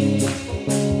and me.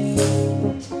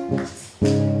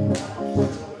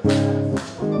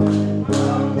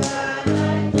 Oh, God, I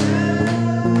can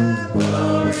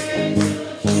glory to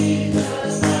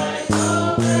Jesus, I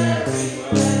know very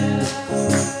well.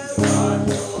 God,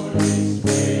 Holy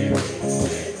Spirit,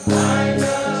 I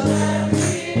know.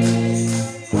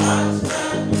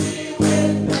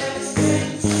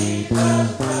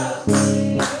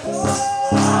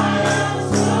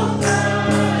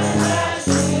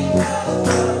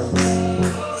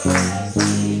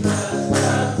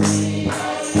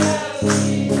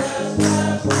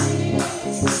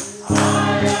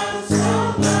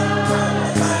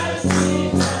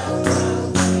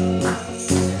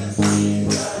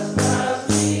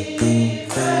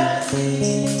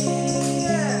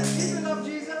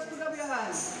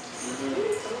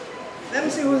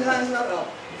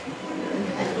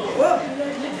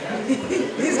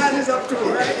 His hand is up too,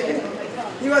 right?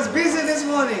 He was busy this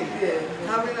morning,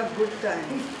 having a good time,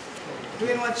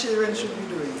 doing what children should be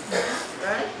doing,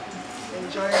 right?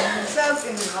 Enjoying himself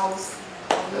in the house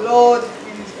of the Lord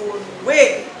in his own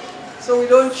way. So we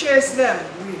don't chase them,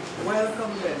 we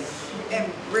welcome them, we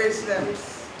embrace them.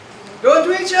 Don't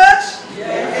we, church?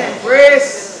 Yes.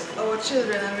 Embrace our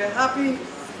children, and we're happy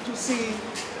to see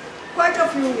quite a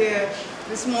few here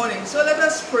this morning. So let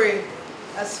us pray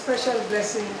a special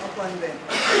blessing upon them.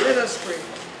 Let us pray.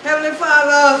 Heavenly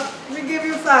Father, we give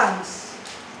you thanks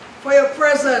for your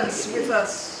presence with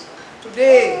us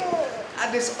today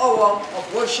at this hour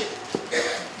of worship.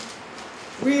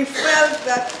 We felt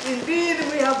that indeed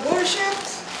we have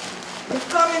worshipped, we've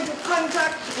come into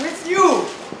contact with you,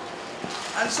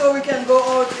 and so we can go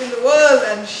out in the world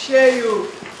and share you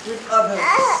with others,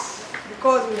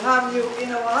 because we have you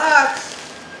in our hearts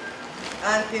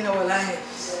and in our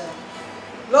lives.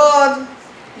 Lord,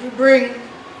 we bring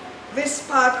this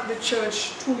part of the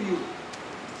church to you.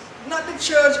 Not the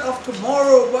church of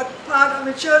tomorrow, but part of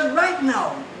the church right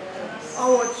now.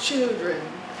 Our children,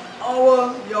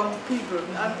 our young people.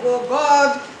 And oh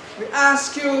God, we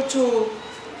ask you to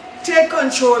take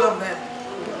control of them.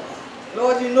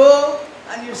 Lord, you know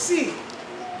and you see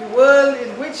the world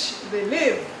in which they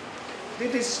live, the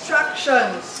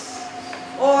distractions,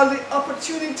 all the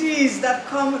opportunities that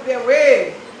come their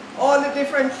way, all the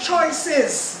different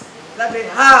choices that they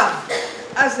have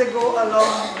as they go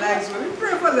along life's way. We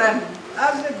pray for them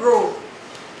as they grow,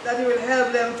 that you will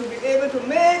help them to be able to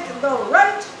make the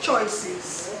right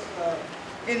choices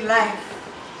in life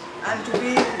and to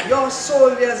be your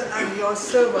soldiers and your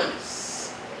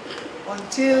servants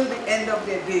until the end of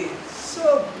their days.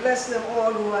 So bless them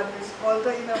all who are at this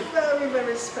altar in a very,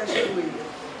 very special way.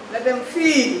 Let them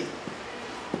feel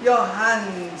your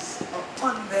hands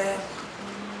upon them,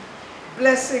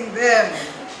 blessing them.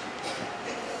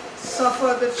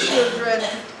 Suffer the children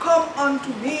to come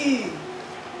unto me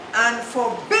and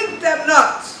forbid them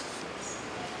not,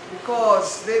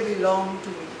 because they belong to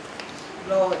me.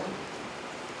 Lord,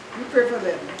 we pray for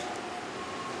them.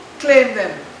 Claim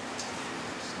them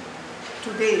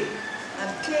today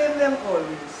and claim them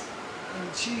always.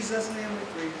 In Jesus' name we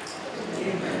pray.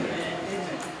 Amen.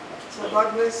 Amen. So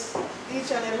God bless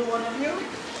each and every one of you.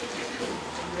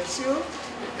 Bless you.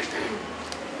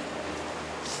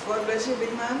 God bless you,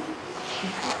 big man.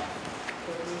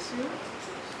 God bless you.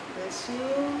 Bless you.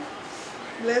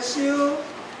 Bless you.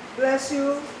 Bless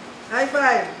you. High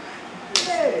five.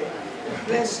 Hey.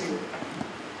 Bless you.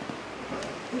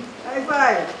 High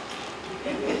five.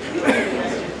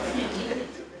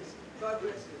 God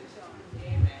bless you.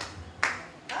 Amen.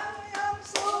 I am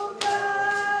so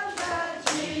glad that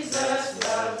Jesus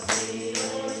loves me.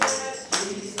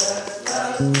 Jesus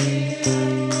loves me.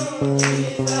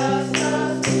 Jesus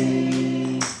loves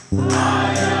me. I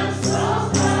am so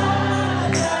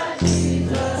glad that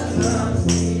Jesus loves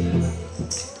me.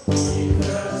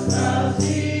 Jesus loves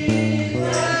me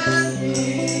and me.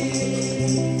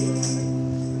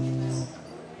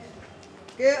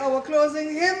 Okay, our closing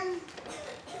hymn.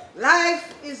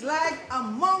 Life is like a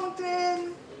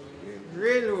mountain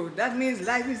railroad. That means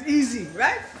life is easy,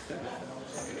 right?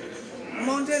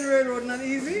 Mountain railroad not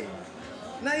easy?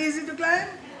 Not easy to climb?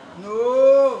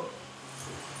 No.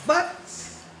 But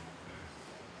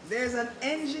there's an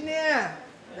engineer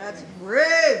that's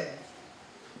brave.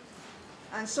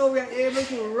 And so we are able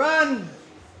to run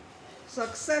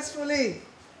successfully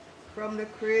from the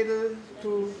cradle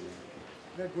to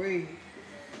the grave.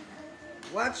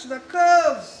 Watch the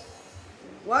curves.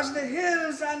 Watch the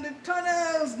hills and the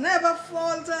tunnels. Never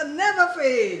falter, never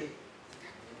fail.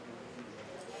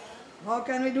 How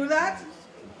can we do that?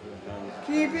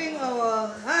 Keeping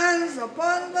our hands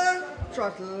upon the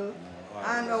throttle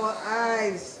and our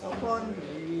eyes upon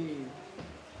thee.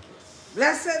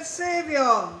 Blessed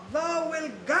Savior, thou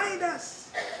wilt guide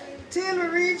us till we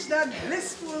reach that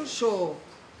blissful shore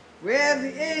where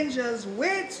the angels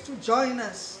wait to join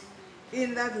us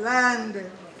in that land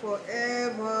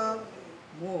forevermore.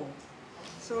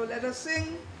 So let us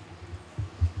sing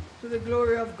to the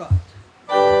glory of God.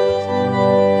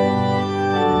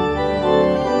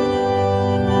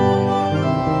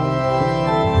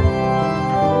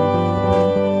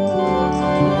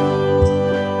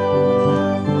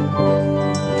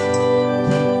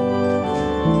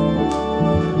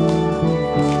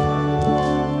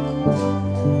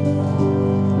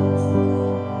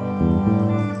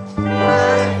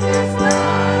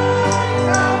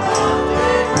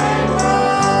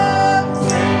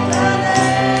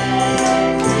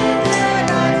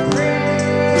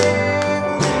 Praise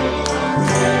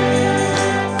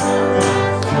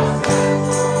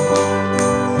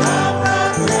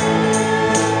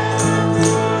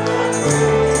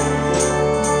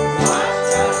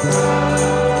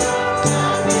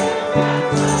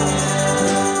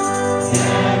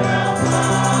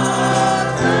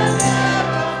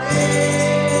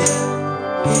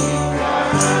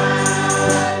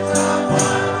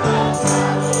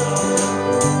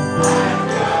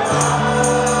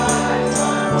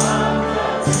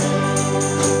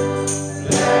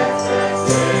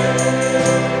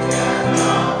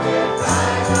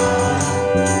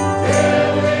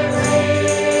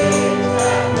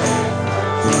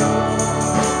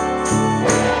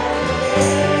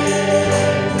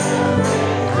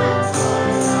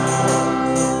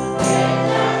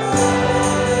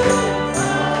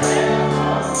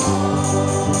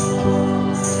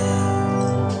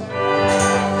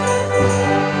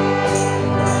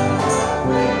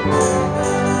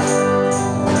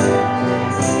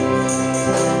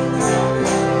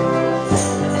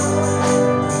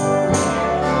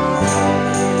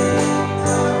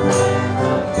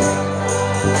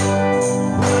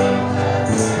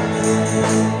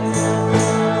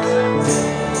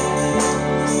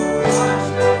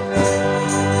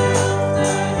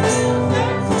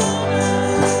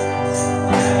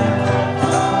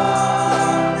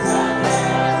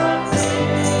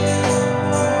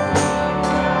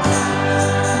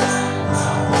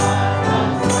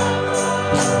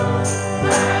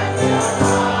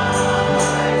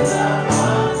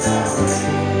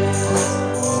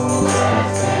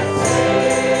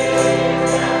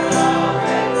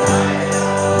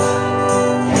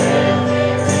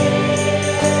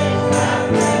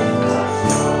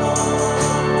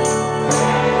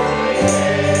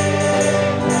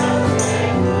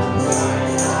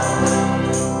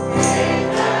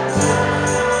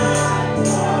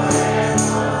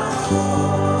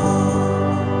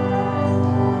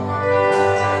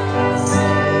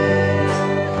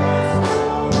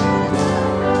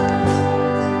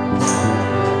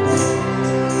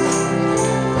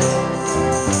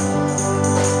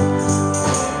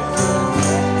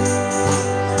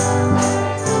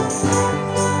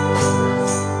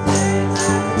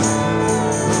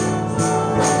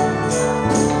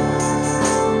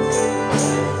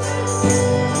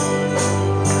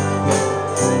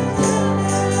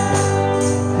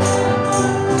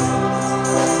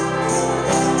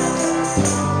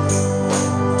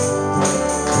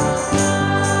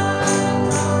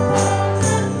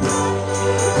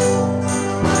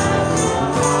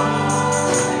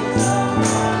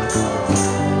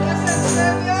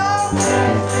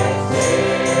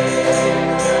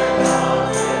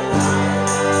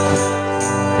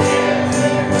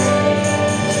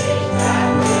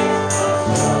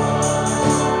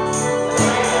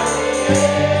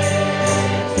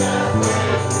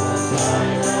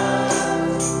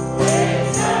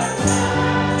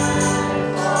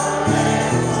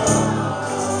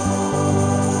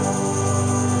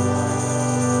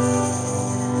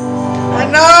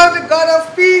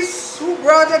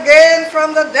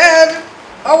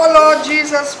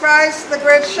Jesus Christ, the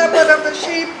great shepherd of the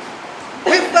sheep,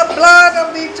 with the blood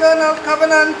of the eternal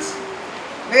covenant,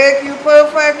 make you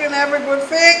perfect in every good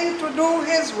thing to do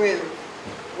his will,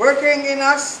 working in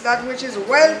us that which is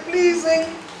well-pleasing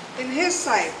in his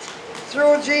sight,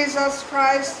 through Jesus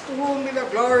Christ, to whom be the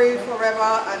glory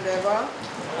forever and ever.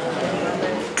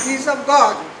 Amen. Peace of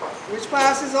God, which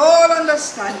passes all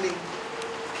understanding,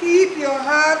 keep your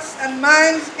hearts and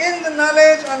minds in the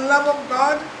knowledge and love of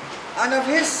God and of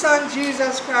his Son,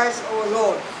 Jesus Christ our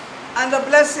Lord. And the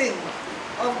blessing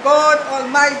of God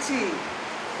Almighty,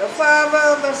 the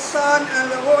Father, the Son,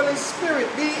 and the Holy Spirit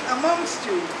be amongst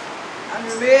you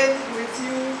and remain with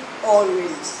you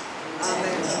always.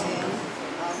 Amen.